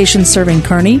 Locations serving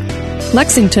Kearney,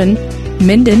 Lexington,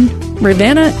 Minden,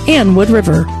 Ravenna, and Wood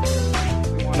River.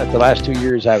 The last 2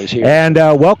 years I was here. And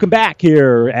welcome back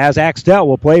here as Axtell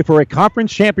will play for a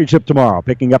conference championship tomorrow,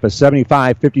 picking up a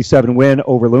 75-57 win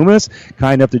over Loomis.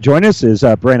 Kind enough to join us is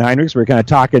Brent Heinrichs. We were kind of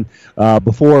talking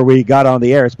before we got on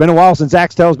the air. It's been a while since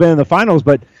Axtell's been in the finals,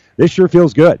 but this sure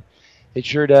feels good. It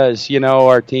sure does. You know,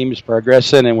 our team is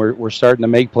progressing, and we're starting to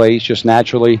make plays just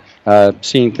naturally,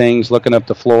 seeing things, looking up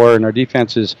the floor, and our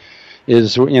defense is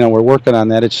we're working on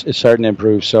that. It's starting to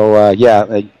improve. So,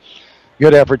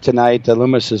 good effort tonight.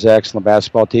 Loomis is an excellent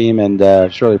basketball team, and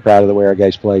just really proud of the way our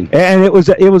guys played. And it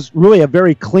was really a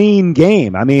very clean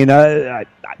game. I mean,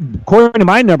 according to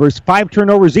my numbers, 5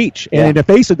 turnovers each. And in the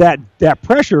face of that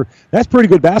pressure, that's pretty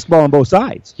good basketball on both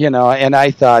sides. You know, and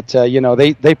I thought,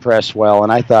 they pressed well,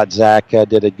 and I thought Zach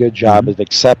did a good job of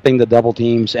accepting the double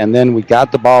teams, and then we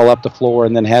got the ball up the floor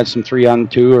and then had some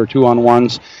 3-on-2 or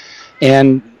 2-on-1s.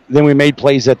 And then we made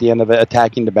plays at the end of it,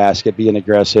 attacking the basket, being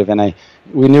aggressive, and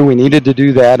we knew we needed to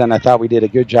do that, and I thought we did a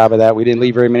good job of that. We didn't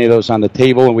leave very many of those on the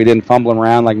table, and we didn't fumble them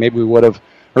around like maybe we would have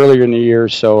earlier in the year.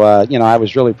 So, I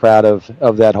was really proud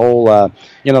of that whole, the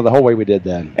whole way we did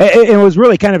that. It was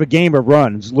really kind of a game of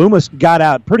runs. Loomis got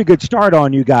out pretty good start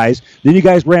on you guys. Then you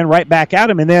guys ran right back at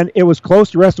him, and then it was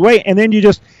close the rest of the way. And then you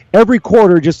just, every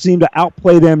quarter just seemed to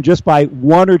outplay them just by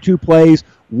one or two plays,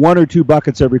 one or two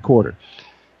buckets every quarter.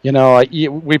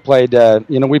 We played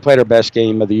our best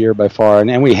game of the year by far,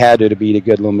 and we had to beat a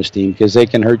good Loomis team because they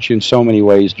can hurt you in so many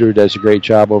ways. Drew does a great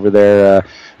job over there.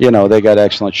 They got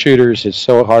excellent shooters. It's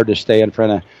so hard to stay in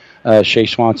front of Shea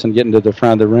Swanson getting to the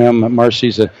front of the rim.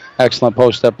 Marcy's an excellent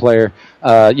post-up player.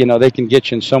 They can get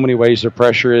you in so many ways. Their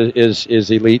pressure is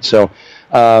elite. So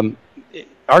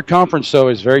our conference, though,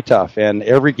 is very tough, and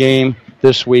every game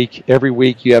this week, every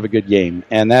week you have a good game,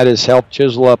 and that has helped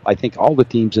chisel up, I think, all the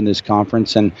teams in this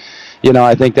conference, and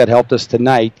I think that helped us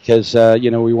tonight because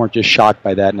we weren't just shocked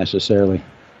by that necessarily.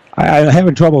 I'm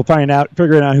having trouble figuring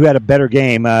out who had a better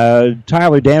game,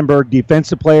 Tyler Danberg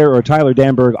defensive player or Tyler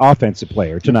Danberg offensive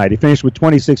player tonight. He finished with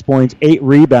 26 points, 8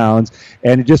 rebounds,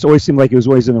 and it just always seemed like he was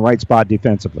always in the right spot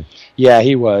defensively. Yeah,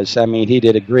 he was. I mean, he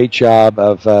did a great job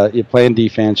of playing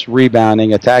defense,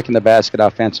 rebounding, attacking the basket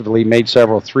offensively, made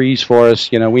several threes for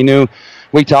us.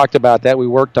 We talked about that. We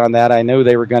worked on that. I knew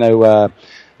they were going to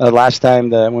last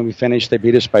time when we finished, they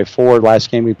beat us by 4.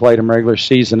 Last game we played them regular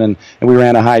season, and we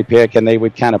ran a high pick, and they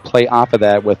would kind of play off of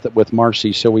that with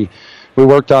Marcy. So we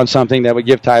worked on something that would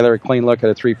give Tyler a clean look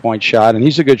at a 3-point shot, and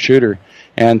he's a good shooter.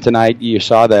 And tonight you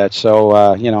saw that. So,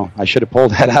 I should have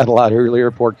pulled that out a lot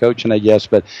earlier, poor coaching, I guess.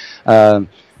 But, Tyler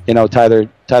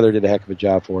did a heck of a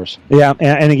job for us. Yeah,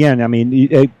 and again, I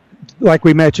mean, like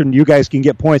we mentioned, you guys can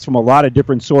get points from a lot of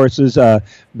different sources.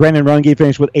 Brendan Runge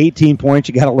finished with 18 points.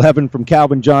 You got 11 from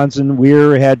Calvin Johnson.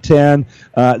 Weir had 10.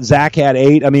 Zach had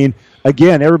 8. I mean,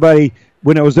 again, everybody,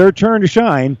 when it was their turn to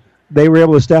shine, they were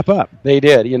able to step up. They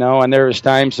did, and there was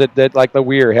times that like the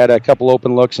Weir had a couple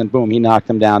open looks, and boom, he knocked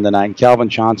them down tonight. And Calvin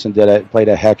Johnson played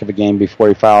a heck of a game before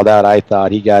he fouled out. I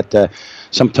thought he got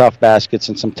some tough baskets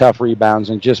and some tough rebounds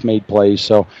and just made plays.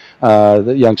 So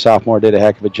the young sophomore did a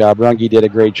heck of a job. Runge did a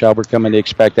great job. We're coming to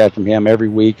expect that from him every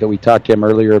week. We talked to him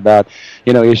earlier about,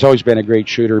 he's always been a great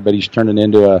shooter, but he's turning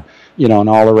into an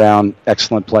all-around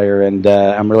excellent player, and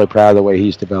I'm really proud of the way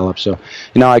he's developed. So,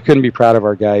 I couldn't be proud of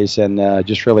our guys, and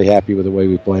just really happy with the way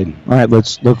we played. All right,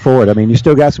 let's look forward. I mean, you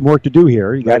still got some work to do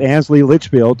here. You got Ansley,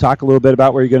 Litchfield. Talk a little bit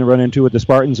about where you're going to run into with the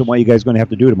Spartans and what you guys are going to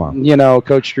have to do tomorrow.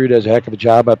 Coach Drew does a heck of a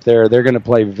job up there. They're going to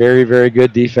play very, very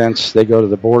good defense. They go to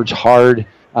the boards hard.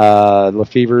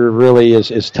 Lefevre really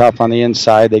is tough on the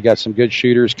inside. They got some good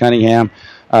shooters. Cunningham.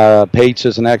 Pates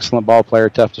is an excellent ball player,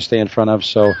 tough to stay in front of.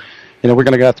 So, we're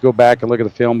going to have to go back and look at the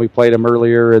film. We played them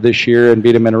earlier this year and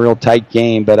beat them in a real tight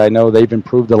game, but I know they've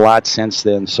improved a lot since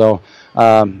then. So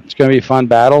it's going to be a fun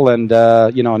battle, and,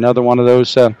 another one of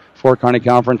those Fort Kearney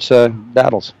Conference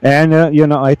battles. And,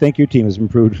 I think your team has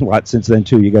improved a lot since then,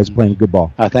 too. You guys are playing good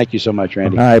ball. Thank you so much,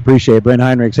 Randy. I appreciate it. Brent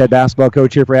Heinrichs, head basketball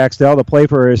coach here for Axtell, to play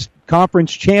for his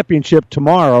conference championship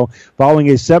tomorrow following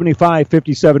a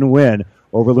 75-57 win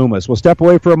over Loomis. We'll step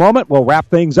away for a moment. We'll wrap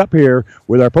things up here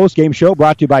with our post-game show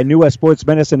brought to you by New West Sports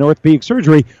Medicine Orthopedic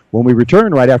Surgery when we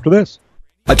return right after this.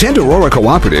 Attend Aurora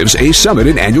Cooperative's ACE Summit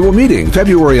and Annual Meeting,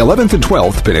 February 11th and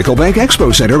 12th, Pinnacle Bank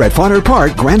Expo Center at Fonner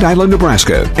Park, Grand Island,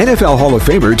 Nebraska. NFL Hall of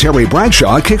Famer Terry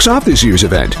Bradshaw kicks off this year's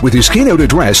event with his keynote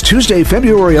address Tuesday,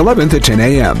 February 11th at 10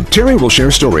 a.m. Terry will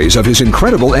share stories of his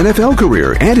incredible NFL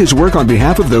career and his work on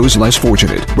behalf of those less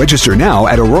fortunate. Register now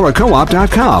at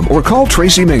auroracoop.com or call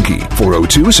Tracy Menke,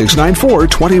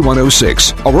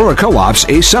 402-694-2106. Aurora Co-op's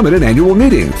ACE Summit and Annual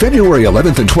Meeting, February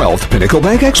 11th and 12th, Pinnacle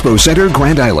Bank Expo Center,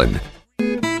 Grand Island.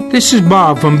 This is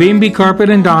Bob from B&B Carpet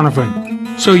and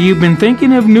Donovan. So you've been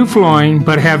thinking of new flooring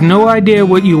but have no idea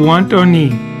what you want or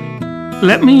need.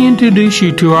 Let me introduce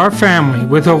you to our family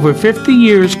with over 50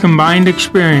 years combined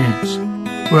experience.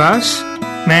 Russ,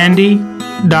 Mandy,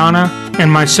 Donna,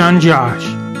 and my son Josh.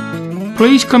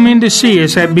 Please come in to see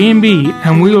us at B&B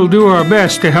and we will do our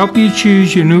best to help you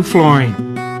choose your new flooring.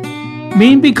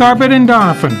 B&B Carpet and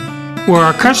Donovan, where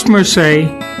our customers say,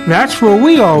 that's where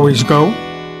we always go.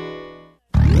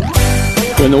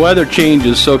 When the weather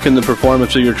changes, so can the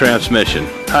performance of your transmission.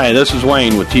 Hi, this is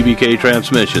Wayne with TBK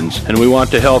Transmissions, and we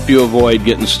want to help you avoid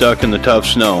getting stuck in the tough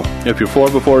snow. If your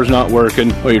 4x4 is not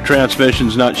working or your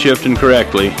transmission's not shifting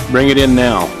correctly, bring it in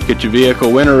now. Get your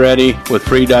vehicle winter ready with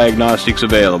free diagnostics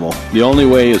available. The only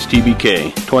way is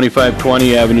TBK,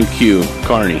 2520 Avenue Q,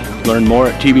 Kearney. Learn more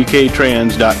at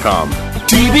tbktrans.com.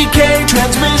 TBK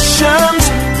Transmissions,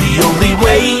 the only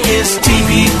way is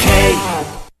TBK.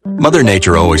 Mother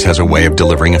Nature always has a way of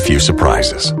delivering a few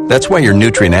surprises. That's why your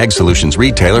Nutrient Ag Solutions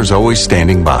retailer is always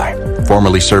standing by.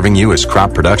 Formerly serving you as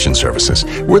Crop Production Services,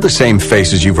 we're the same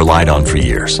faces you've relied on for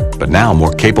years, but now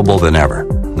more capable than ever,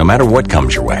 no matter what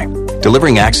comes your way.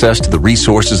 Delivering access to the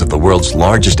resources of the world's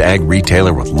largest ag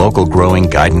retailer with local growing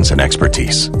guidance and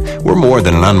expertise. We're more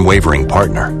than an unwavering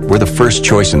partner. We're the first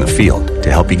choice in the field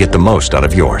to help you get the most out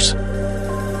of yours.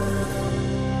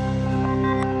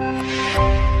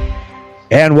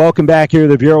 And welcome back here to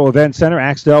the Bureau Event Center.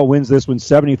 Axtell wins this one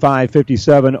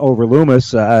 75-57 over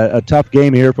Loomis. A tough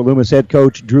game here for Loomis head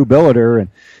coach Drew Billiter.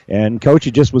 And Coach,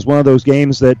 it just was one of those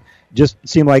games that just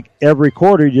seemed like every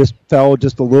quarter you just fell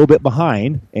just a little bit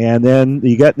behind. And then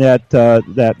you got in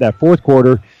that fourth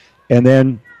quarter, and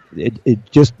then it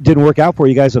just didn't work out for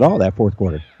you guys at all that fourth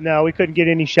quarter. No, we couldn't get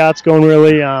any shots going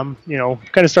really.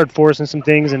 Kind of started forcing some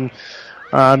things and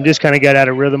just kind of got out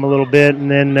of rhythm a little bit.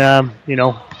 And then,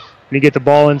 when you get the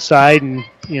ball inside and,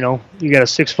 you got a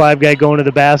 6'5" guy going to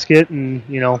the basket and,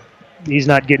 he's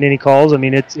not getting any calls. I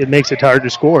mean, it makes it hard to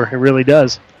score. It really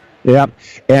does. Yeah,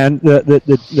 and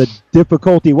the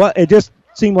difficulty, it just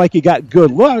seemed like you got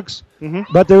good looks,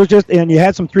 but there was and you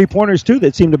had some three-pointers too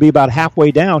that seemed to be about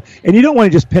halfway down, and you don't want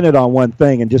to just pin it on one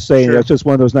thing and just say it's just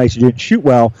one of those nights you didn't shoot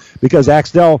well, because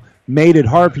Axtell made it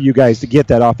hard for you guys to get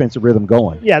that offensive rhythm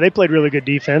going. Yeah, they played really good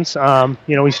defense.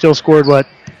 We still scored,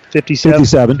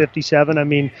 57. I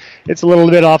mean, it's a little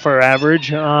bit off our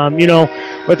average.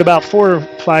 With about 4 or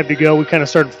 5 to go, we kind of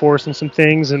started forcing some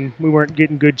things, and we weren't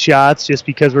getting good shots just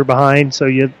because we're behind. So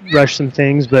you rush some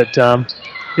things, but they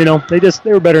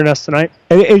were better than us tonight.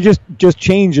 It just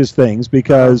changes things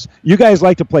because you guys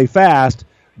like to play fast,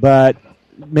 but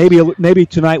maybe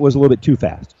tonight was a little bit too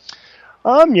fast.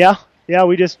 Yeah,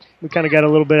 we kind of got a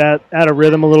little bit out of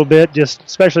rhythm a little bit, just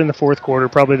especially in the fourth quarter,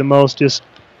 probably the most. Just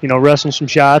rushing some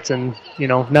shots and,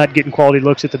 not getting quality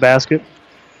looks at the basket.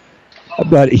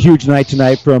 But a huge night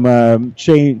tonight from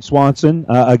Shane Swanson.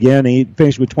 Again, he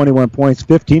finished with 21 points.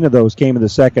 15 of those came in the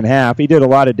second half. He did a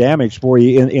lot of damage for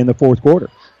you in the fourth quarter.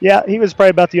 Yeah, he was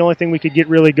probably about the only thing we could get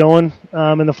really going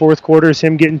in the fourth quarter is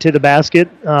him getting to the basket.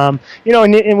 And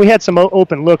we had some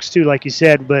open looks too, like you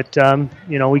said, but,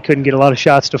 we couldn't get a lot of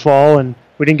shots to fall, and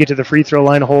we didn't get to the free throw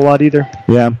line a whole lot either.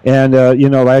 Yeah, and,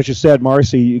 as you said,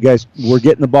 Marcy, you guys were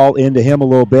getting the ball into him a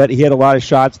little bit. He had a lot of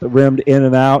shots that rimmed in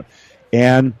and out.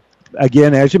 And,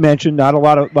 again, as you mentioned, not a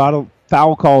lot of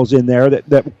foul calls in there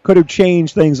that could have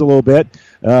changed things a little bit.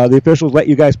 The officials let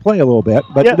you guys play a little bit,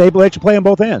 but they let you play on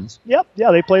both ends. Yep,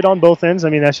 yeah, they played on both ends. I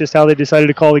mean, that's just how they decided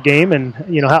to call the game, and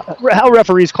how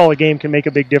referees call a game can make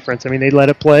a big difference. I mean, they let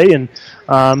it play, and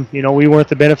we weren't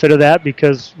the benefit of that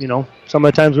because some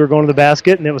of the times we were going to the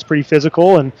basket and it was pretty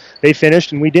physical, and they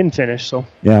finished and we didn't finish. So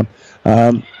yeah.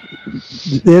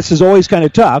 This is always kind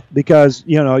of tough because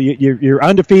you're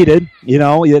undefeated.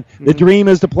 The dream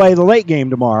is to play the late game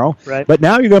tomorrow, right? But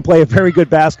now you're going to play a very good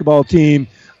basketball team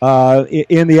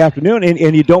in the afternoon,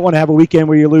 and you don't want to have a weekend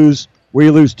where you lose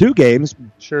 2 games.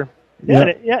 Sure.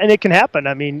 Yeah, and it can happen.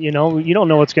 I mean, you don't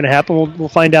know what's going to happen. We'll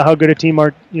find out how good a team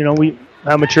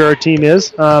how mature our team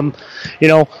is.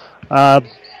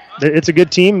 It's a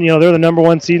good team. They're the number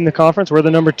 1 seed in the conference. We're the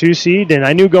number 2 seed, and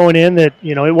I knew going in that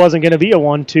it wasn't going to be a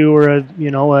 1-2 or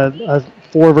a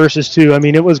 4 versus 2. I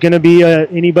mean, it was going to be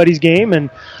anybody's game, and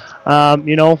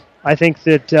I think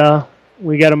that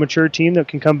we got a mature team that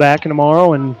can come back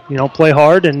tomorrow and play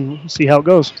hard and see how it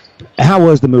goes. How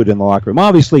was the mood in the locker room?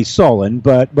 Obviously sullen,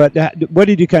 but what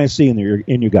did you kind of see in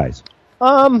you guys?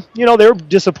 They're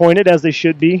disappointed, as they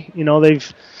should be.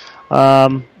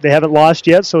 They haven't lost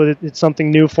yet, so it's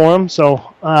something new for them.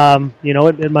 So,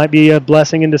 it might be a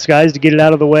blessing in disguise to get it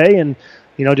out of the way and,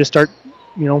 just start,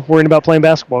 worrying about playing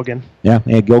basketball again. Yeah,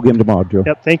 and go get them tomorrow, Drew.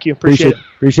 Yep, thank you.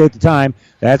 Appreciate the time.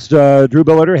 That's Drew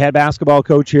Billiter, head basketball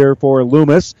coach here for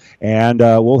Loomis, and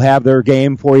we'll have their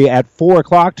game for you at 4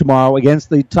 o'clock tomorrow against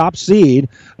the top seed,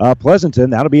 Pleasanton.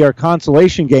 That'll be our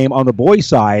consolation game on the boys'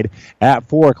 side at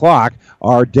 4 o'clock.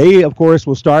 Our day, of course,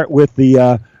 will start with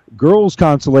the girls'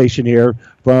 consolation here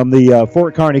from the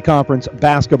Fort Kearney Conference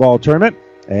basketball tournament.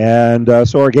 And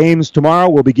so our games tomorrow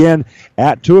will begin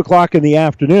at 2 o'clock in the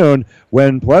afternoon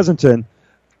when Pleasanton,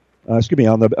 on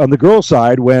the girls'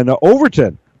 side, when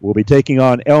Overton will be taking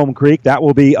on Elm Creek. That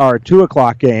will be our 2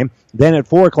 o'clock game. Then at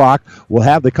 4 o'clock, we'll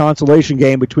have the consolation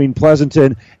game between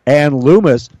Pleasanton and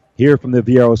Loomis here from the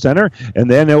Viero Center,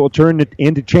 and then it will turn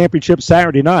into championship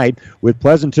Saturday night with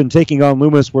Pleasanton taking on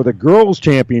Loomis for the girls'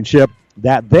 championship.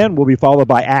 That then will be followed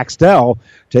by Axtell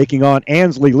taking on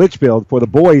Ansley Litchfield for the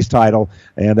boys' title,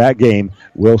 and that game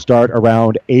will start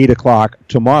around 8 o'clock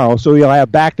tomorrow. So you'll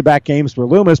have back-to-back games for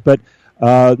Loomis, but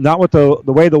not with the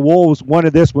way the Wolves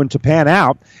wanted this one to pan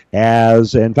out,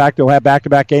 as, in fact, they'll have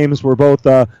back-to-back games for both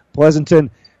Pleasanton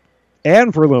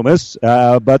and for Loomis,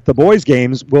 but the boys'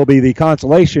 games will be the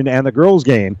consolation, and the girls'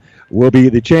 game will be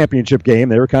the championship game.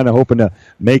 They were kind of hoping to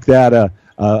make that a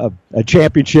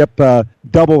championship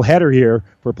doubleheader here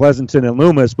for Pleasanton and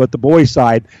Loomis, but the boys'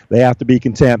 side, they have to be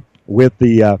content with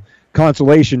the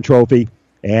consolation trophy.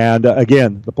 And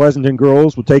again, the Pleasanton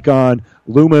girls will take on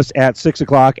Loomis at 6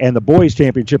 o'clock, and the boys'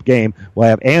 championship game will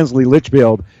have Ansley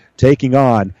Litchfield taking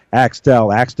on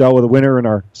Axtell. Axtell with a winner in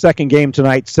our second game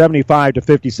tonight,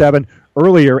 75-57.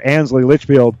 Earlier, Ansley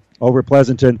Litchfield over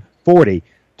Pleasanton,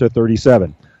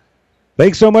 40-37.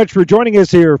 Thanks so much for joining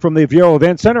us here from the Viero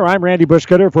Event Center. I'm Randy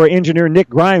Bushcutter for engineer Nick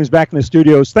Grimes back in the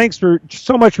studios. Thanks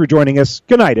so much for joining us.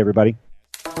 Good night, everybody.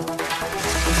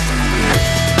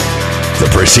 The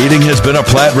proceeding has been a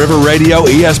Platte River Radio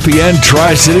ESPN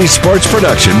Tri-City Sports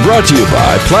production brought to you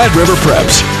by Platte River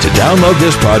Preps. To download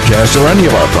this podcast or any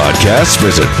of our podcasts,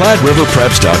 visit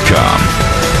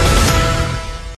PlatteRiverPreps.com.